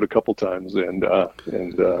my boat a couple times, and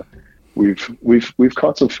we've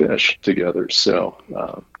caught some fish together. So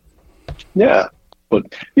yeah,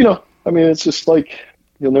 but I mean, it's just like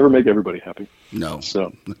you'll never make everybody happy. No.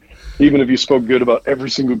 So even if you spoke good about every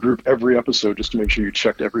single group every episode just to make sure you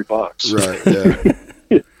checked every box, Right? Yeah.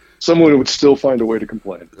 Someone would still find a way to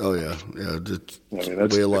complain. Oh yeah, yeah. That's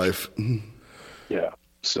that's way of life. Yeah.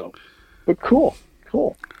 So, but cool.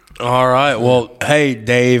 All right. Well, hey,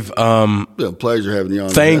 Dave. Yeah, pleasure having you on.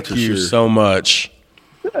 Thank you so much.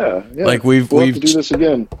 Yeah. Like we'll have to do this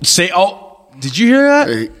again. Did you hear that?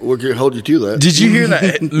 Hey, we're gonna hold you to that. Did you hear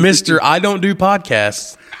that, Mister? I don't do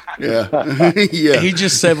podcasts. Yeah. Yeah. He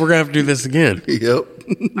just said we're gonna have to do this again. Yep.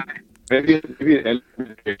 Maybe an end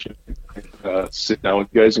communication. Sit down with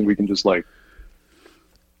you guys and we can just make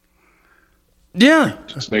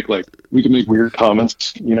we can make weird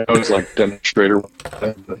comments. It's like demonstrator. We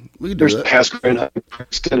can do There's that. past grand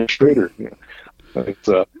demonstrator. It's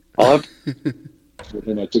I'll have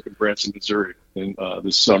and I took in Branson, Missouri in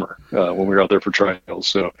this summer when we were out there for trials.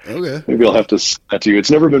 So maybe I'll have to send that to you.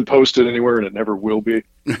 It's never been posted anywhere and it never will be.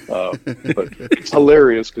 But it's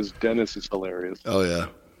hilarious because Dennis is hilarious. Oh yeah.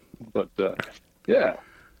 But yeah,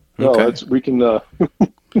 no, we can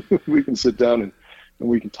we can sit down and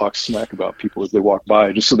we can talk smack about people as they walk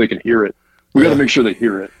by, just so they can hear it. We got to make sure they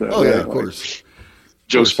hear it. Of course.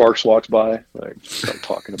 Joe Sparks walks by, start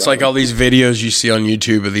talking about. It's like all these videos you see on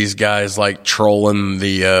YouTube of these guys trolling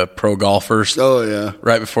the pro golfers. Oh yeah.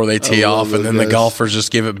 Right before they tee off, and then the golfers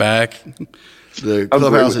just give it back. The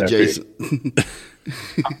clubhouse adjacent.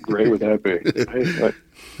 How great would that be?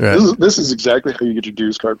 This is exactly how you get your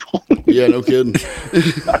dues card pulled. Yeah, no kidding.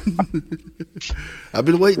 I've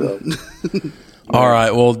been waiting. All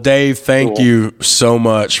right. Well, Dave, thank you so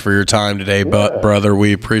much for your time today, brother.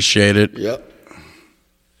 We appreciate it. Yep.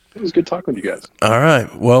 It was good talking to you guys. All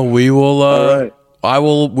right. Well, we will.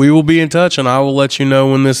 We will be in touch, and I will let you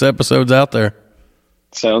know when this episode's out there.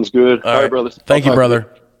 Sounds good. All right, brother. Thank you,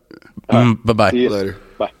 brother. Bye bye. See you later.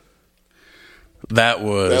 Bye. That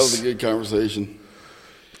was a good conversation.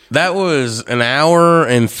 That was an hour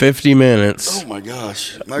and 50 minutes. Oh my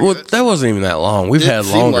gosh! That wasn't even that long. We've had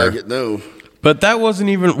longer. Like it, no. But that wasn't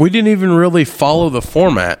even. We didn't even really follow the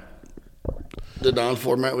format. The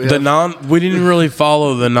non-format we had? We didn't really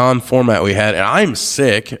follow the non-format we had. And I'm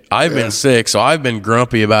sick. I've been sick, so I've been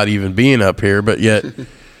grumpy about even being up here. But yet,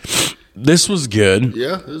 this was good.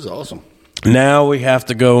 Yeah, this is awesome. Now we have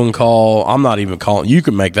to go and call. I'm not even calling. You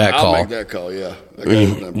can make that call. I'll make that call, yeah.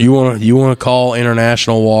 You want to call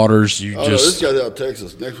international waters? No, this guy's out of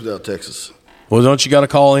Texas. Next one's out of Texas. Well, don't you got to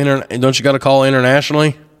call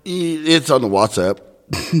internationally? It's on the WhatsApp.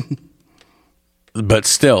 But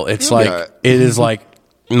still, it is like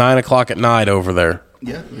 9:00 at night over there.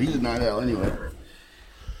 Yeah, he's a night owl anyway.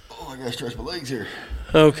 Oh, I gotta stretch my legs here.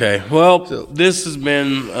 Okay, well, this has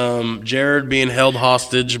been Jared being held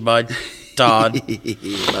hostage by Todd.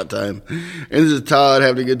 About time. And this is Todd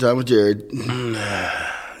having a good time with Jared.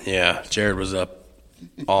 Yeah, Jared was up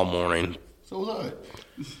all morning. So was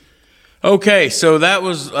I. Okay, so that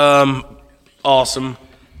was awesome,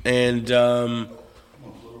 and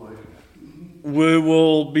we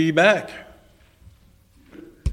will be back.